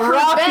well,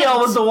 Raphael prevent-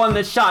 was the one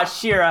that shot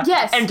Shira.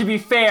 Yes. And to be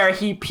fair,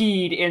 he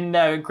peed in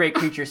the great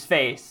creature's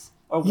face.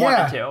 Or Yeah.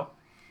 wanted to.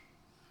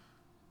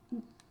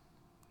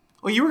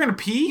 Well, you were gonna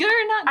pee?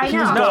 You're not. I He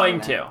was know.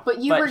 going to. But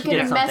you were he did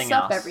gonna mess something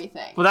up else.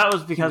 everything. Well, that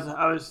was because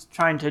I was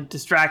trying to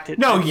distract it.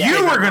 No, Yeah, you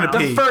I were got gonna one.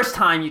 The pee. first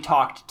time you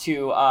talked to, You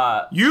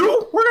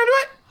were gonna do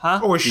it? Huh?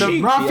 Or was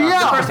she?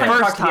 Raphael! first time you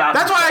talked to the time.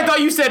 That's why I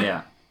thought you said...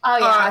 Yeah. Oh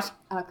yeah,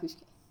 Kushke.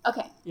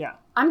 Okay. Yeah.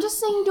 I'm just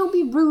saying don't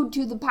be rude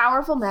to the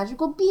powerful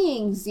magical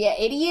beings, you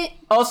idiot.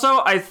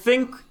 Also, I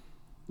think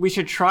we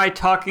should try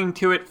talking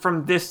to it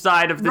from this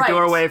side of the Right.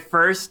 doorway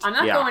first. I'm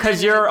not Yeah. going Because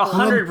in you're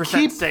there. 100%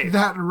 Keep safe.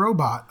 that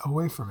robot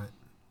away from it.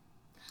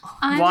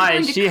 I'm Why?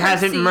 going to She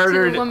hasn't curtsy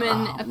murdered- to the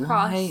woman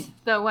across right.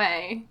 the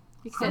way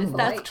because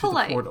that's to the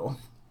polite. portal.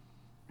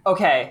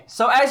 Okay,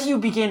 so as you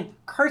begin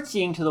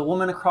curtsying to the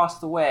woman across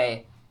the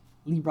way,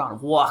 Lebron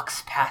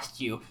walks past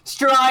you,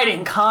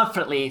 striding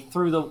confidently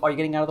through the... Are you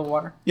getting out of the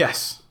water?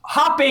 Yes.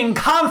 Hopping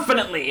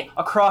confidently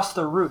across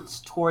the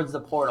roots towards the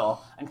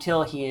portal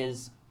until he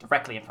is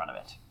directly in front of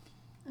it.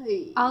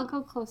 Hey. I'll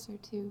go closer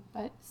too,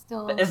 but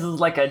still. This is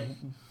like a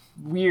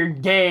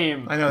weird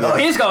game. I know Oh, that.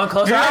 he's going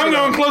closer. Yeah, I'm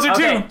going closer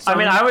Okay, too. so I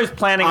mean, I was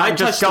planning I on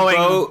just touched the going.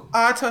 boat.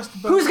 I touched the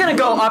boat. who's gonna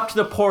go up to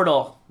the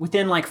portal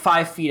within like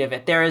 5 feet of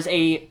it, there is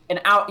a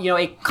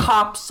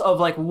copse of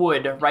like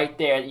wood right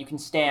there that you can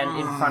stand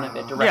in front of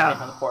it directly Yeah. in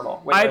front of the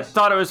portal. Where I there's-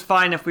 thought it was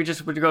fine if we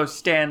just would go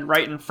stand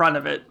right in front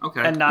of it.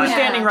 Okay. And not Who's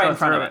standing right go in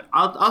front of through it?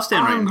 I'll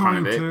stand right I'm in front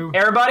of going it. to.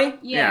 Everybody?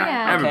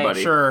 Yeah.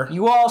 Everybody. Sure.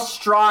 You all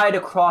stride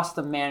across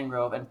the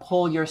mangrove and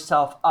pull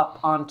yourself up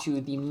onto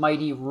the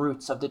mighty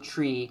roots of the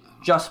tree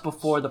just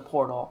before the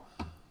portal.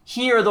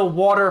 Here, the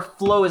water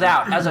flows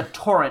out as a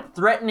torrent,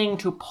 threatening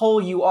to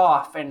pull you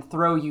off and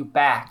throw you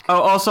back.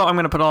 Oh, also, I'm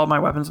going to put all my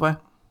weapons away.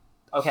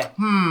 Okay.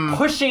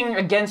 Pushing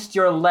against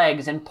your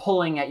legs and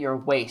pulling at your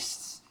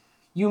waists.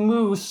 You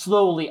move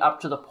slowly up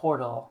to the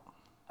portal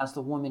as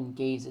the woman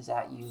gazes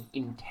at you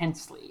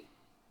intensely.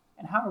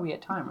 And how are we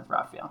at time with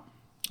Raphael?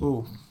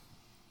 Ooh.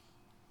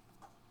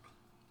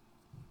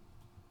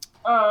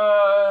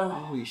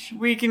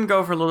 We can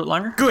go for a little bit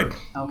longer. Good.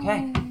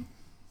 Okay.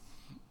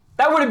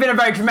 That would have been a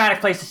very dramatic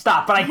place to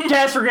stop, but I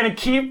guess we're gonna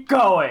keep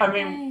going. I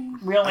mean,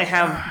 we only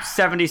have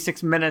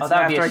 76 minutes. Oh,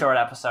 that would be after a short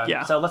episode.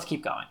 Yeah. So let's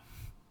keep going.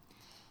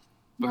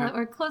 Now that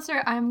we're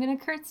closer, I'm gonna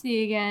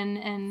curtsy again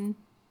and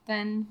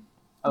then.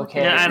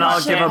 Okay. Yeah, and I'll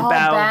Roxanne, give a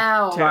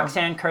bow. too.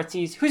 Roxanne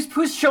curtsies.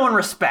 Who's showing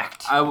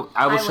respect? I will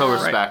show will.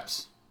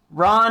 respect.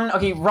 Ron.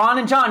 Okay, Ron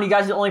and John. You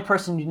guys are the only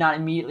person who did not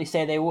immediately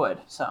say they would.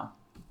 So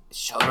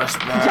Show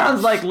respect.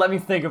 John's like, let me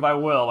think if I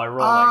will by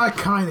rolling. I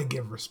kind of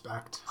give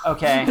respect.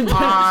 Okay.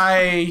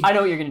 I I know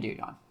what you're gonna do,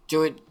 John.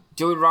 Do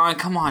it, Ron.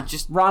 Come on,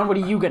 Ron, what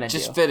are you gonna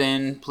just do? fit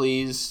in,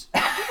 please.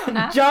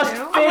 Just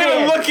to. fit I'm in.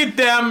 gonna look at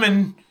them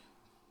and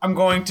I'm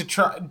going to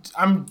try.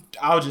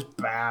 I'll just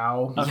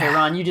bow. Okay,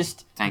 Ron, you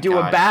just Thank do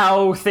a God.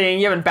 bow thing.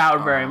 You haven't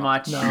bowed very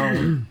much. No. I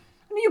mean,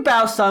 you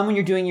bow some when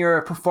you're doing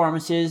your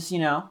performances, you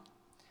know.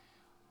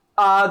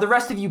 The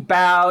rest of you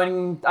bow,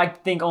 and I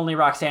think only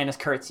Roxanne is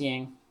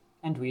curtsying,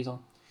 and Dweezil.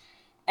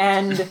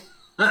 And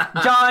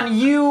John,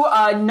 you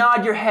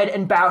nod your head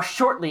and bow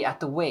shortly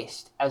at the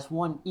waist, as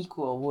one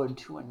equal would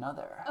to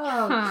another.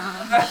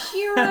 Oh,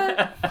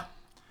 Shira,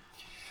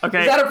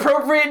 Okay. Is that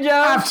appropriate,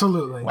 John?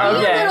 Absolutely. be a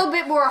Okay. little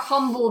bit more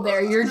humble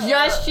there. You're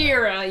just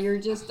Shira. You're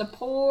just a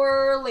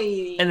poor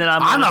lady. and then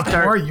I'm I'm gonna not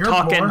start poor. You're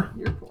talking. poor.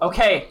 You're poor.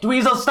 Okay,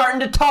 Dweezil's starting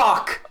to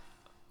talk.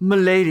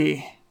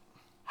 Milady,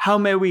 how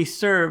may we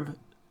serve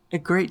a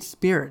great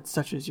spirit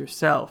such as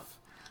yourself?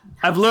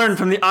 I've learned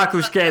from the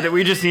Akushke that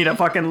we just need to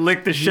fucking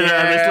lick the shit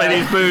out of this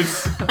lady's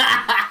boots.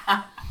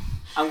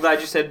 I'm glad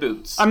you said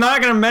boots. I'm not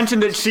gonna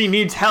mention that she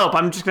needs help.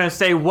 I'm just gonna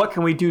say, what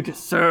can we do to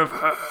serve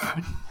her?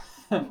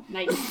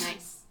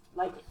 Nice.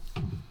 Like it.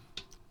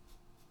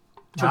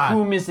 To Ah.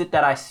 whom is it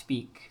that I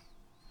speak?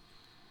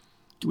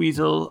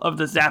 Dweezil of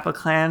the Zappa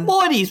clan.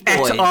 Morty's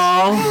boys. Et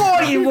al.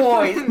 Morty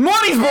boys!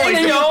 Morty's boys,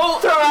 And yo!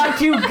 throw out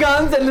 2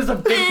 guns and there's a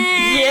big...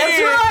 Yeah,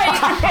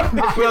 that's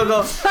right! We'll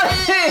go,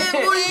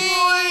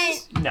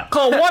 No.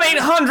 call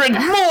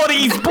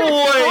 1-800-MORTY's All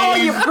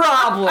boys! your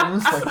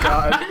problems.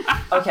 God.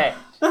 Okay.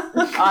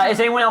 Is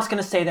anyone else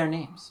going to say their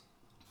names?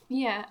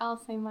 Yeah, I'll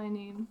say my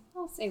name.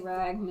 I'll say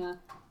Ragna.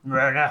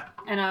 Ragna.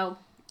 And I'll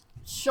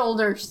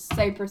shoulder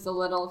Cypress a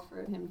little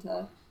for him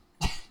to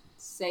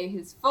say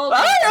his full name.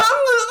 I am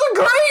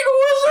the great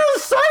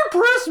wizard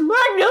Cypress,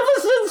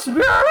 magnificent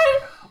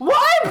spirit.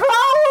 My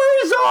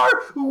powers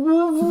are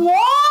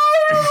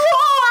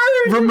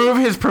wide. Remove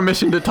his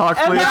permission to talk,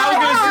 And please. now-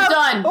 You're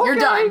done. You're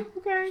done.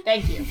 Okay.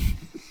 Thank you.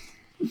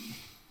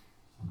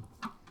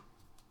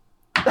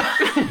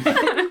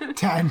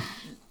 10.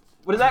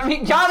 What does that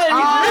mean? John,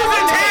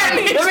 that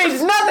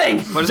means nothing.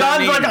 What does that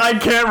John's mean? like, I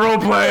can't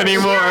roleplay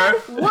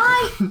anymore.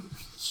 Why?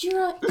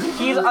 Shira.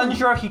 He's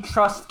unsure if he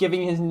trusts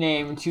giving his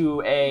name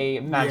to a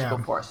magical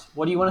Yeah. force.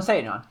 What do you want to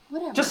say, John?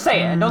 Whatever. Just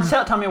say it. Don't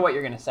tell me what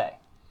you're going to say.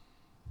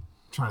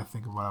 Trying to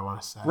think of what I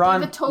want to say. Ron,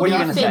 a what are totally you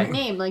going to fake say?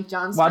 name like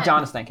John Smith. While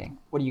John is thinking,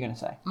 what are you going to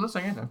say? I'm not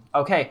saying anything.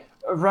 Okay,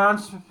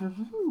 Ron.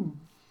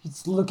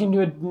 He's looking to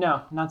it.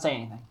 No, not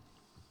saying anything.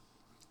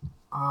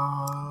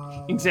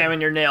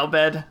 Examine your nail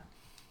bed.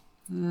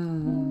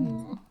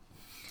 What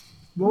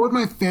would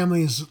my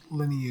family's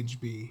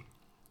lineage be?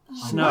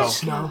 Snow.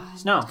 Snow.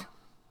 Snow.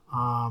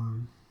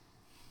 I'm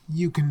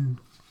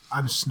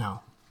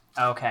Snow.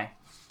 Okay.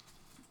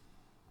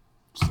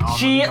 Just all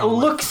She I'm gonna go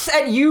with. looks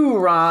at you,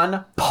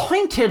 Ron,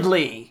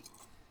 pointedly.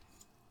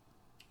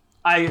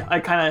 I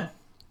kind of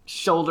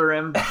shoulder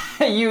him.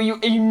 You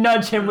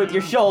nudge him with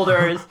your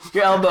shoulders,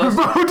 your elbows.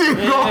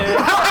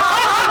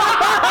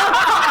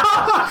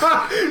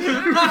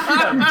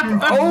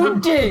 Oh,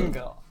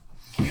 dingle.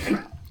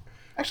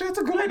 Actually, that's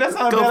a good idea. That's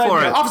not a Go bad for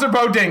idea. it. Officer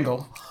Bo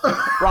Dingle.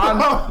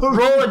 Ron,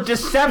 roll a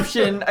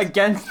deception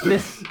against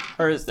this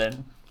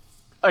person.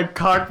 I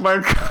cock my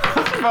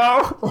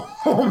crossbow.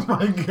 Oh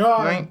my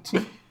god.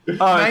 19.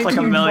 Oh, it's like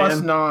a 19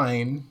 plus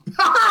million.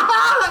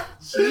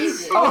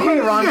 9. Okay,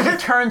 Ron, she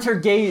turns her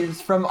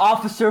gaze from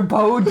Officer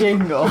Bo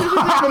Dingle.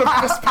 I'm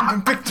gonna fist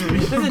bump in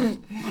victory.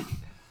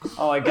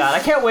 Oh my god, I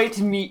can't wait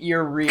to meet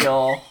your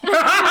real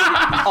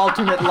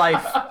alternate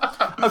life.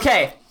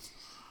 Okay,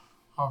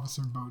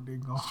 Officer Bo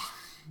Dingle.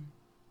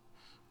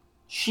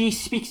 she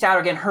speaks out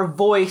again, her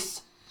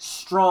voice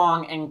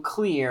strong and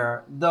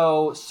clear,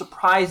 though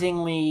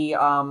surprisingly,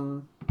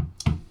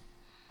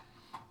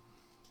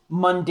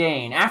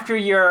 mundane. After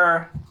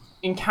your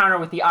encounter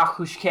with the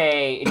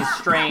Akhushke, it is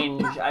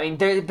strange. I mean,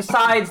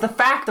 besides the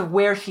fact of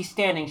where she's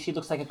standing, she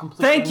looks like a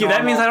completely Thank you.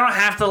 That means I don't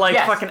have to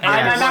Yes, fucking.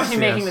 I'm edit actually this.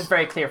 making this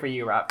very clear for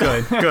you, Rob.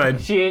 Good, good.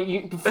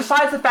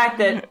 Besides the fact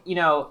that,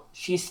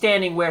 she's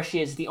standing where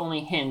she is, the only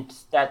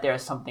hint that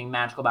there's something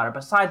magical about her.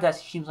 Besides that,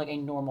 she seems like a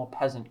normal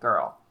peasant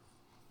girl.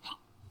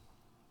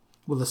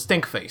 With a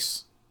stink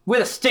face.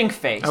 With a stink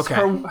face. Okay.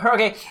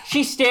 Okay,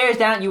 she stares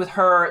down at you with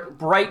her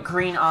bright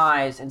green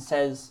eyes and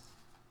says,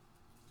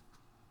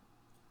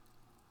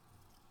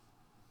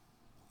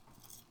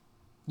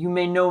 "You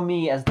may know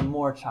me as the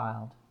Moor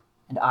Child,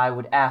 and I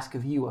would ask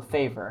of you a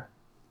favor."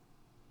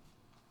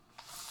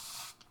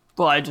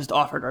 Well, I just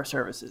offered our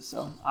services,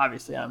 so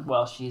obviously I'm.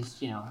 Well,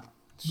 she's,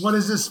 What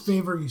is this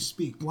favor you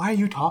speak? Why are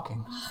you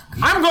talking?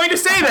 I'm going to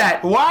say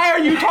that. Why are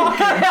you talking?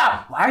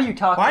 Yeah, why are you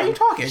talking? Why are you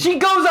talking? She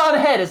goes on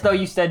ahead as though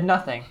you said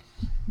nothing.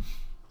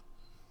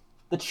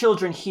 "The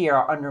children here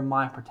are under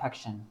my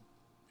protection,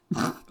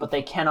 but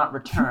they cannot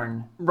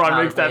return." Ron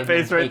now makes they that have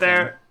been face right taken.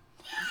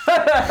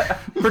 there.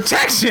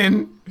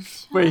 Protection.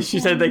 Wait, she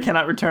said they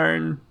cannot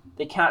return.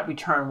 They cannot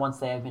return once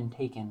they have been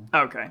taken.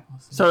 Okay,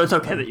 so it's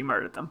okay that you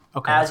murdered them.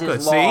 Okay, As that's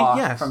is good. law See?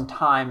 Yes. from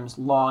times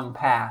long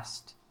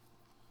past,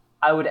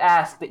 I would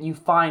ask that you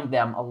find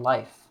them a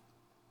life,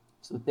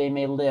 so that they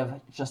may live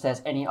just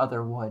as any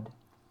other would,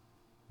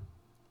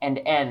 and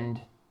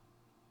end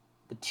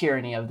the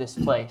tyranny of this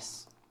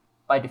place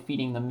by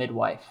defeating the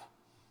midwife.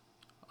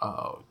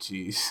 Oh,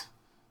 jeez.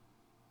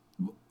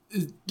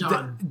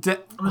 Done. D- I'm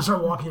gonna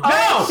start walking away.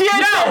 no! She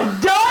had No!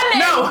 done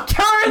No! and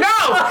turned.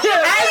 No!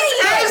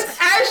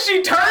 As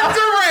she turns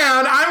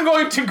around, I'm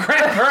going to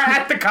grab her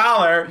at the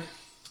collar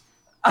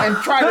and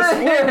try to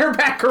swing her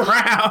back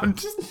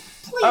around.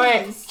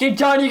 Okay,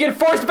 John, you get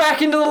forced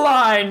back into the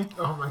line.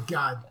 Oh my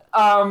god.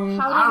 How I don't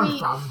have do a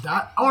problem with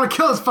that. I want to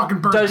kill this fucking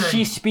bird Does thing.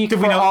 she speak Do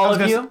we for know- I all was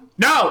of gonna you?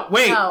 No,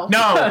 wait, No.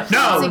 no, Just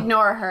no.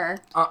 ignore her.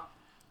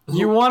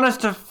 You want us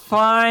to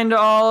find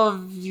all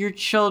of your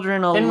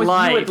children Then with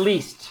alive? you at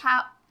least,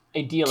 How?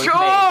 a deal is made.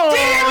 Oh,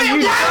 Damn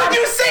it! Why would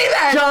you say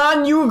that?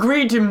 John, you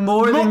agreed to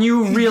more than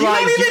you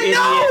realized, you don't even idiot.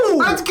 know.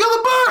 Let's kill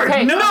the bird!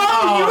 Okay,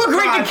 No, you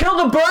agreed God. to kill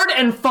the bird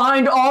and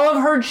find all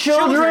of her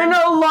children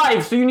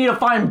alive, so you need to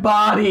find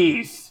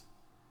bodies.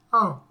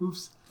 Oh,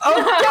 oops.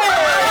 Okay!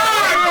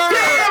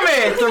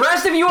 Damn it! The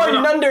rest of you are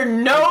under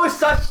no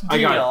such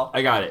deal.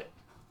 I got it.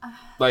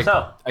 Like,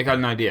 So- I got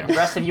an idea. The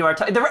rest of you are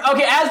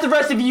okay. As the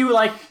rest of you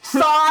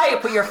sigh,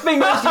 put your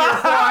fingers to your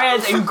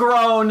foreheads, and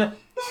groan.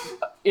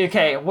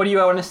 Okay, what do you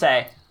want to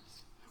say,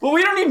 Well,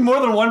 we don't need more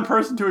than one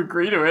person to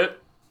agree to it.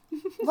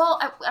 Well,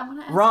 I want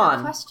to ask Ron,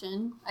 a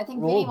question. I think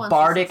Vinny roll wants to say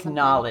bardic something.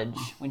 knowledge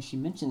when she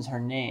mentions her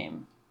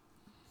name.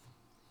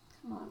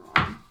 Come on,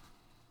 Ron.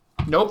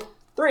 Nope.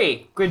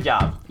 3. Good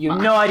job. You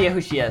have no idea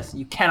who she is.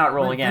 You cannot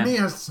roll again. Vinny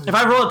has to say If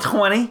I roll a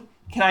 20,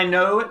 can I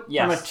know it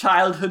Yes. from a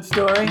childhood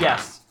story?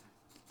 Yes.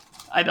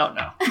 I don't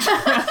know.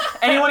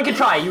 Anyone can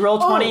try. You roll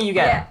 20, you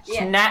get it.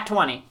 yeah. Nat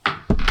 20.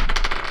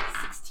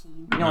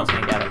 16. No one's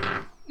gonna get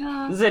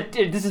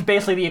it. This is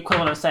basically the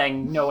equivalent of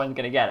saying no one's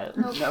gonna get it.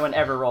 No one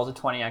ever rolls a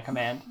 20 on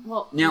command.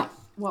 Well, Now-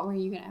 what were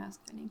you going to ask,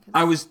 Vinny? 'Cause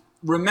I was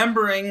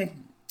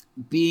remembering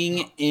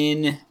being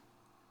in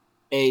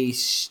a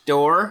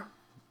store,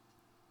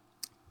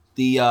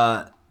 the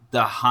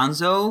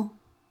Hanzo.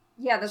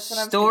 yeah, that's what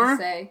I was Store? going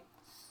to say.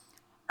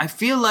 I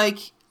feel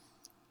like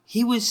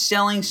he was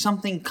selling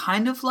something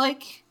kind of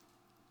like,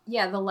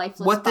 Yeah, the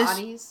lifeless What this-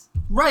 bodies.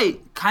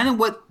 right, kind of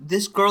what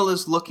this girl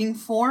is looking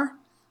for.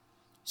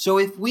 So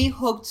if we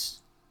hooked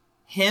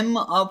him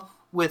up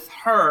with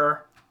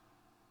her,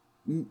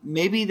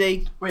 maybe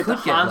they Wait, could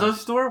the get Hanzo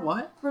left. store?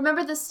 What?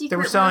 Remember the secret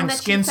were selling room that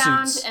skin she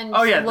found, suits. and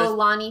Oh, yeah, this-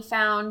 Lolani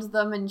found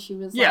them, and she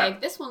was Yeah.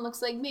 like, "This one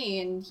looks like me,"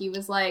 and he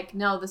was like,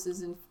 "No, this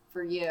isn't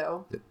for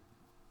you." So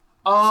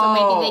Oh,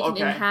 maybe they can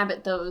okay.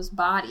 inhabit those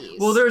bodies.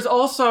 Well, there's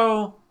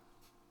also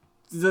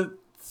the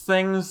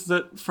things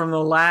that from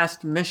the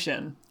last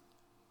mission.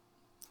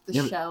 the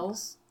Yeah, but-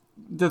 shells.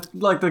 The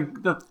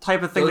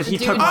type of thing Those that he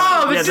dude took. suits.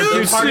 Oh, the yeah, dude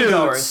dude party suits.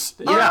 goers.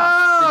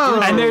 Yeah.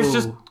 Oh. And there's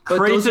just But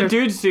crates those of are-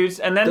 dude suits,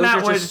 and then Those that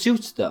are would just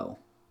suits, though.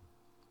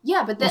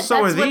 Yeah, but so that's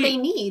are what the- they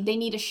need. They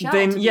need a shell.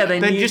 They- to yeah, be they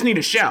in. They just need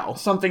a shell.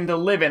 something to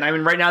live in. I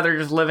mean, right now they're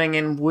just living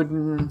in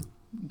wooden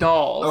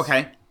dolls.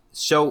 Okay,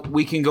 so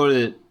we can go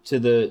to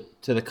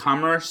the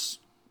commerce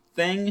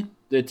thing,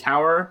 the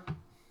Tower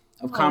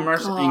of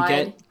Commerce, and God.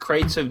 get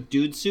crates of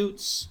dude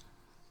suits.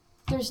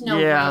 There's no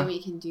Yeah. way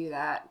we can do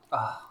that.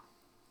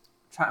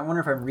 I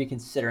wonder if I'm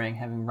reconsidering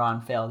having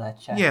Ron fail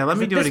that check. Yeah, let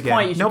me At do this it again.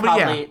 Point, you should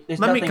Nobody, probably, yeah. there's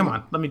Let me nothing- come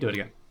on. Let me do it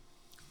again.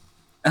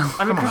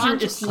 I mean, Ron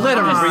it's just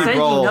literally knows. say he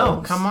Re-roll.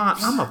 knows. Come on,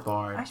 I'm a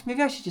bard. Actually,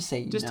 maybe I should just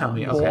say Just no. tell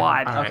me. Okay.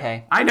 What? all right.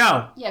 Okay. I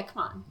know. Yeah,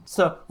 come on.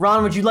 So,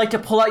 Ron, would you like to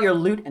pull out your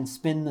lute and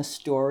spin the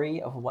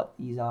story of what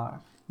these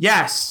are?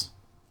 Yes.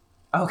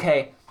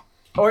 Okay.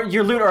 Or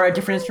your lute or a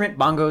different instrument,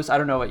 bongos. I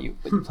don't know what you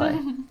play. Yeah,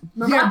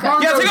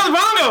 bongos. Yeah, take out the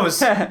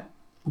bongos.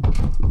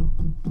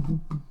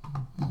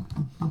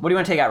 What do you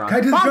want to take out, Ron? Can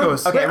I do the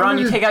Bongos. drum? Okay, Wait, I'm Ron, gonna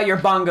you do- take out your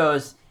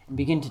bongos and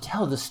begin to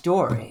tell the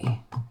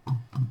story.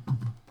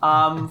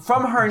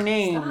 From her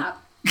name,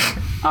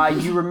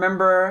 Stop. you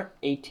remember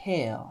a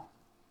tale.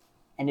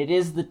 And it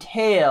is the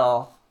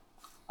tale,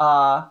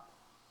 almost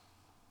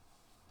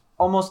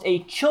a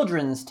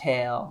children's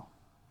tale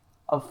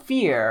of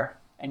fear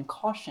and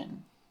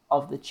caution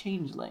of the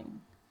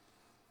changeling.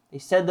 They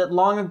said that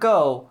long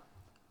ago,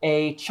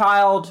 a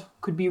child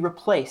could be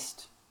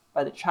replaced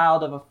by the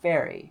child of a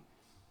fairy,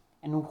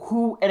 and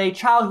a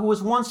child who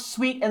was once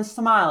sweet and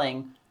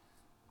smiling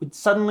would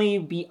suddenly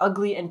be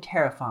ugly and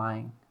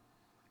terrifying.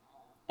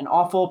 An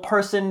awful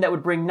person that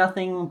would bring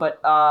nothing but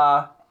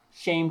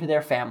shame to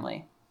their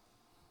family.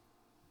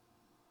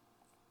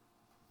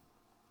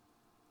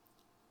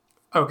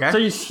 Okay. So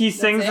he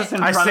sings this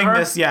in I front sing of her?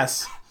 this,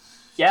 yes.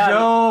 Yeah,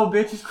 Yo,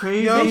 bitch is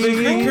crazy.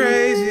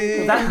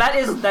 crazy. that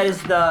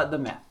is the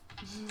myth.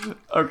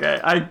 Okay,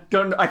 I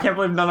can't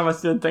believe none of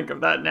us did think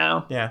of that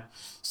now. Yeah.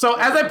 So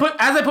as I put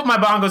my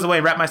bongos away,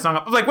 wrap my song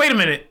up. I was like, wait a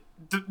minute,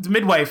 the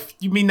midwife.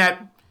 You mean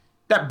that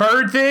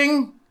bird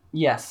thing?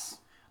 Yes.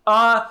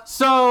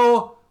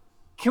 So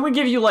can we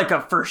give you like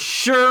a for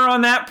sure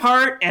on that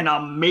part and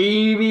a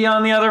maybe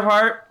on the other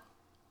part?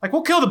 Like,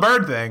 we'll kill the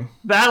bird thing.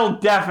 That'll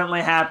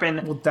definitely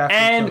happen. We'll definitely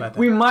and kill that thing.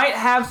 we might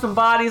have some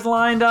bodies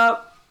lined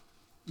up.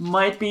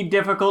 Might be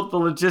difficult. The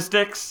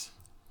logistics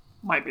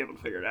might be able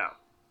to figure it out.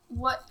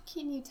 What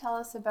can you tell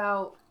us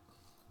about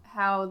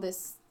how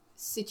this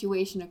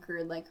situation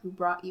occurred? Like, who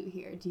brought you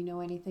here? Do you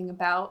know anything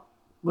about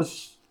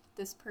Let's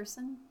this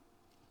person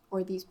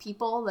or these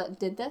people that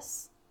did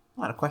this?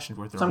 A lot of questions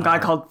worth some guy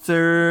called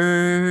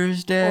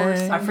Thursday. Or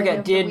some I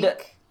forget, day of the did-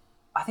 week?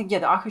 I think, the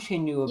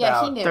Akushi knew Yeah,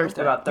 about he knew.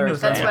 Thursday. About He knew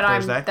Thursday. That's Yeah, what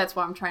Thursday. That's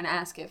what I'm trying to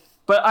ask. If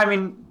But I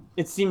mean,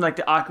 it seemed like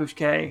the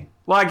Akushke.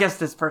 Well, I guess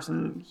this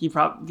person he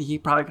probably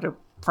could have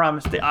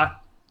promised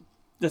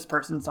this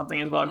person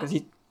something as well because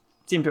he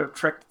seemed to have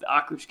tricked the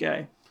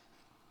Akushke.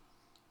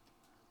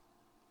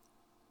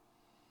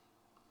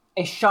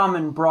 A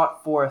shaman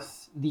brought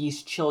forth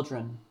these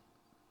children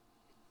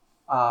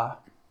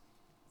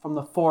from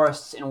the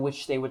forests in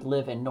which they would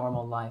live a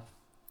normal life.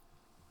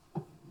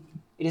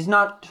 It is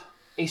not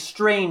a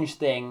strange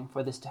thing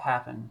for this to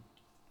happen,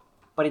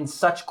 but in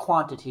such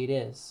quantity it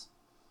is.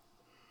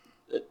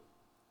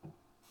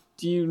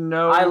 Do you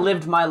know? I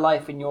lived my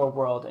life in your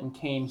world and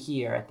came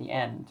here at the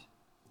end,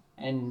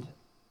 and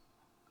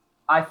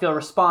I feel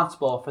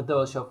responsible for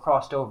those who have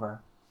crossed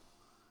over.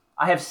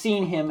 I have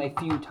seen him a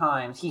few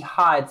times. He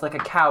hides like a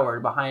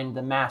coward behind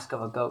the mask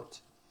of a goat.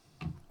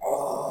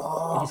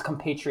 And his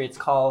compatriots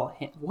call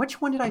him...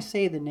 Which one did I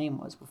say the name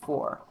was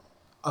before?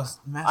 I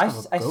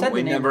said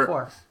We the name never-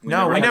 before.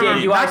 No, we I never.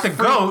 did. You Not guys the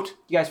freaked- goat.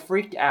 You guys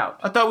freaked out.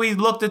 I thought we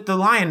looked at the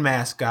lion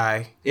mask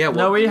guy. Yeah, No,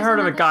 well, we heard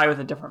of a guy with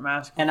a different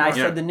mask. And I Yeah.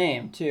 said the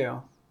name,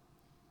 too.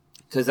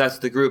 because that's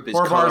the group is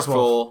Or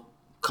Barswolf.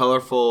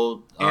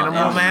 colorful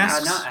Animal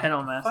masks? not-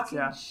 Animal masks, fucking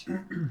yeah.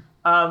 sure.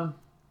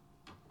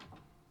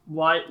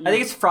 Why? I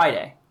think it's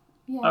Friday.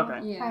 Yeah.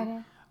 Okay. yeah, Friday.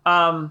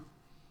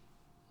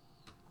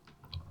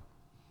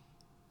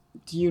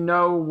 Do you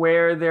know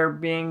where they're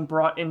being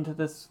brought into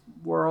this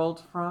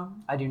world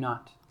from? I do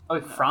not. Oh,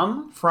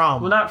 from?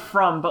 From. Well, not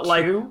from, but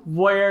like To?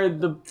 where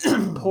the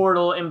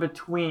portal in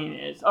between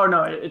is. Oh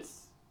no,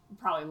 it's I'm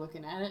probably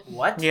looking at it.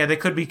 What? Yeah, they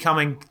could be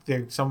coming.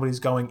 Somebody's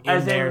going in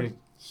As there. in-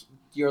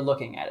 You're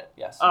looking at it,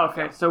 yes.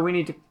 okay. So we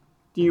need to.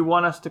 Do you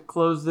want us to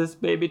close this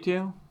baby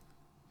too?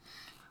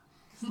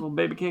 This little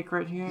baby cake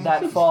right here.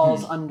 That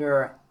falls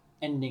under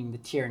ending the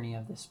tyranny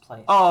of this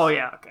place. Oh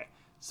yeah. Okay.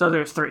 So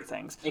there's three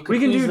things. It could We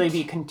can easily do.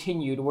 be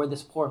continued were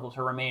this portal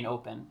to remain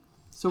open.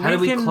 So How do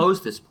we can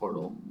close this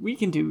portal? We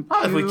can do.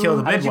 Oh, if we kill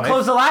the How did you midwife.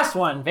 close the last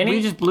one, Vinny?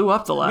 We just blew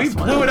up the last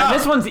one. blew it up. And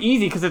this one's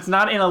easy because it's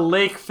not in a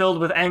lake filled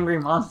with angry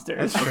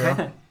monsters.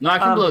 True. No, I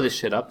can blow this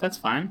shit up. That's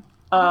fine.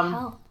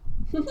 Hell.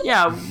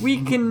 Yeah,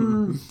 we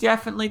can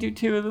definitely do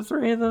two of the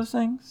three of those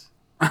things.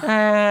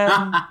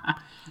 And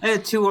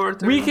 2 or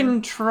 3. we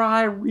can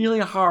try really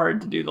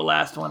hard to do the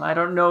last one. I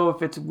don't know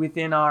if it's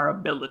within our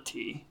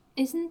ability.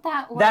 Isn't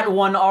that what? That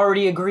one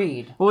already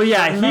agreed. Well,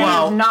 yeah,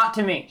 Not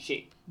to me.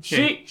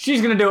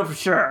 she's gonna do it for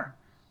sure.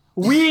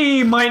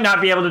 We might not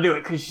be able to do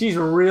it because she's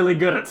really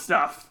good at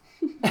stuff.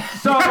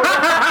 So all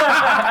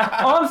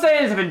I'm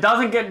saying is, if it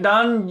doesn't get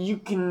done, you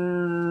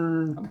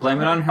can Blame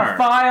it on her.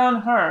 5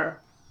 on her.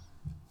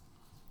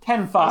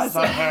 10 5s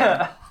on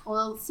her.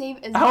 We'll save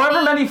as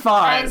However many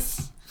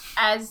 5s.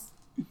 as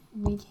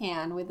we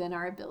can within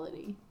our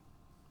ability.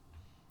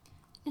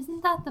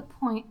 Isn't that the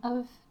point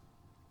of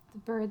the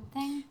bird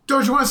thing?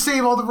 Don't you want to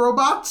save all the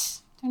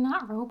robots? They're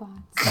not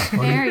robots. They're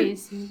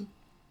fairies. You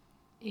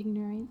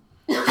ignorant.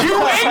 You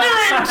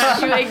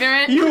ignorant! You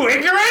ignorant. You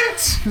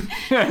ignorant!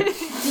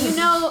 Do you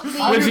know the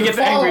When she gets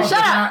angry,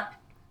 Shut up.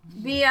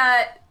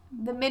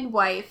 The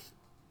midwife?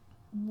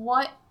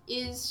 What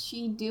is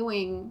she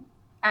doing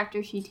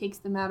after she takes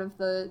them out of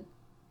the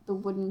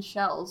wooden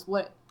shells?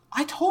 What,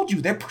 I told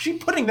you,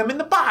 she's putting them in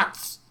the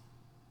box.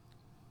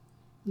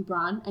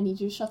 LeBron? I need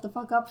you to shut the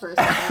fuck up for a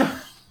second.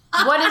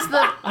 What is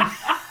the?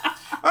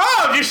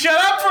 Oh, just shut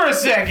up for a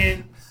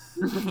second.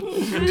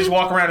 And just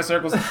walk around in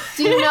circles.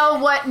 Do you know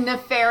what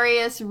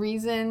nefarious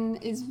reason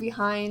is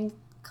behind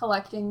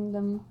collecting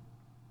them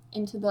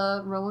into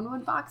the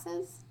Rowanwood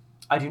boxes?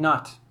 I do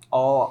not.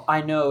 All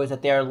I know is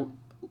that they are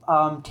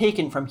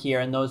taken from here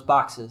in those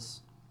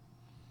boxes.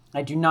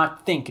 I do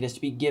not think it is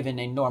to be given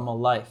a normal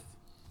life.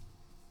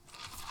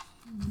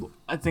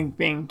 I think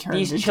being turned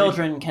These into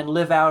children can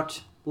live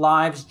out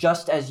lives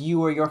just as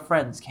you or your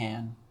friends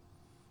can.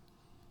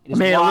 It I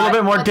mean, a little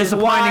bit more But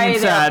disappointing why and they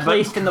are sad, but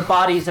placed in the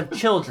bodies of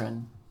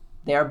children.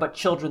 They are but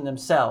children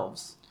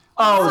themselves.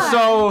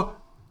 so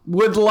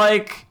would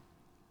like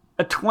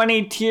a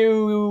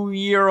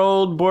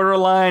 22-year-old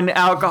borderline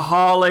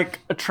alcoholic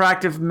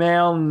attractive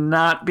male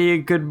not be a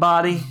good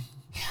body?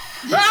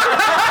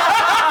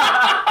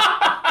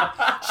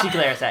 She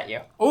glares at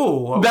you.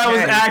 Oh, okay. That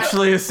was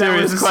actually a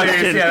serious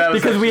question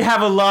because we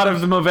have a lot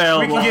of them We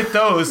available. can get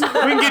those. We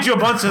can get you a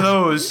bunch of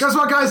those. Guess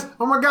what, guys?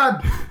 Oh my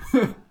god.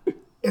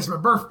 It's my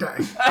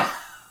birthday.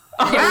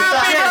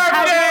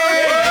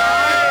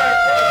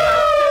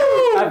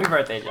 Happy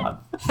birthday, John.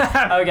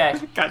 Okay.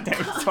 God damn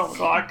it, it's 12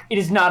 o'clock. It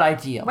is not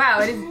ideal. Wow,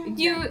 it is.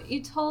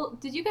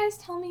 Did you guys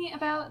tell me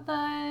about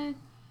the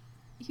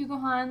Hugo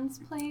Han's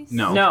place?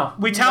 No.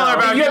 We tell her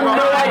about You have Hugo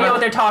no Han. idea what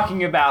they're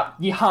talking about.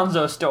 The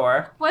Hanzo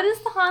store. What is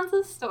the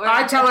Hansa store?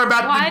 I tell her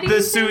Why about do the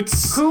you think-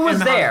 suits. Who was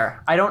and the-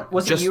 there?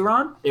 Was Just- it you,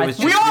 Ron? it was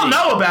I- We just all me.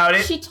 know about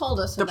it. She told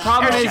us The about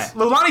problem it. is,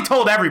 Lilani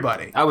told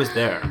everybody. I was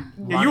there.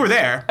 Yeah, you were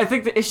there. I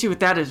think the issue with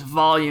that is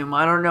volume.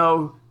 I don't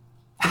know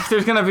if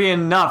there's gonna be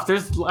enough.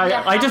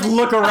 I just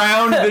look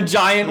around the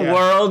giant Yeah.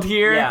 world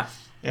here. Yeah.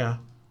 Yeah.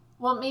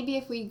 Well, maybe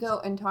if we go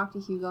and talk to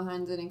Hugo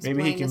Hans and explain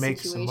Maybe he can the make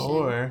situation. some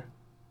more.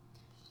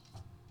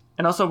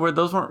 And also,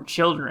 those weren't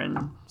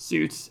children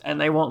suits, and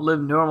they won't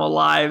live normal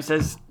lives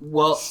as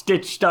Well,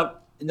 stitched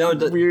up. no,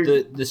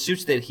 Weird. the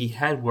suits that he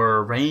had were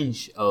a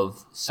range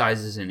of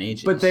sizes and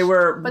ages. But they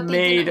were But they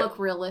made. didn't look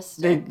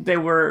realistic. They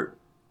were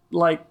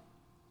like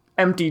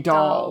empty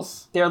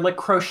dolls. They're like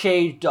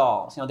crocheted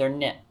dolls. They're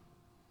knit.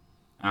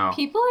 Oh.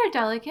 People are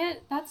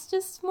delicate. That's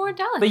just more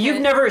delicate. But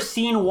you've never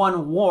seen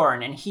one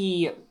worn, and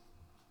he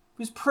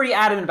was pretty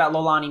adamant about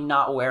Lolani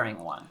not wearing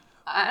one.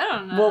 I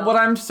don't know. Well, what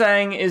I'm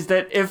saying is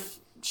that if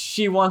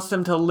she wants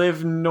them to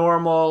live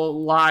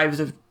normal lives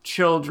of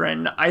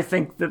children, I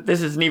think that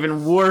this is an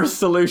even worse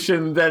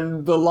solution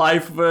than the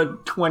life of a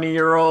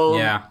 20-year-old.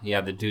 Yeah,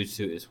 the dude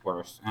suit is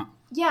worse.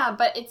 Yeah,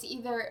 but it's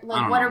either I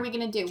like, don't what know. are we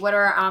gonna do? What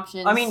are our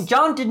options? I mean,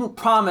 John didn't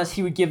promise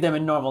he would give them a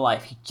normal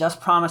life. He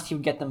just promised he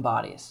would get them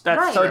bodies.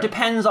 That's So Right. it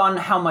depends on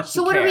how much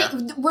so you what care. are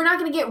we? We're not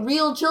gonna get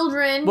real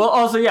children. Well,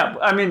 also, yeah,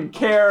 I mean,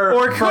 care.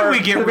 Or could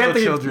we get real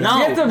to- children? We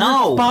have to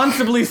No.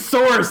 responsibly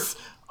source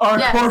our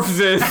Yes.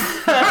 corpses.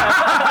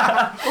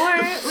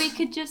 Or we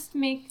could just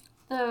make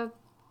the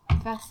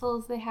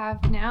vessels they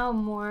have now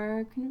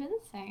more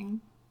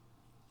convincing.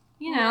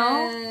 You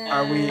know?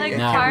 Are we? Like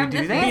No. carve we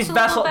the do that? face These a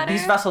little better.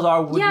 vessels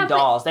are wooden Yeah, but-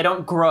 dolls. They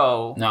don't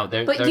grow. No,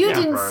 they're but they're you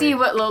didn't temporary. see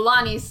what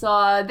Lolani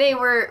saw. They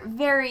were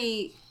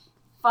very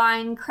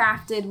fine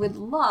crafted with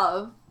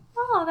love.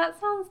 Oh, that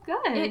sounds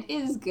good. It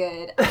is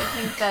good. I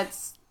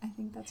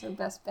think that's our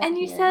best bet. And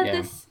you here. said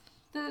Yeah.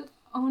 the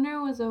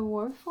owner was a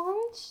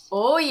warforged?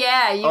 Oh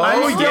yeah, you Oh,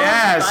 are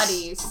yes.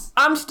 buddies.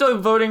 I'm still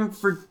voting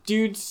for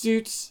dude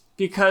suits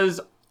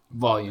because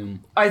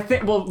volume. I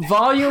think, well,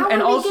 volume How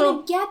and are we also.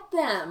 gonna get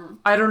them?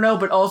 I don't know,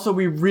 but also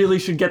we really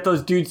should get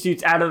those dude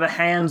suits out of the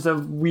hands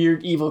of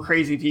weird, evil,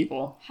 crazy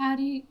people. How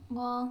do you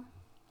well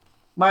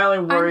My only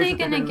worry they is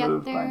that gonna they've been get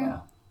moved by there?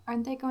 now.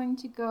 aren't they going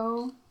to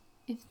go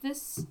if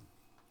this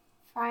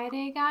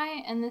Friday guy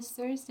and this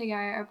Thursday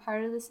guy are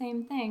part of the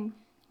same thing,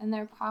 and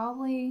they're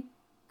probably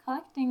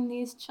collecting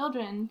these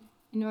children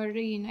in order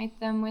to unite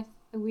them with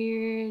the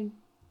weird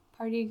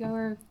party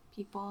goer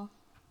people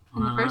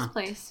in the first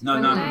place. No,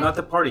 wouldn't no, they? not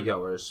the party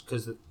goers,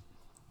 because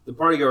the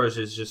party goers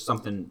is just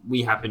something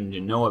we happen to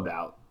know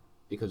about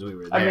because we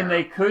were there. I mean,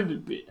 they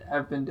could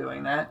have been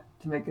doing that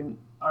to make an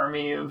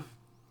army of.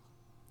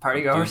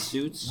 Party Dude goers.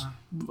 suits. Just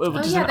yeah, an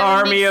that would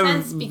army make of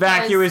sense because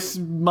vacuous,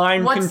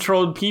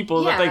 mind-controlled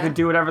people that they yeah, could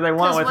do whatever they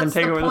want with and what's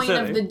take the over the point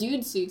city. of the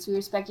dude suits? We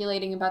were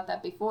speculating about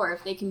that before.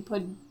 If they can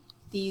put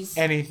these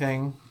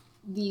Anything.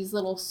 these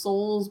little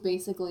souls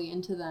basically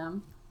into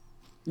them.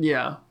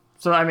 Yeah.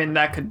 So I mean,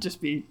 that could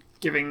just be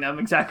giving them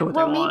exactly what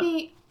Well, they want.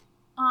 maybe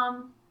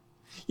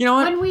You know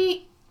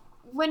what?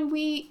 when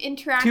we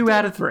interacted 2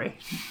 out of 3.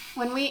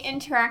 when we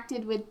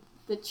interacted with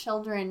the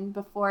children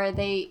before,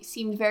 they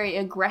seemed very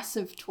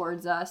aggressive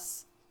towards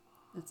us.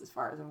 That's as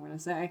far as I'm going to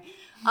say.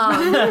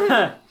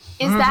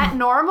 Is that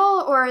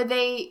normal, or are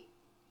they?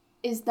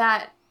 Is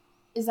that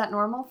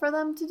normal for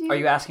them to do? Are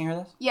you asking her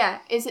this? Yeah.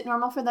 Is it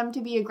normal for them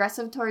to be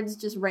aggressive towards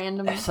just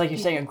random? It's like you're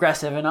saying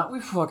aggressive and not we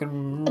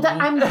fucking.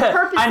 I'm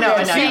purposely I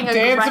know. saying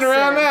Dancing aggressive.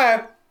 around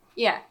that.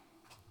 Yeah.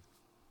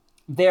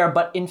 They are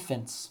but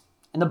infants,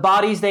 and the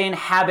bodies they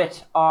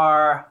inhabit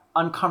are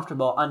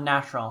uncomfortable,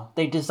 unnatural.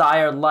 They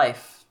desire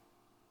life,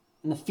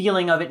 and the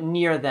feeling of it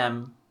near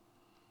them,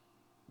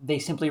 they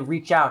simply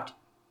reach out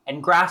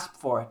and grasp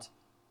for it,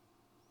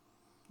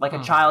 like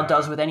a child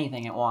does with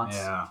anything it wants.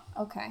 Yeah.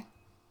 Okay.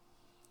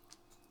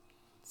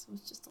 So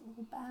it's just a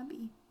little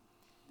babby.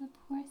 The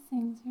poor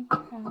things are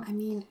trapped. I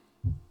mean,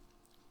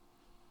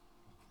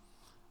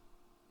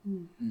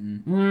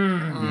 I'm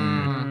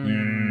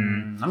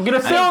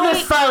gonna fill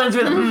this silence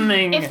with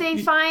humming.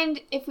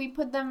 If we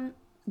put them,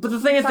 But the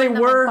thing is, find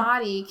them a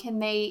body, can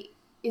they?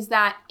 Is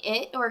that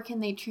it, or can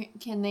they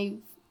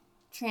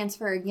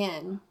transfer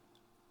again?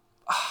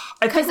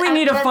 I think we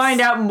need to that's- find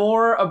out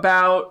more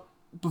about,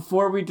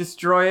 before we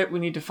destroy it, we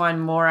need to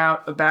find more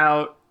out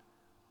about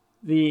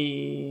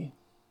the,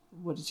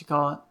 what did you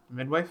call it?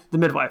 Midwife? The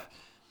midwife.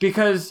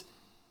 Because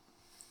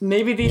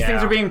maybe these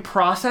things are being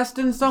processed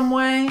in some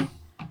way.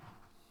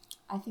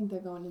 I think they're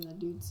going in the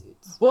dude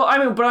suits. Well, I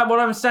mean, but what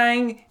I'm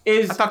saying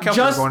is I thought Kelp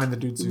was going in the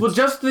dude suits. Well,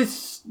 just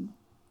this,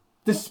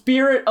 the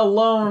spirit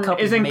alone Kelp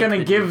isn't make going to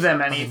the give dude them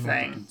suits.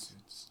 anything.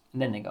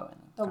 And then they go in.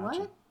 The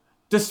what?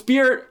 The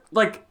spirit,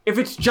 like, if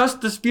it's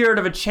just the spirit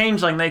of a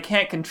changeling, they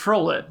can't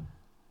control it.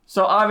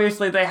 So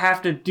obviously they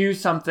have to do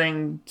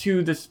something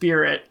to the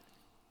spirit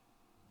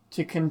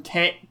to To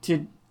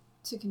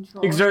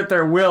control. exert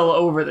their will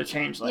over the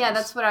changelings. Yeah,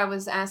 that's what I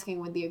was asking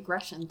with the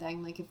aggression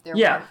thing. Like if they're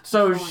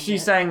So controlling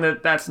she's it. saying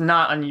that that's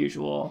not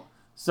unusual.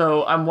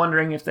 So I'm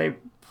wondering if they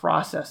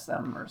process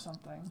them or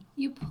something.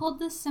 You pulled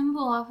the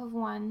symbol off of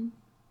one.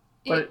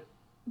 But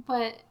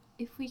But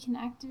if we can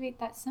activate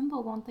that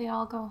symbol, won't they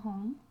all go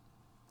home?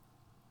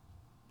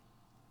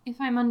 If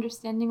I'm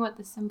understanding what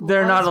the symbol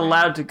they're was, not right?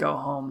 allowed to go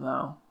home,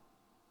 though.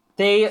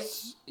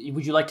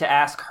 Would you like to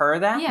ask her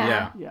that?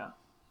 Yeah. Yeah.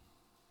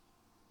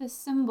 The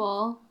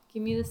symbol.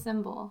 Give me the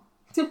symbol.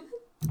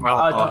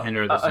 I'll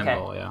hinder the okay.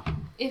 symbol, yeah.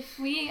 If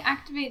we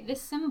activate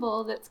this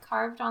symbol that's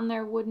carved on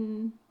their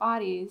wooden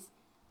bodies,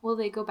 will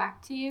they go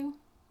back to you?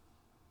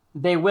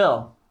 They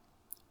will.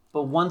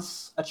 But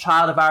once a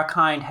child of our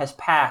kind has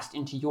passed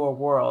into your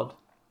world,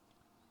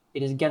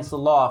 it is against the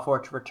law for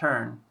it to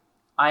return.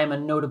 I am a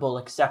notable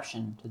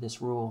exception to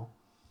this rule.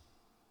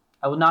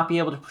 I will not be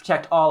able to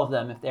protect all of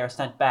them if they are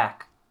sent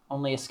back,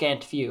 only a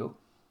scant few.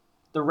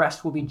 The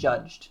rest will be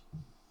judged.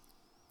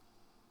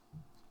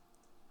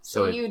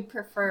 So So you'd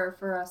prefer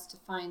for us to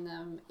find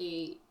them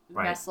a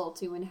Right. vessel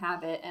to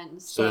inhabit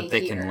and stay so that they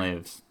here. can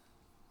live.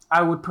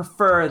 I would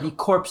prefer the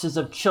corpses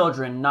of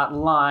children not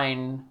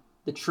line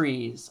the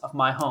trees of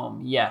my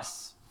home,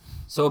 yes.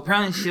 So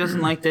apparently she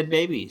doesn't like dead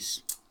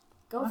babies.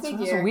 Go That's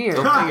figure. weird.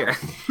 Go figure.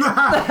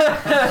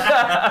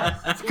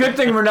 It's a good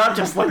thing we're not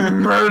just like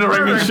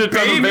murdering the shit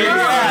out of babies.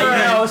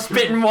 Yeah,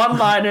 spitting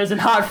one-liners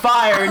and hot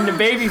fire into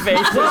baby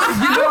faces.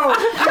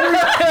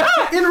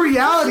 In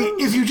reality,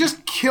 if you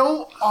just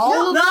kill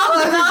all of them,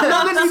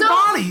 none of these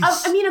bodies.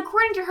 I mean,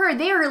 according to her,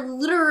 they are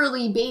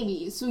literally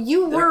babies. So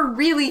you were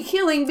really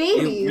killing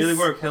babies. You really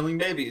were killing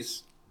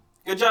babies.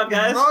 Good job,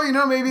 guys.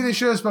 Well, maybe they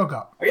should have spoke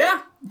up. Oh,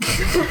 yeah.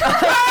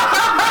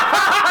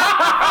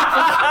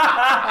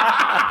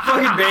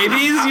 Fucking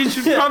babies. You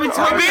should probably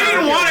talk. They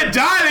didn't want to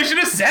die. They should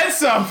have said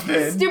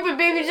something. Stupid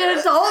baby should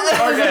have told us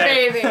it was a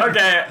baby.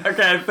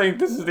 Okay, I think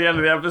this is the end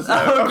of the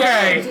episode.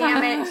 Okay.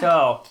 Damn it.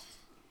 So,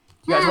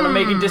 you guys want to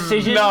make a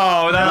decision?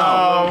 No.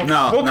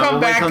 We'll come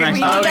wait back till and next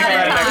We time.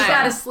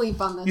 gotta sleep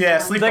on this. Yeah,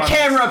 one. sleep The on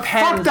camera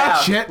pans that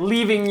out, shit.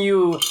 leaving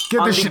you Get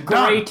on this the shit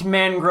done. great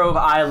mangrove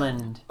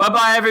island. Bye-bye,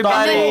 And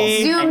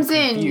everybody. then zooms and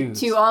in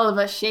confused. to all of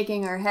us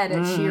shaking our head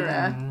at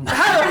Shira.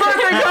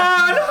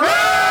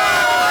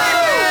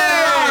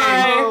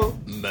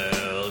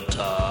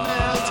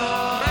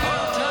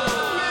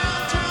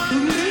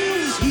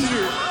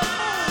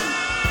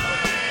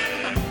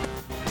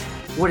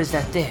 What is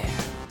that there?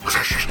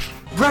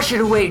 Brush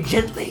it away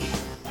gently.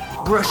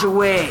 Brush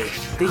away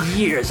the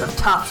years of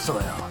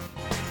topsoil.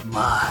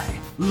 My,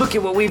 look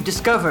at what we've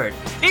discovered.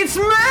 It's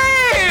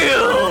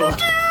mail!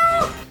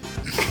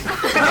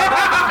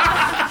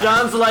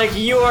 Sounds like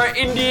you're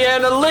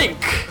Indiana Link.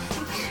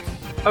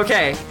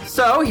 Okay,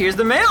 so here's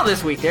the mail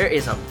this week. There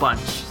is a bunch,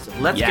 so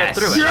let's get Yes.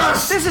 through it.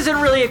 Yes! This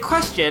isn't really a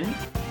question,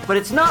 but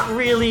it's not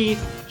really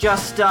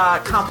just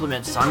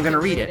compliments, so I'm gonna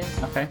read it.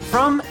 Okay.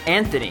 From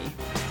Anthony.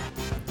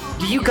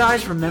 Do you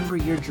guys remember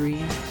your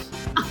dreams?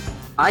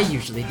 I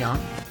usually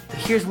don't, but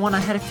here's one I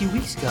had a few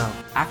weeks ago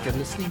after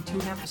listening to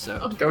an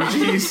episode. Oh,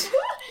 jeez.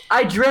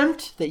 I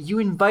dreamt that you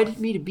invited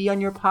me to be on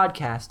your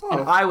podcast,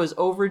 and I was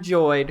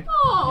overjoyed.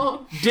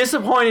 Oh,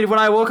 Disappointed when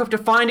I woke up to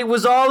find it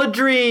was all a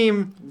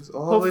dream.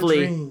 all a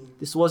Hopefully, dream.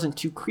 this wasn't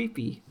too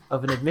creepy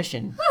of an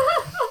admission.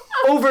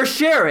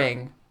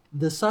 Oversharing,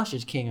 the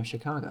Sausage King of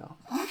Chicago.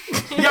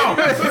 Yo,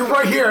 you're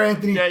right here,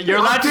 Anthony. Yeah, you're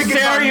I'm allowed to thinking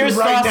share about your you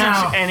right sausage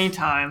now.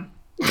 anytime.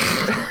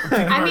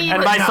 I mean,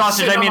 And by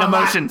sausage, I mean on my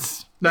lap.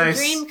 emotions. the Nice.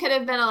 dream could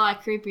have been a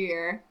lot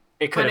creepier.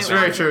 It could But have it been.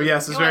 Very wasn't. true.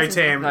 Yes, it's It very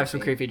wasn't tame. I have some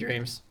creepy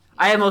dreams.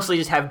 I mostly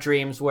just have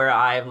dreams where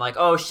I'm like,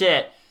 oh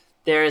shit,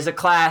 there is a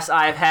class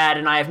I've had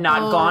and I have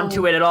not gone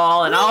to it at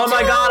all, and oh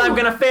my god, I'm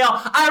gonna fail.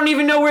 I don't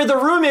even know where the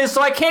room is,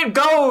 so I can't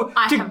go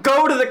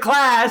go to the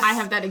class. I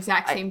have that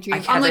exact same dream.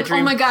 had I'm that like,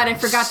 dream. oh my god, I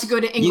forgot to go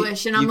to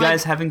English, and I'm you like,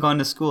 guys haven't gone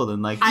to school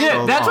then, like.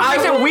 Yeah, so That's long. what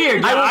makes it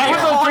weird. I will I be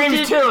have those haunted-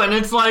 dreams too, and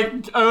it's like,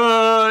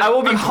 I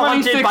will be I'm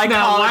haunted 26 by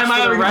now. college Why am I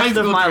for the having high rest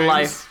of school my dreams?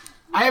 life.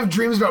 I have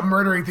dreams about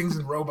murdering things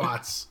and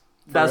robots.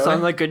 That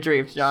sounds like good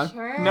dreams, John.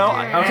 Sure. No,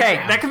 Okay.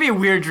 that could be a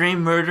weird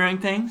dream, murdering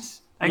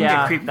things. I can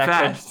get creepy that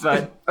fast. could,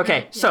 but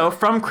okay. So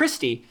from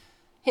Christy,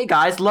 Hey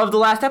guys, love the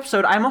last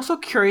episode. I'm also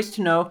curious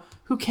to know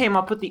who came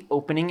up with the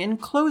opening and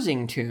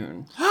closing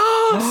tune. So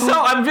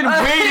I've been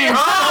waiting.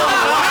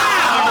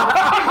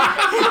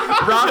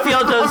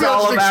 Raphael does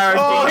all of our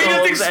Oh, he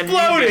jingles just and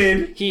exploded.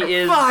 music. He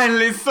is.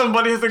 Finally,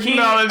 somebody has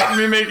acknowledged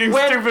me making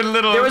stupid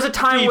little. There was a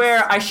time beats.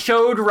 where I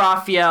showed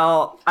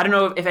Raphael. I don't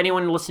know if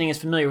anyone listening is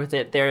familiar with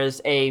it. There's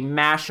a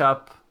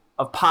mashup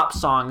of pop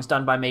songs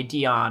done by May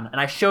Dion,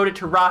 and I showed it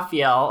to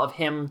Raphael of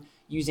him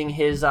using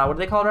his what do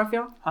they call it,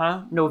 Raphael?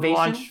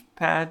 Novation?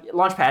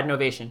 Launchpad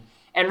Novation.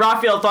 And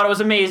Raphael thought it was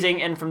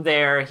amazing, and from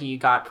there he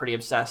got pretty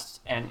obsessed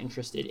and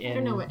interested in I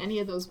don't know what any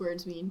of those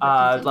words mean.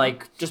 but continue.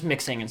 like just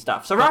mixing and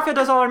stuff. So Raphael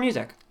does all our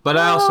music. But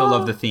I also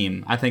love the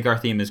theme. I think our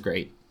theme is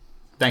great.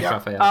 Thanks, Yeah.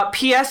 Raphael.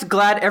 P.S.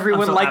 Glad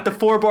everyone I'm so liked the happy.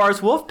 4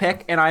 bars wolf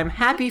pick, and I'm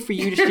happy for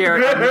you to share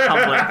it on your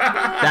Tumblr.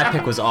 That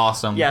pick was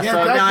awesome. Yeah, Yeah,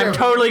 so thank now I'm you.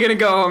 totally gonna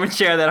go home and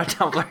share that on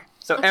Tumblr,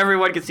 so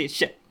everyone can see it.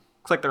 Shit,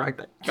 click the right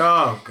thing.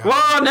 Oh god.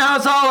 Whoa, now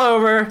it's all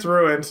over. It's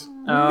ruined.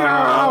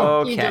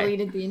 Oh, You okay.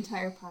 deleted the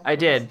entire podcast. I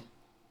did.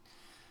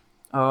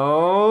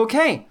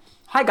 Okay.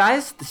 Hi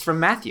guys, this is from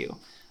Matthew.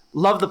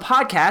 Love the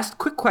podcast.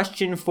 Quick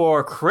question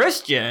for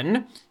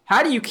Christian.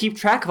 How do you keep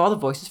track of all the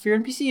voices for your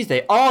NPCs?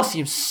 They all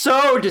seem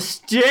so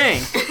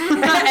distinct.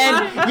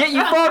 And yet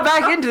you fall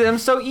back into them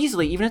so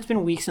easily, even if it's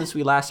been weeks since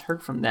we last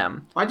heard from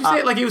them. Why'd you say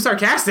it like he was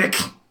sarcastic?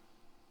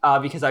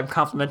 Because I'm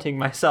complimenting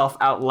myself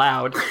out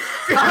loud.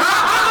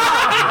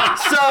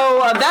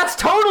 So that's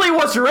totally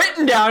what's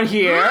written down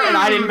here, and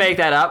I didn't make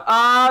that up.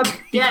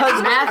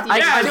 Because Matthew.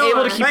 I'm Yeah,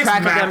 able to keep thanks, track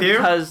of them Matthew.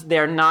 because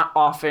they're not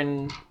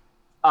often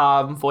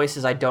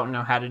voices I don't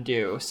know how to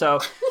do. So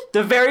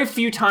the very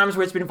few times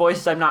where it's been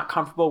voices I'm not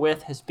comfortable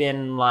with has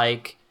been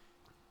like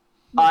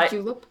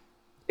Julep.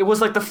 it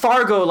was like the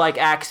Fargo like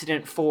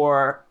accident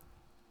for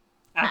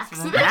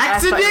Accident.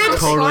 Accident?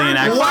 Totally an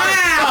accident.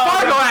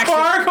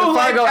 Wow!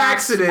 Fargo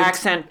accident. accident.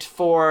 Accent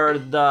for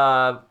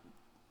the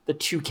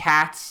 2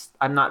 cats.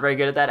 I'm not very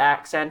good at that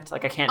accent.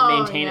 Like I can't Oh,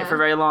 maintain yeah. it for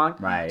very long.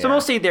 Right, So yeah.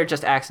 mostly they're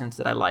just accents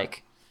that I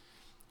like.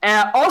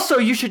 Also,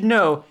 you should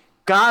know,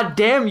 God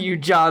damn you,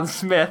 John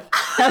Smith,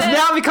 has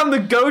now become the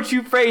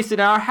go-to phrase in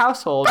our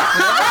household.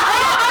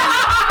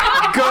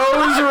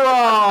 Goes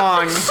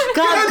wrong.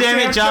 God damn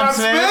it, John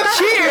Smith.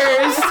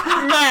 Cheers,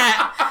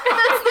 Matt.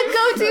 That's the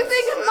go-to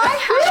thing in my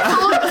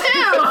household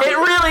too. It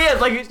really is.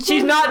 Like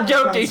she's not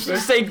joking. She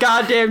just say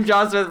 "goddamn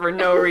John Smith" for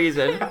no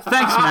reason. Thanks,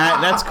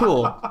 Matt. That's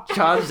cool.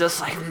 John's just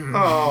like,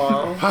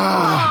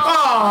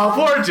 Oh,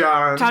 poor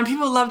John. John,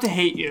 people love to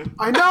hate you.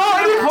 I know.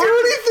 I didn't do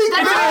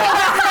anything.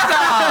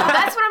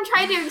 That's what I'm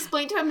trying to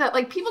explain to him. That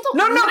like people don't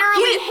no,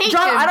 literally hate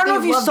John. him. I don't know They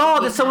if you love saw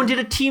to that hate someone him.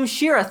 did a Team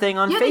Shira thing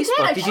on Yeah, they Facebook.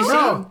 did. I Did you showed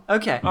see? him.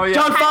 Okay. Oh, yeah.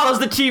 John follows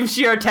the Team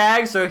Shira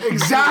tag, so he's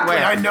Exactly.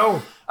 aware. I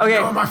know. Okay. I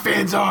know what my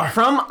fans are.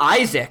 From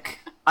Isaac.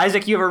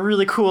 Isaac, you have a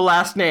really cool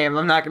last name.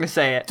 I'm not going to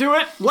say it. Do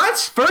it. What?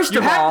 First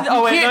of all,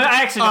 Oh, wait, can't- no,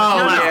 accident. Oh,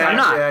 No, no, yeah. I'm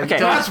not. yeah, Okay.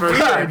 that's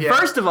weird, yeah.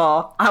 First of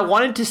all, I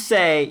wanted to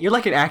say you're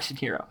like an action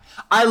hero.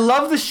 I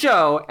love the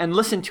show and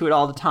listen to it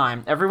all the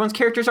time. Everyone's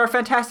characters are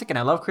fantastic, and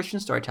I love Christian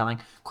storytelling.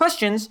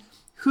 Questions: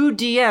 who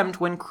DM'd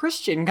when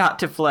Christian got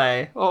to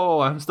play?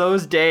 Oh, it was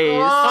those days.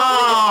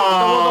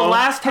 Well, the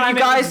last Have time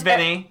you guys it was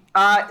Vinny.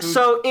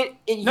 So it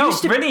No,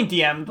 used to Vinny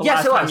DM'd the Yes,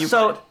 last it time was. you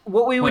So played.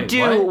 what we would Wait,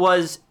 do what?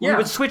 was we Yeah.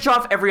 would switch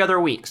off every other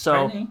week.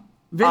 So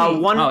Vinny.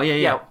 one, Oh,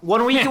 yeah.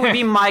 1 week it would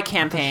be my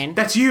campaign.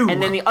 That's you.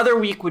 And then the other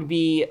week would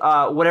be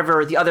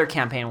whatever the other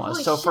campaign was.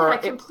 Holy so shit, for I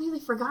completely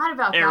forgot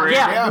about that. Eric.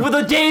 yeah, Yeah. with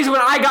the days when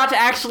I got to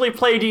actually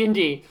play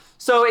D&D.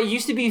 So it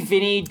used to be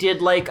Vinny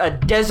did like a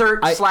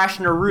desert /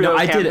 Naruto No,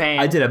 I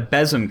campaign. did a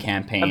Besem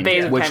campaign, A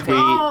Besem which campaign.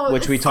 Oh,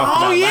 we talked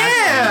Oh about yeah.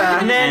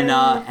 last And then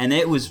and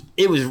it was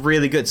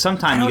really good.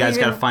 Sometime you don't guys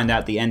got to even- find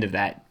out the end of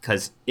that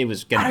because it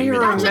was gonna I be don't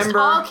really even good. Just remember.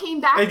 all came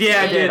back. Yeah, to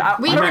I me. did.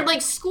 We I were remember-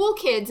 like school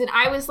kids, and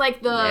I was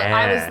like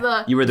I was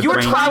the. You were the You were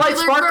brain. Twilight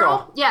popular Sparkle.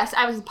 girl. Yes,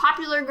 I was a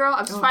popular girl.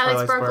 I was Twilight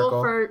Twilight Sparkle,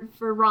 Sparkle.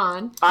 for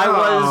Ron. I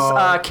was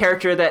Oh. a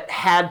character that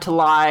had to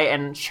lie,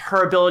 and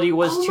her ability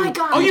was Oh to. my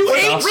god! Oh, you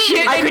Wait, ate wait,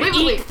 shit? I could wait,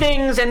 eat wait.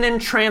 things and then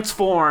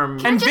transform.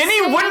 And just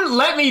Vinny say- wouldn't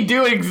let me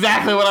do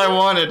exactly what I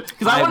wanted.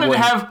 Because I I wanted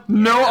wouldn't. to have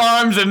no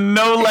arms and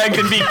no legs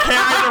and be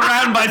carried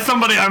around by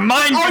somebody I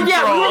mind Oh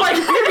yeah, we were like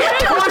maybe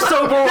a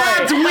torso boy.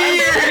 That's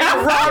weird.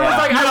 And Ron was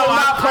like, I will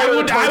not play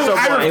with a torso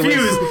I boy. It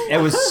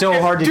refuse. was so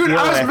hard to Dude, deal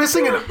I was with.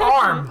 missing an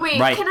arm. Wait,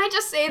 Right. can I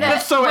just say that?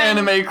 That's so when-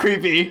 anime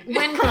creepy.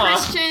 When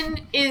Christian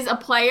is a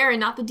player and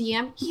not the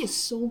DM, he is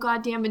so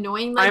goddamn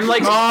annoying. I'm he like,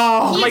 just-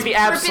 I'm he's like the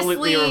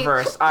absolutely purposely-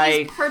 reverse.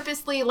 He's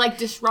purposely like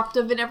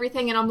disruptive and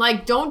everything, and I'm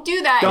like, don't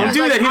do that. Don't And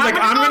do he's that. He's like,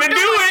 I'm gonna do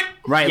it.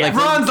 Right, Yeah. like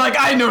Ron's like,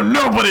 I know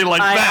nobody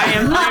like I that.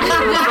 am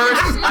the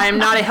reverse. I am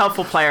not a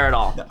helpful player at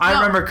all. I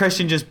remember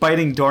Christian just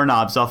biting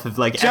doorknobs off of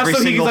like every so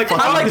he single was like,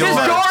 fucking I'm like, this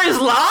door. door is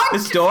locked.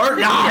 This door?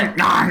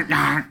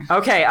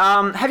 Okay,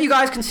 have you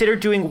guys considered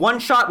doing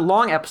one-shot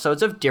long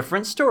episodes of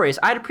different stories?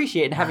 I'd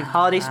appreciate it, and having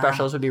holiday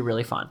specials would be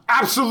really fun.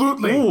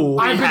 Absolutely. Ooh,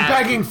 I've been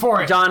begging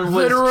for it. John was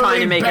Literally trying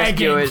to make us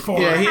do begging it. for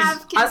Yeah, it. I he's-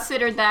 have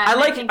considered that. and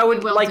I would think we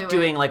will like do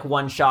doing it. like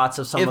one-shots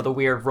of some of the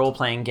weird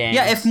role-playing games.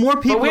 Yeah, if more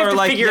people but we have are to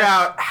like, figure yes,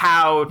 out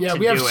how Yeah, to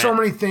we have do so it.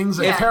 many things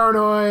like Yeah.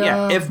 paranoia.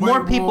 Yeah. if more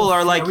White people Wolf,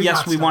 are like, we yes,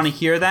 got we stuff. want to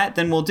hear that,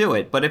 then we'll do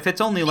it. But if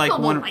it's only like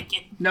People one, won't like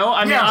it. No,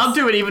 I mean, Yes. I'll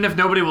do it even if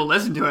nobody will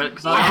listen to it,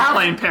 because I'm have-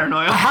 playing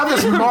Paranoia. I have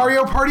this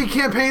Mario Party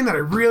campaign that I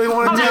really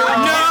want to do.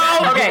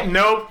 No! Okay,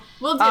 Nope.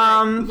 We'll do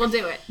it. We'll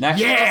do it. next,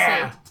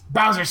 Yeah.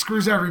 Bowser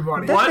screws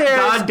everybody. What? There's-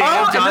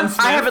 Goddamn and John then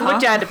Smith, I haven't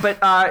looked huh? at it,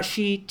 but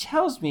she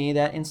tells me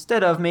that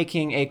instead of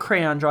making a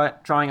crayon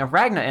drawing of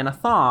Ragna in a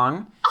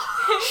thong,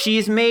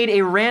 she's made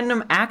a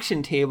random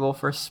action table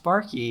for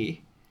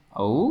Sparky.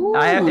 oh,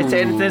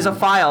 There's a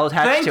file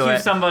attached Thank to you,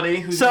 it. somebody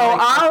who's So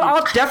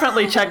I'll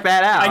definitely check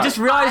that out. I just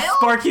realized Kyle?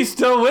 Sparky's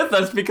still with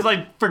us because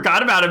I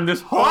forgot about him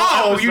this whole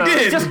Oh, you episode.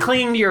 did. just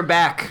cling to your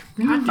back.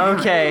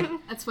 Okay.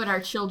 That's what our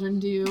children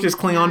do. Just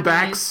cling on nowadays.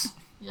 backs.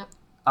 Yep.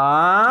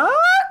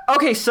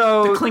 Okay,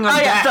 so Klingon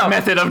so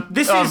method of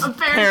this of is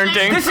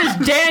parenting. this is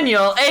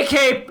Daniel,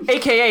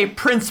 aka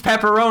Prince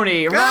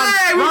Pepperoni. Ron,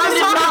 Hey, we Ron just did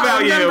talked not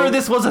about you. remember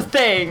this was a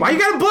thing. Why you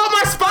gotta blow up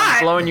my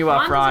spot? Blowing you Ron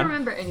up, doesn't Ron?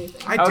 remember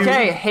anything. I do.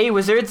 Okay, hey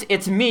wizards,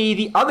 it's me,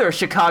 the other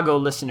Chicago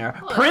listener,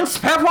 Prince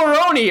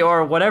Pepperoni,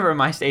 or whatever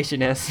my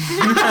station is. So,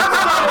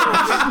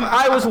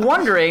 I was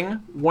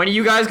wondering, when are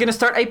you guys gonna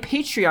start a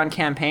Patreon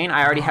campaign?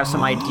 I already have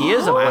some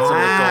ideas of what some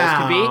of the goals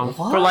could be.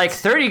 Wow. For like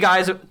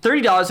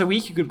 $30 a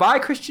week, you could buy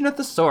Christian a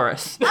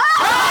Thesaurus. For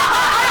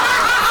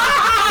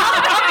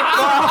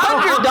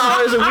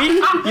 $100 a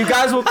week, you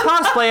guys will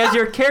cosplay as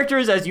your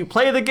characters as you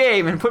play the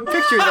game and put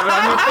pictures of it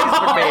on your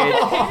Facebook page.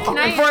 Can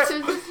I For- answer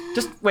this?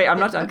 Just wait, I'm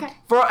not done. Okay.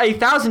 For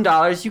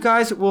 $1,000, you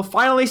guys will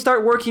finally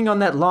start working on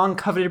that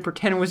long-coveted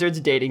Pretend Wizards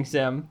dating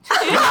sim.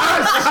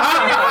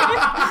 that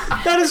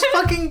is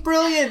fucking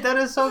brilliant. That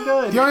is so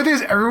good. The only thing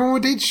is, everyone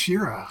would date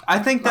Shira. I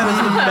think that is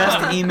the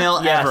best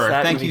email Yes, ever.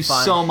 that Thank would be you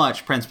fun. so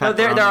much, Prince Pepperoni. But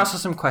there are also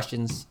some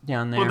questions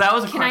down there. Well, that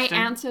was a Can I question.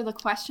 answer the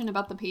question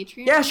about the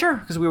Patreon? Yeah, sure,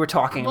 because we were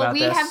talking Well, about we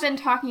this. have been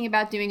talking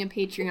about doing a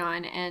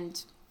Patreon,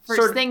 and first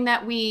Sort of- thing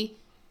that we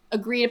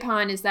agreed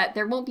upon is that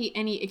there won't be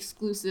any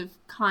exclusive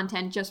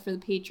content just for the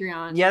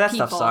Patreon. Yeah, that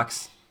people. stuff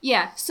sucks.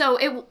 Yeah,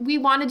 so we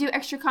want to do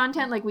extra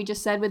content, like we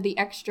just said with the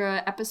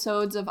extra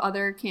episodes of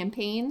other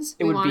campaigns.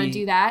 It We would want to be-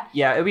 do that.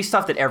 Yeah, it'll be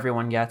stuff that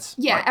everyone gets.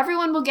 Yeah,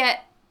 everyone will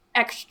get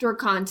extra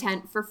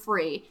content for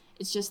free.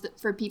 It's just that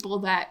for people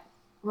that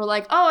were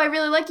like, "Oh, I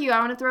really like you. I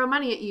want to throw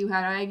money at you.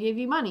 How do I give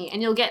you money?"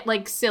 And you'll get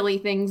like silly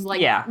things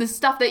like Yeah. the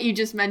stuff that you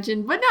just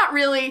mentioned, but not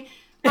really.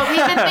 But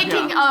we've been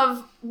thinking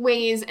of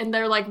ways, and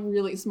they're like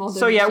really small.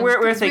 So yeah, we're donations,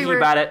 'cause we thinking were-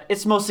 about it.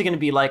 It's mostly going to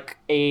be like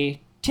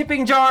a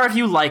tipping jar if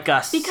you like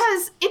us.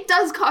 because it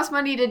does cost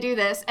money to do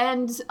this,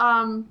 and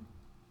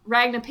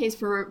Ragna pays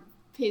for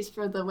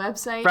the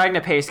website.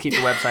 Ragna pays to keep the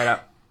website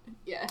up.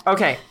 Yeah.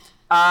 Okay.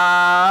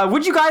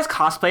 Would you guys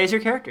cosplay as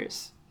your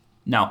characters?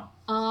 No.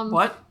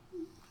 What?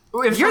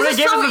 If Yours somebody is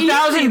gave so us easy,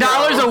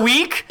 $1,000 though. a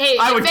week, Hey,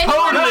 I would if anyone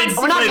totally. wants-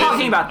 We're not play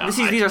talking about No, this.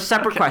 These are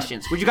separate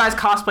questions. Would you guys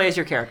cosplay as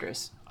your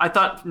characters? I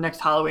thought next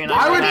Halloween.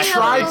 I would Yeah.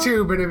 try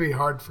to, but it'd be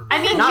hard for me. I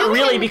mean, Not you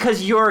really, can- because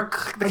the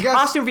I guess-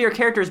 costume for your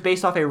character is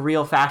based off a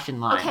real fashion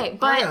line. Okay,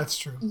 but yeah, that's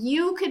true.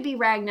 you could be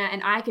Ragna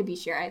and I could be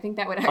Shira. I think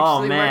that would actually Oh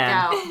work man,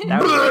 out.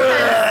 That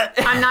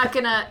would- I'm not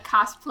gonna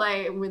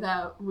cosplay with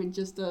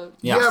just a.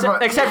 Yeah. Yeah,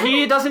 but, except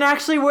he doesn't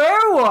actually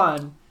wear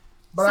one.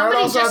 but I would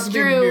Somebody also have just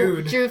to be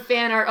nude. drew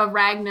fan art of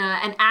Ragna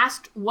and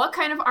asked what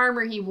kind of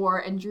armor he wore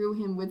and drew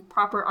him with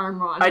proper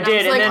armor on. I And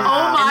did, was like, and then,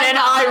 oh my and then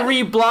god. I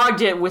reblogged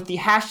it with the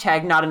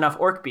hashtag not enough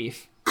orc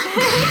beef.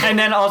 And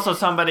then also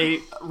somebody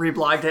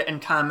reblogged it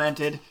and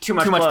commented Too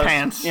much clothes.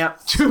 pants.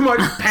 Yep. Too much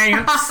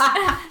pants.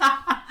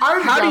 I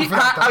would be How do down you? for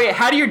that, though. Okay,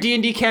 how do your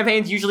D&D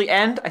campaigns usually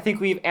end? I think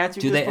we've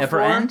answered Do this they ever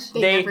before. end?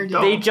 They never do.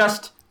 They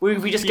just we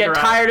just Peter get out.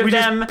 tired of We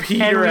just them and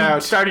peter we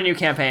out. start a new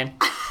campaign.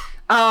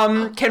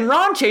 Can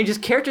Ron change his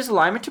character's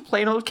alignment to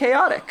plain old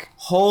chaotic?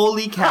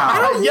 Holy cow.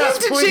 I don't Yes,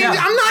 need to please. change.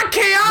 I'm not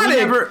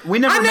chaotic. We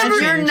never I never-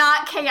 mentioned. You're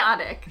not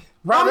chaotic.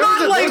 Rob, I'm there was not a-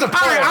 there was like. a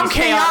point. I'm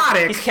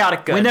chaotic. He's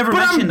chaotic good. We never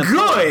But I'm mentioned the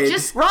good.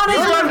 Just Ron has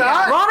No, done. you're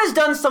not. Ron has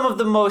done some of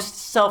the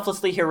most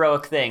selflessly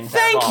heroic things.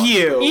 Thank of all.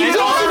 you. He's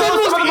And also all done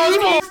of some of the those most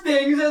evil- evil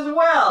things as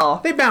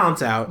well. They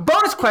balance out.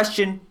 Bonus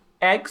question: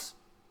 eggs.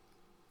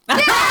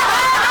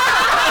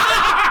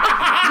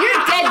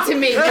 you're dead to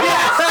me.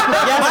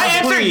 Yes, My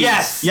answer, please.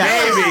 yes.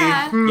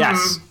 Yes. Maybe.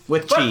 Yes.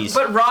 With cheese.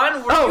 But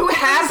Ron, were you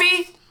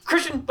happy?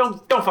 Christian,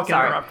 don't fucking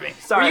Sorry. interrupt me.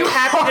 Sorry. Were you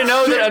happy to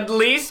know that at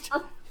least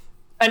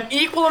an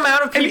equal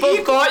amount of people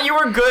equal- thought you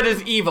were good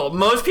as evil?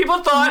 Most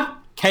people thought.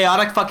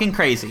 Chaotic fucking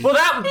crazy. Well,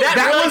 that That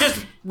really was-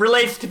 just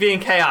relates to being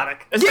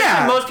chaotic. Especially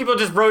Yeah. most people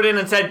just wrote in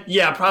and said,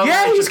 "Yeah, probably."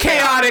 Yeah, it's he's just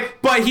chaotic,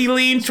 but he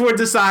leans towards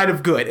the side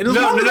of good. And as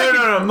No, long no, as I no,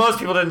 can- no, no. Most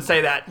people didn't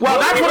say that. Well,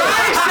 that's what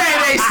I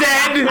say. They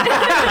said.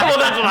 well,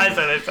 that's what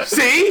I said.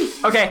 See?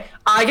 Okay,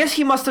 I guess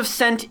he must have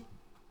sent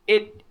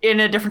it in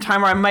a different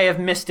time, or I may have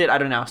missed it. I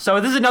don't know. So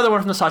this is another one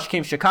from the Sasha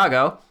Came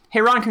Chicago.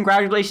 Hey, Ron,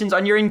 congratulations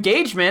on your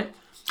engagement.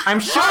 I'm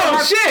sure.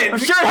 shit! I'm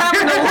sure it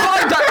happened a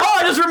long time. Oh,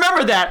 I just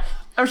remembered that.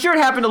 I'm sure it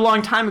happened a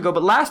long time ago,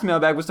 but last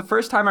mailbag was the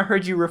first time I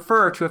heard you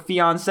refer to a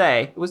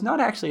fiancé. It was not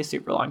actually a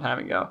super long time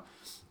ago.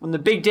 When the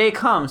big day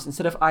comes,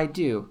 instead of I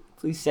do,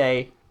 please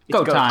say it's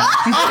Go time.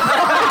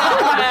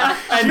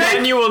 And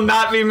then you will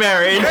not be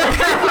married.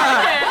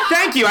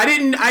 Thank you. I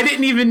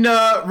didn't even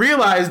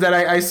realize that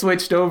I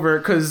switched over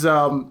because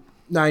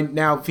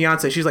now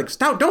fiance. She's like,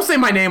 stop! Don't say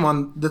my name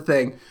on the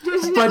thing. But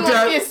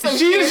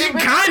she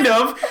kind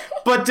of.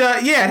 But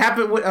yeah, it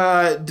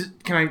happened.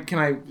 Can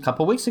I? A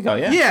couple weeks ago,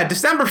 yeah. Yeah,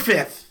 December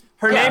 5th.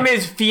 Her name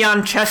is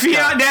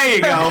Fiancesca. There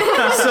you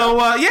go.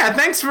 So yeah,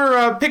 thanks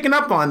for picking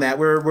up on that.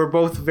 We're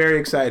both very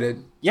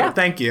excited. Yeah. So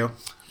thank you.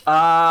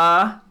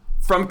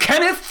 From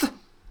Kenneth,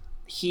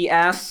 he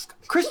asks,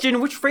 Christian,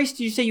 which phrase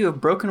did you say you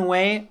have broken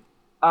away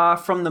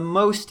from the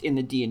most in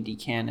the D&D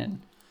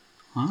canon?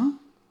 Huh?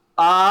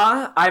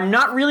 I'm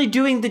not really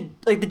doing the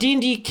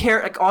D&D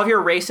all of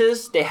your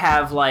races, they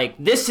have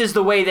this is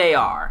the way they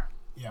are.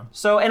 Yeah.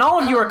 So, and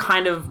all of you are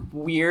kind of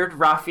weird.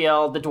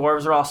 Raphael, the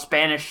dwarves are all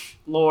Spanish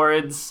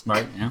lords.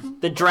 Right, yeah.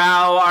 The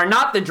drow are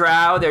not the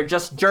drow, they're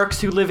just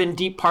jerks who live in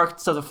deep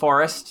parts of the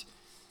forest.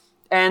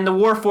 And the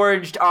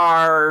Warforged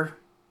are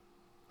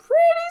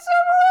pretty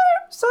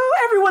similar. So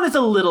everyone is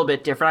a little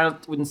bit different.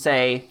 I wouldn't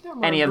say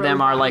any of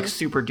them are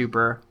super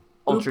duper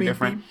ultra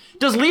different.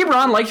 Does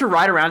Lebron like to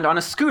ride around on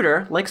a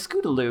scooter like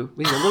Scootaloo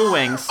with your little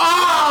wings?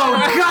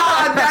 Oh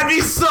God, that'd be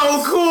so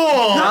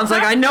cool. Sounds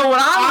like I know what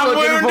I'm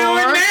looking for. Do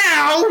it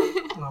now.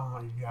 Oh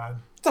my god.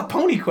 It's a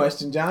pony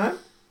question, John.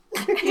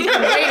 Waiting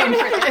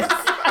for this.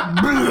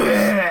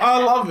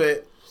 I love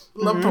it.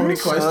 Love pony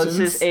So questions.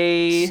 this is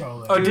a...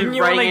 So Oh, didn't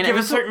you want writing to in give a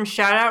it. certain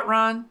shout out,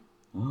 Ron?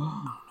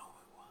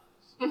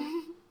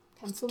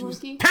 Pencil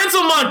monkey.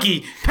 Pencil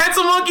Monkey!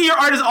 Pencil Monkey, your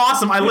art is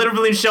awesome. I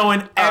literally am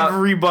showing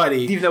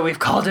everybody. Even though we've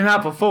called him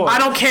out before. I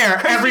don't care.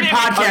 Every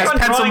podcast,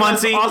 Pencil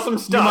Monkey, awesome you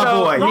stuff. my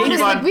boy. Ron Keep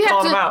is on like, we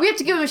calling him have out.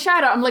 to give him a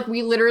shout out. I'm like,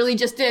 we literally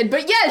just did,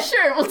 but yeah,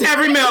 sure, we'll do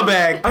Every it.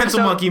 mailbag,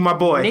 Pencil so Monkey, my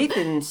boy.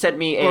 Nathan sent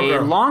me Or a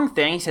girl. long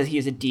thing. He says he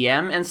is a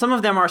DM, and some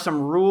of them are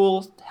some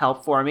rule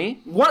help for me.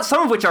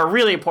 Some of which are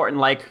really important,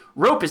 like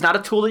rope is not a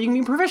tool that you can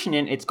be proficient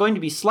in. It's going to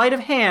be sleight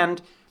of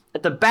hand.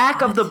 At the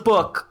back of the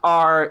book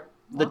are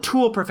the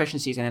tool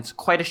proficiencies, and it's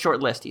quite a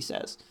short list, he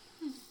says.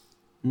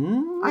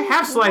 I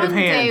have sleight of One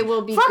day hand.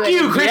 we'll be Fuck good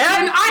you, at Christian.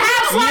 Yeah. I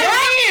have sleight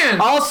of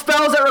hand. All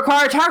spells that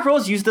require attack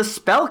rolls use the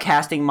spell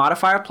casting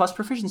modifier plus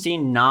proficiency,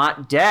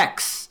 not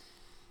dex.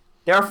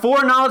 There are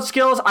 4 knowledge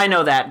skills. I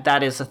know that.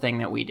 That is a thing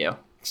that we do.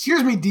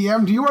 Excuse me,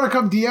 DM. Do you want to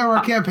come DM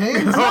our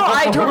campaigns? No,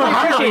 I totally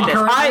appreciate this.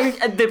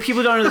 Currently? The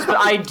people don't know this, but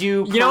I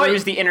do You know what?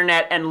 peruse the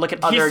internet and look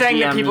at other He's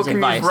saying that DMs' people can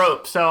advice. use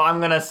rope, so I'm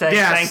gonna say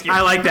Yes, thank you.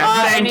 I like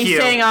that. And Thank he's you.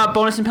 saying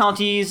bonus and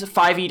penalties,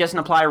 5e doesn't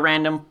apply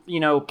random,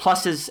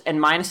 pluses and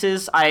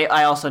minuses.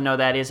 I also know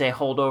that is a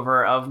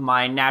holdover of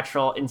my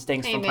natural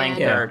instincts Hey, from playing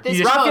man. third.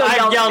 This Raphael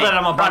I've yelled me. at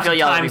him a bunch Raphael of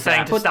yelled at me times for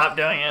saying that. to stop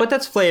doing it. But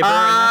that's flavor.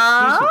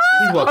 and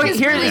he's welcome. Okay,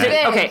 here's really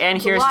big. okay, and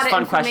It's a here's lot the of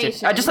fun question.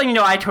 information. Just letting you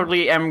know, I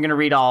totally am going to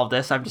read all of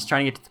this. I'm just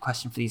trying to get to the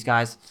question for these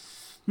guys.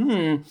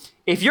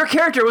 If your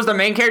character was the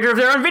main character of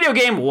their own video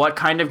game, what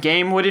kind of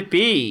game would it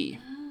be?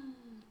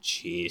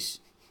 Jeez.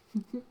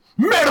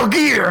 Metal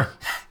Gear.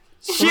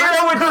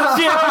 Shiro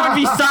would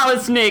be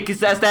Solid Snake. 'Cause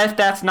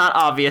that's not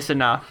obvious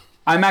enough.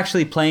 I'm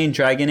actually playing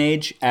Dragon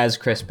Age as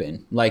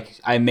Crispin.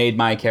 I made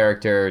my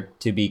character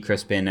to be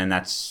Crispin, and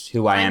that's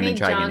who I am in made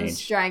Dragon John's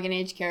Age. Dragon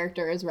Age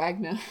character as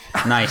Ragnar.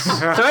 Nice.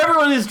 So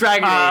everyone is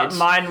Dragon Age.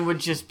 Mine would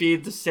just be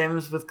The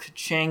Sims with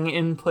Ka-ching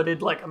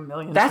inputted like a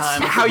million That's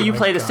times. how you my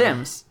play The God.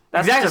 Sims.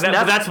 That's Exactly,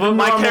 just, that's what the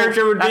my normal-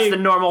 character would That's be. the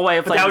normal way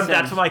of But playing that The would-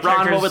 Sims. that's what my Ron,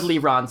 character's what would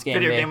Lebron's game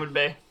video be? game would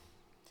be. I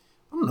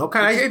don't know.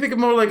 I think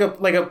more like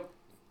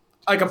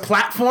a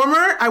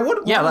platformer. I would.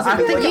 Yeah, what was I it?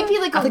 think- Like, you'd be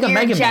like a I think a weird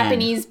Mega Man.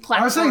 Japanese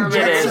I was saying platformer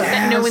Jet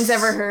that no Set. one's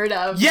ever heard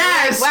of.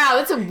 Yes! Wow,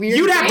 that's a weird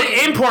You'd have game.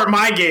 to import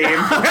my game.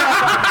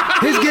 I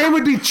His game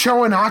would be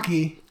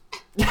Choanaki.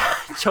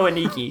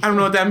 Choaniki. don't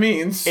know what that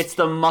means. It's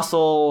the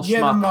muscle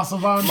Yeah, the shmup. muscle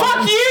bone.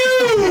 Fuck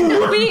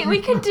you! We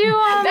could do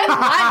That's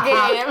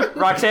my game.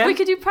 Roxanne? we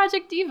could do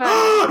Project Diva.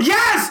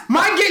 Yes,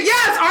 my game.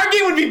 Yes, our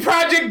game would be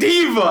Project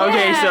Diva.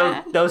 Okay, Yeah.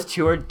 so those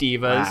two are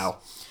divas. Wow.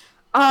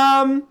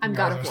 I'm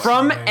God of War.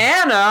 From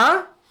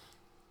Anna.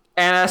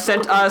 Anna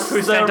sent us.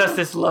 Who sent us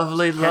this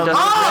lovely, lovely.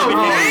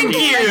 Oh, thank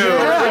you.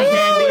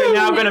 You're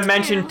now going to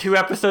mention 2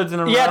 episodes in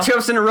a row. Yeah, 2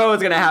 episodes in a row is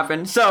going to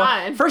happen. So,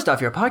 Fine. first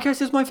off, your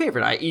podcast is my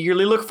favorite. I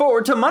eagerly look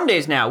forward to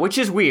Mondays now, which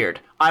is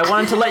weird. I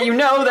wanted to let you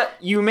know that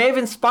you may have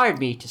inspired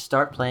me to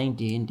start playing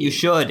D&D. You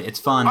should. It's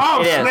fun.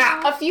 Oh It is.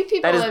 snap! A few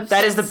people That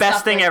is the said best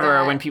stuff thing like ever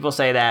that, when people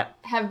say that.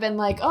 have been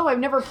like, oh, I've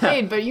never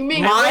played, but you make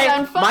it right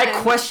on fun. My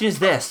question is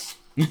this.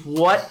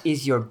 What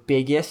is your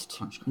biggest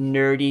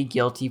nerdy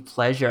guilty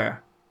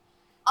pleasure?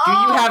 Do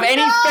you have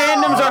any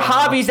fandoms or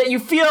hobbies that you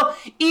feel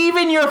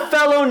even your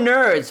fellow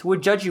nerds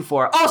would judge you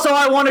for? Also,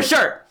 I want a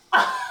shirt. We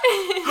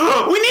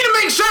need to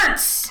make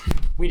shirts.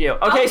 We do.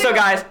 Okay, so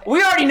guys,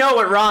 we already know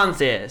what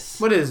Ron's is.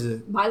 What is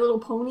it? My Little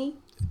Pony.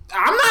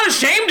 I'm not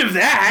ashamed of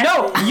that.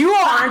 No, you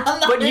aren't.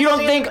 But you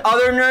don't think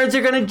other nerds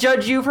are gonna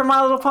judge you for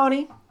My Little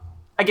Pony?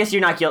 I guess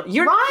you're not guilty.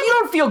 You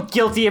don't feel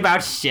guilty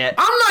about shit.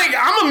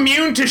 I'm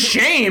immune to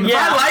shame.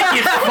 Yeah. If I like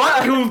it,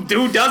 fuck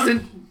who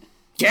doesn't.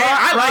 Yeah,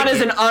 I Ron like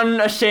is it. an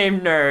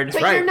unashamed nerd.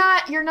 But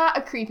right. you're not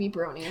a creepy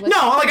brony. Let's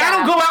No, like put I that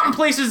don't go there. out in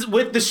places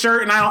with the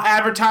shirt and I don't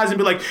advertise and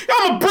be like,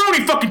 I'm a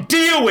brony, fucking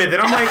deal with it.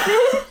 I'm like,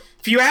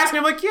 if you ask me,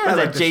 I'm like, yeah, I Is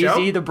like that the Jay-Z,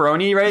 show. the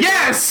brony, right?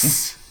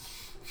 Yes.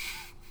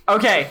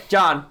 Okay,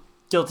 John.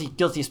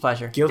 Guilty as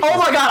pleasure. Guilty. Oh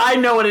my god, I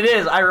know what it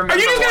is. I remember. Are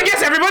you just gonna what-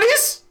 guess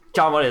everybody's?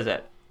 John, what is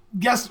it?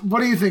 Guess,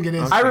 what do you think it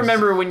is? I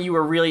remember when you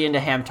were really into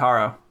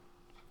Hamtaro.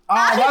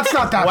 Oh, that's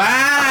not that.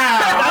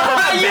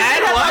 Wow.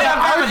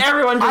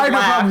 Everyone just I have no problem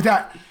laughed. with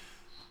that.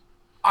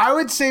 I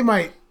would say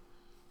my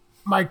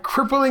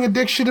crippling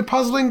addiction to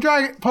puzzle and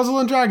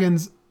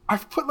dragons.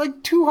 I've put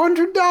like $200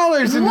 into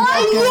that game.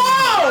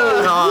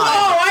 Whoa!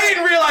 Whoa! I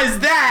didn't realize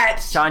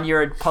that. John,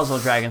 you're a Puzzle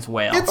Dragons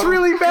whale. It's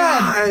really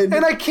bad, God.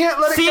 and I can't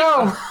let See- it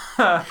go.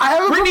 I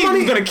haven't put Brittany's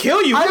money. gonna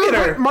kill you. I Look haven't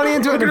at her. put money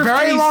into it Look in a at her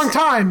very face. long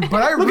time,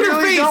 but I Look at her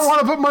really face. don't want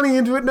to put money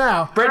into it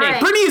now. Brittany.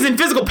 Alright. Brittany is in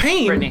physical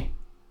pain. Brittany.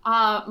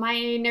 My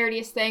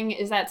nerdiest thing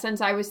is that since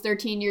I was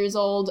 13 years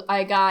old,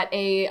 I got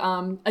a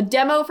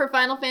demo for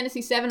Final Fantasy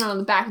VII, and on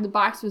the back of the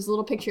box was a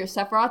little picture of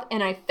Sephiroth,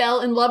 and I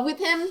fell in love with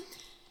him.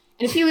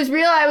 And if he was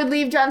real, I would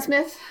leave John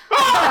Smith. He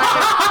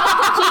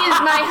is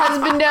my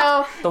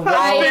husbando. The wall.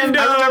 I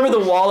remember the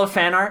wall of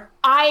fan art.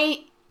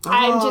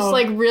 I'm just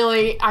like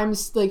really, I'm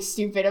like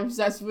stupid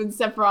obsessed with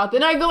Sephiroth.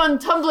 And I go on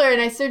Tumblr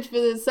and I search for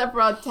the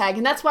Sephiroth tag.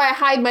 And that's why I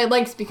hide my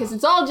likes, because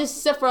it's all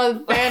just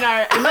Sephiroth fan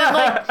art. And then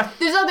like,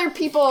 there's other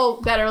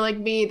people that are like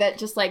me that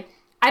just like,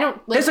 I don't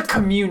like. There's a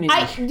community.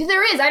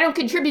 There is. I don't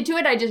contribute to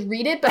it. I just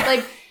read it. But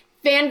like,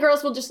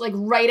 fangirls will just like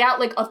write out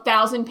like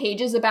 1,000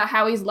 pages about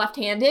how he's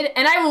left-handed.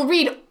 And I will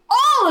read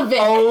all of it.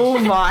 Oh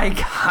my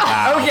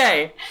god.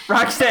 Okay,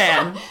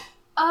 Roxanne.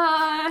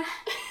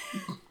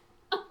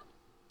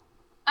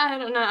 I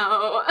don't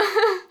know.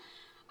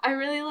 I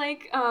really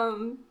like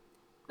the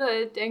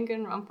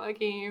Danganronpa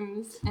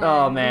games. And,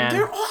 Oh man.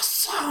 They're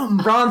awesome.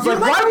 Ron's like,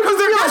 why would you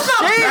feel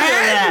ashamed of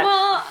that?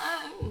 Well,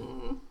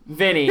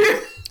 Vinny.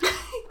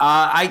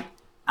 I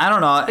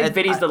don't know. I think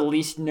Vinny's the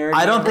least nerdy.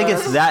 I don't think of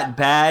it's us. that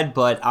bad,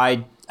 but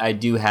I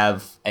do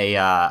have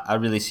a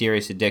really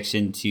serious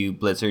addiction to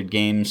Blizzard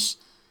games.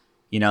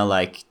 You know,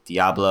 like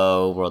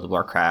Diablo, World of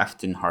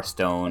Warcraft, and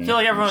Hearthstone. I feel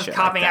like everyone's and shit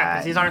copying like out that.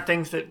 because these aren't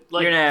things that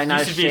like You're not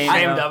you should be ashamed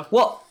ashamed of. of.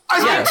 Well, I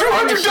yeah.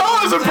 spent $200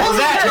 on puzzle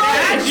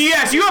dragons.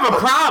 Yes, you have a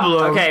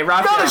problem. Okay,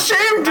 Not Roxanne.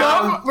 ashamed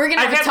of. We're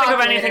gonna I have can't a talk think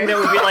of anything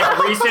later. that would be like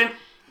recent,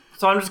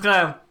 so I'm just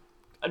gonna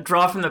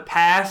draw from the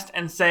past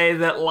and say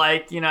that,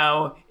 like, you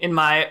know, in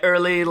my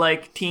early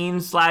like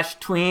teens /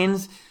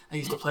 tweens, I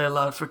used to play a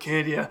lot of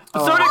Arcadia.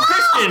 But so did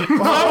Christian.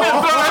 So I'm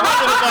gonna throw him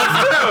under the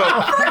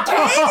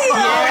bus too.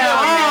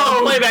 Yeah,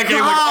 play that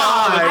game like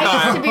all the I used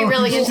time. to be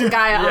really into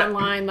Gaia Yeah.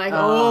 Online. Like,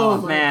 Oh,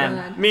 my man.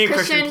 God. Me and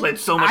Christian played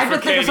so much I had to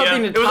think of Arcadia.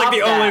 something to It was like top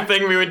the only that.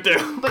 thing we would do.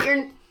 But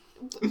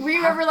were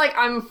you ever like,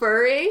 I'm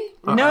furry?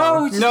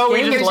 No, it's No,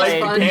 we game just was like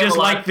fun. game You just a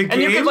lot. like the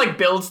And you game? could like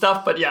build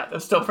stuff, but yeah,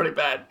 that's still pretty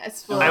bad.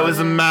 That's fun. I was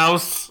a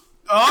mouse.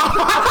 funny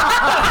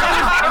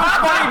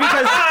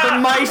because the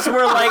mice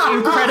were like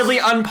incredibly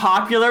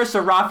unpopular, so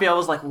Raphael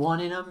was like 1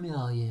 in a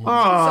million.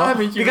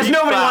 Because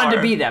nobody wanted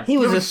to be them. He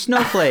was a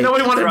snowflake.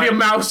 Nobody wanted to be a Right.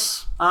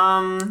 mouse.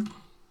 God,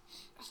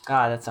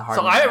 that's a hard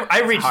So one. I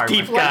That's a reached hard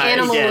deep one. What guys.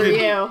 animal Yeah. were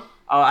you?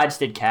 Oh, I just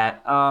did cat.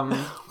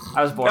 I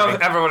was boring.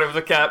 Everyone was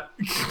a cat.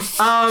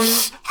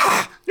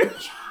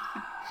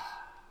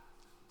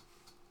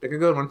 Pick a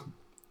good one.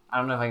 I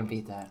don't know if I can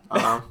beat that.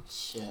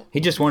 Shit. He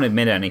just won't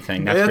admit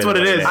anything. Yeah, that's really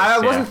what it is. I yeah.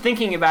 wasn't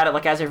thinking about it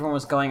like as everyone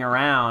was going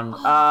around.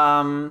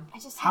 I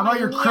just How had about my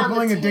your knee on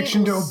crippling the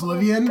addiction to table so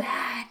Oblivion?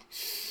 bad.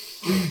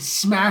 You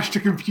smashed a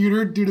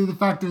computer due to the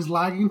fact it was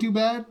lagging too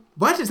bad.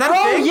 What is that? A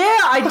Oh thing? yeah,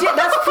 I did.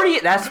 That's pretty.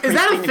 That's pretty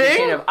that a thing to be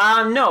thing? ashamed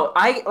of. No,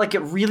 I like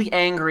get really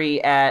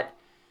angry at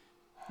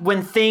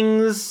when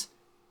things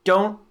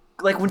don't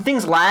like when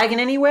things lag in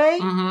any way.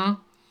 Mm-hmm.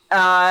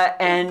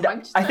 And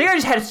I think I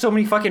just had so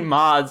many fucking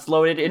mods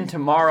loaded into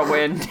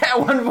Morrowind at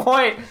one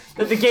point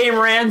that the game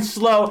ran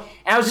slow.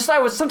 And I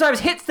would sometimes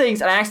hit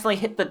things and I accidentally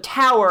hit the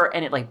tower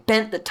and it like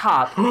bent the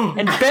top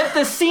and bent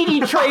the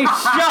CD tray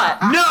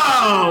shut.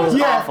 No.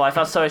 Yeah. Awful. I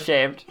felt so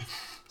ashamed.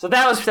 So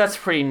that's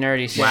pretty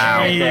nerdy shit Wow.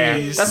 right there.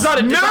 Jeez. That's not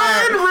a Nerd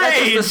That's just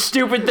rage. the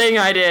stupid thing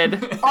I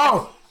did.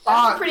 Oh,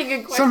 That's a pretty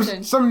good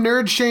question. Some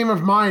nerd shame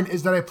of mine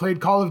is that I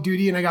played Call of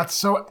Duty and I got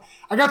so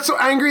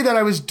angry that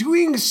I was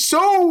doing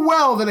so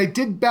well that I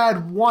did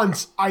bad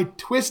once. I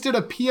twisted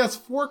a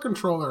PS4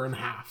 controller in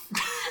half.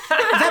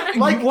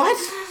 Like what?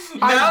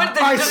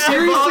 I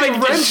seriously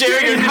wrenched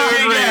it in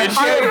half.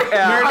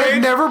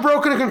 I've never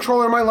broken a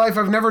controller in my life.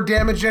 I've never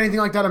damaged anything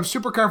like that. I'm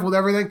super careful with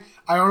everything.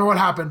 I don't know what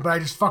happened, but I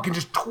just fucking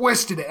just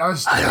twisted it.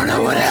 I don't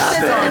know what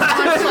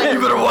happened. You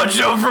better watch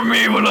out for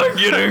me when I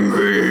get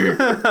angry.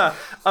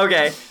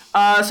 Okay.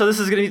 So this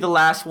is gonna be the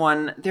last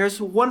one. There's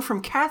one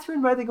from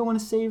Catherine, but I think I want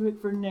to save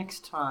it for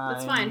next time.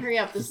 That's fine. Hurry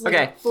up. This is Okay.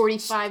 like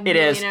 45 It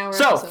million is. hours.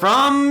 So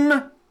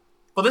from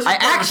Well, this is I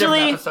part of a different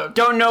actually episode.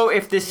 don't know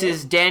if this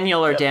is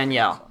Daniel or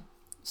Danielle.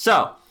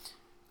 So,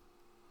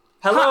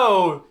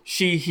 Hello,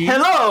 he.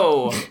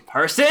 hello,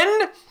 person.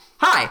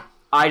 Hi.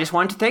 I just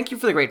wanted to thank you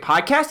for the great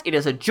podcast. It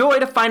is a joy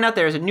to find out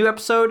there is a new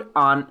episode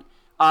on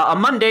a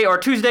Monday or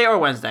Tuesday or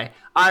Wednesday.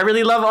 I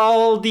really love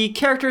all the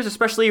characters,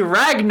 especially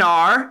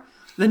Ragnar,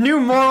 the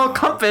new moral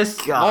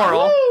compass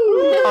moral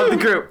of the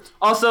group.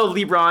 Also,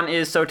 LeBron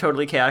is so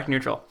totally chaotic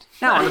neutral.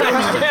 Now, on to the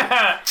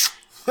question.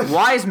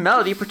 Why is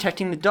Melody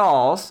protecting the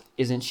dolls?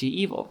 Isn't she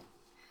evil?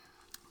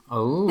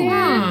 Oh.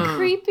 They're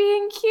creepy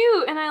and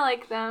cute, and I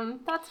like them.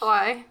 That's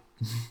why.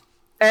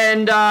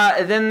 And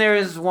then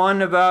there's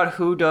one about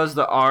who does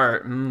the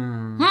art. So,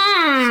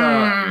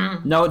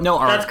 No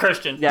art. That's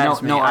Christian.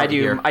 that's No me. art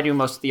here. I do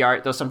most of the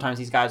art, though sometimes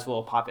these guys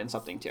will pop in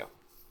something too.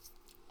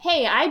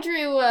 Hey, I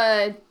drew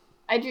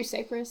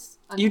Cypress.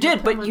 on You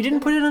did, but on you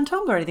didn't Twitter. put it on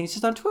Tumblr or anything. It's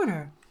just on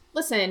Twitter.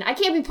 Listen, I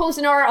can't be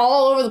posting art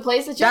all over the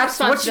place. It's your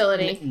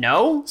responsibility.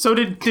 No. So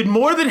did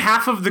more than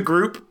half of the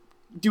group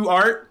do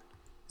art?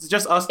 Is it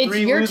just us It's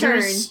three your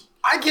losers?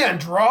 I can't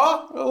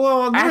draw.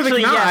 Well, neither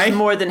Actually, can I. yes,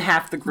 more than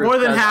half the group. More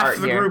than does half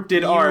art the here. group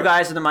did you art. You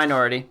guys are the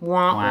minority.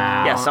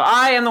 Wow. Yeah, so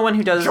I am the one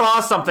who does Draw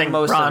something,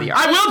 most Ron. of the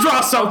art. I will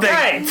draw something.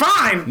 Okay.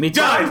 Fine. Me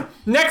too. Done.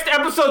 Next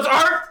episode's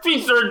art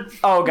featured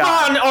Oh,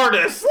 God.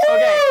 non-artists.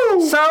 Okay,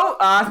 so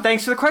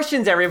thanks for the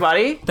questions,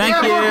 everybody. Thank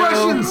Yeah, more you.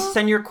 questions.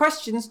 Send your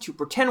questions to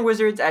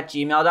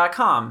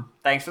pretendwizards@gmail.com.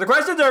 Thanks for the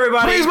questions,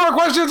 everybody. Please, more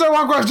questions. I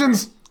want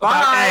questions.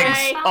 About Bye.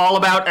 eggs. All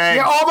about eggs.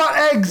 Yeah, all about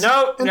eggs.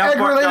 No, and no,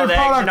 egg-related the eggs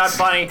are not products.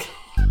 funny.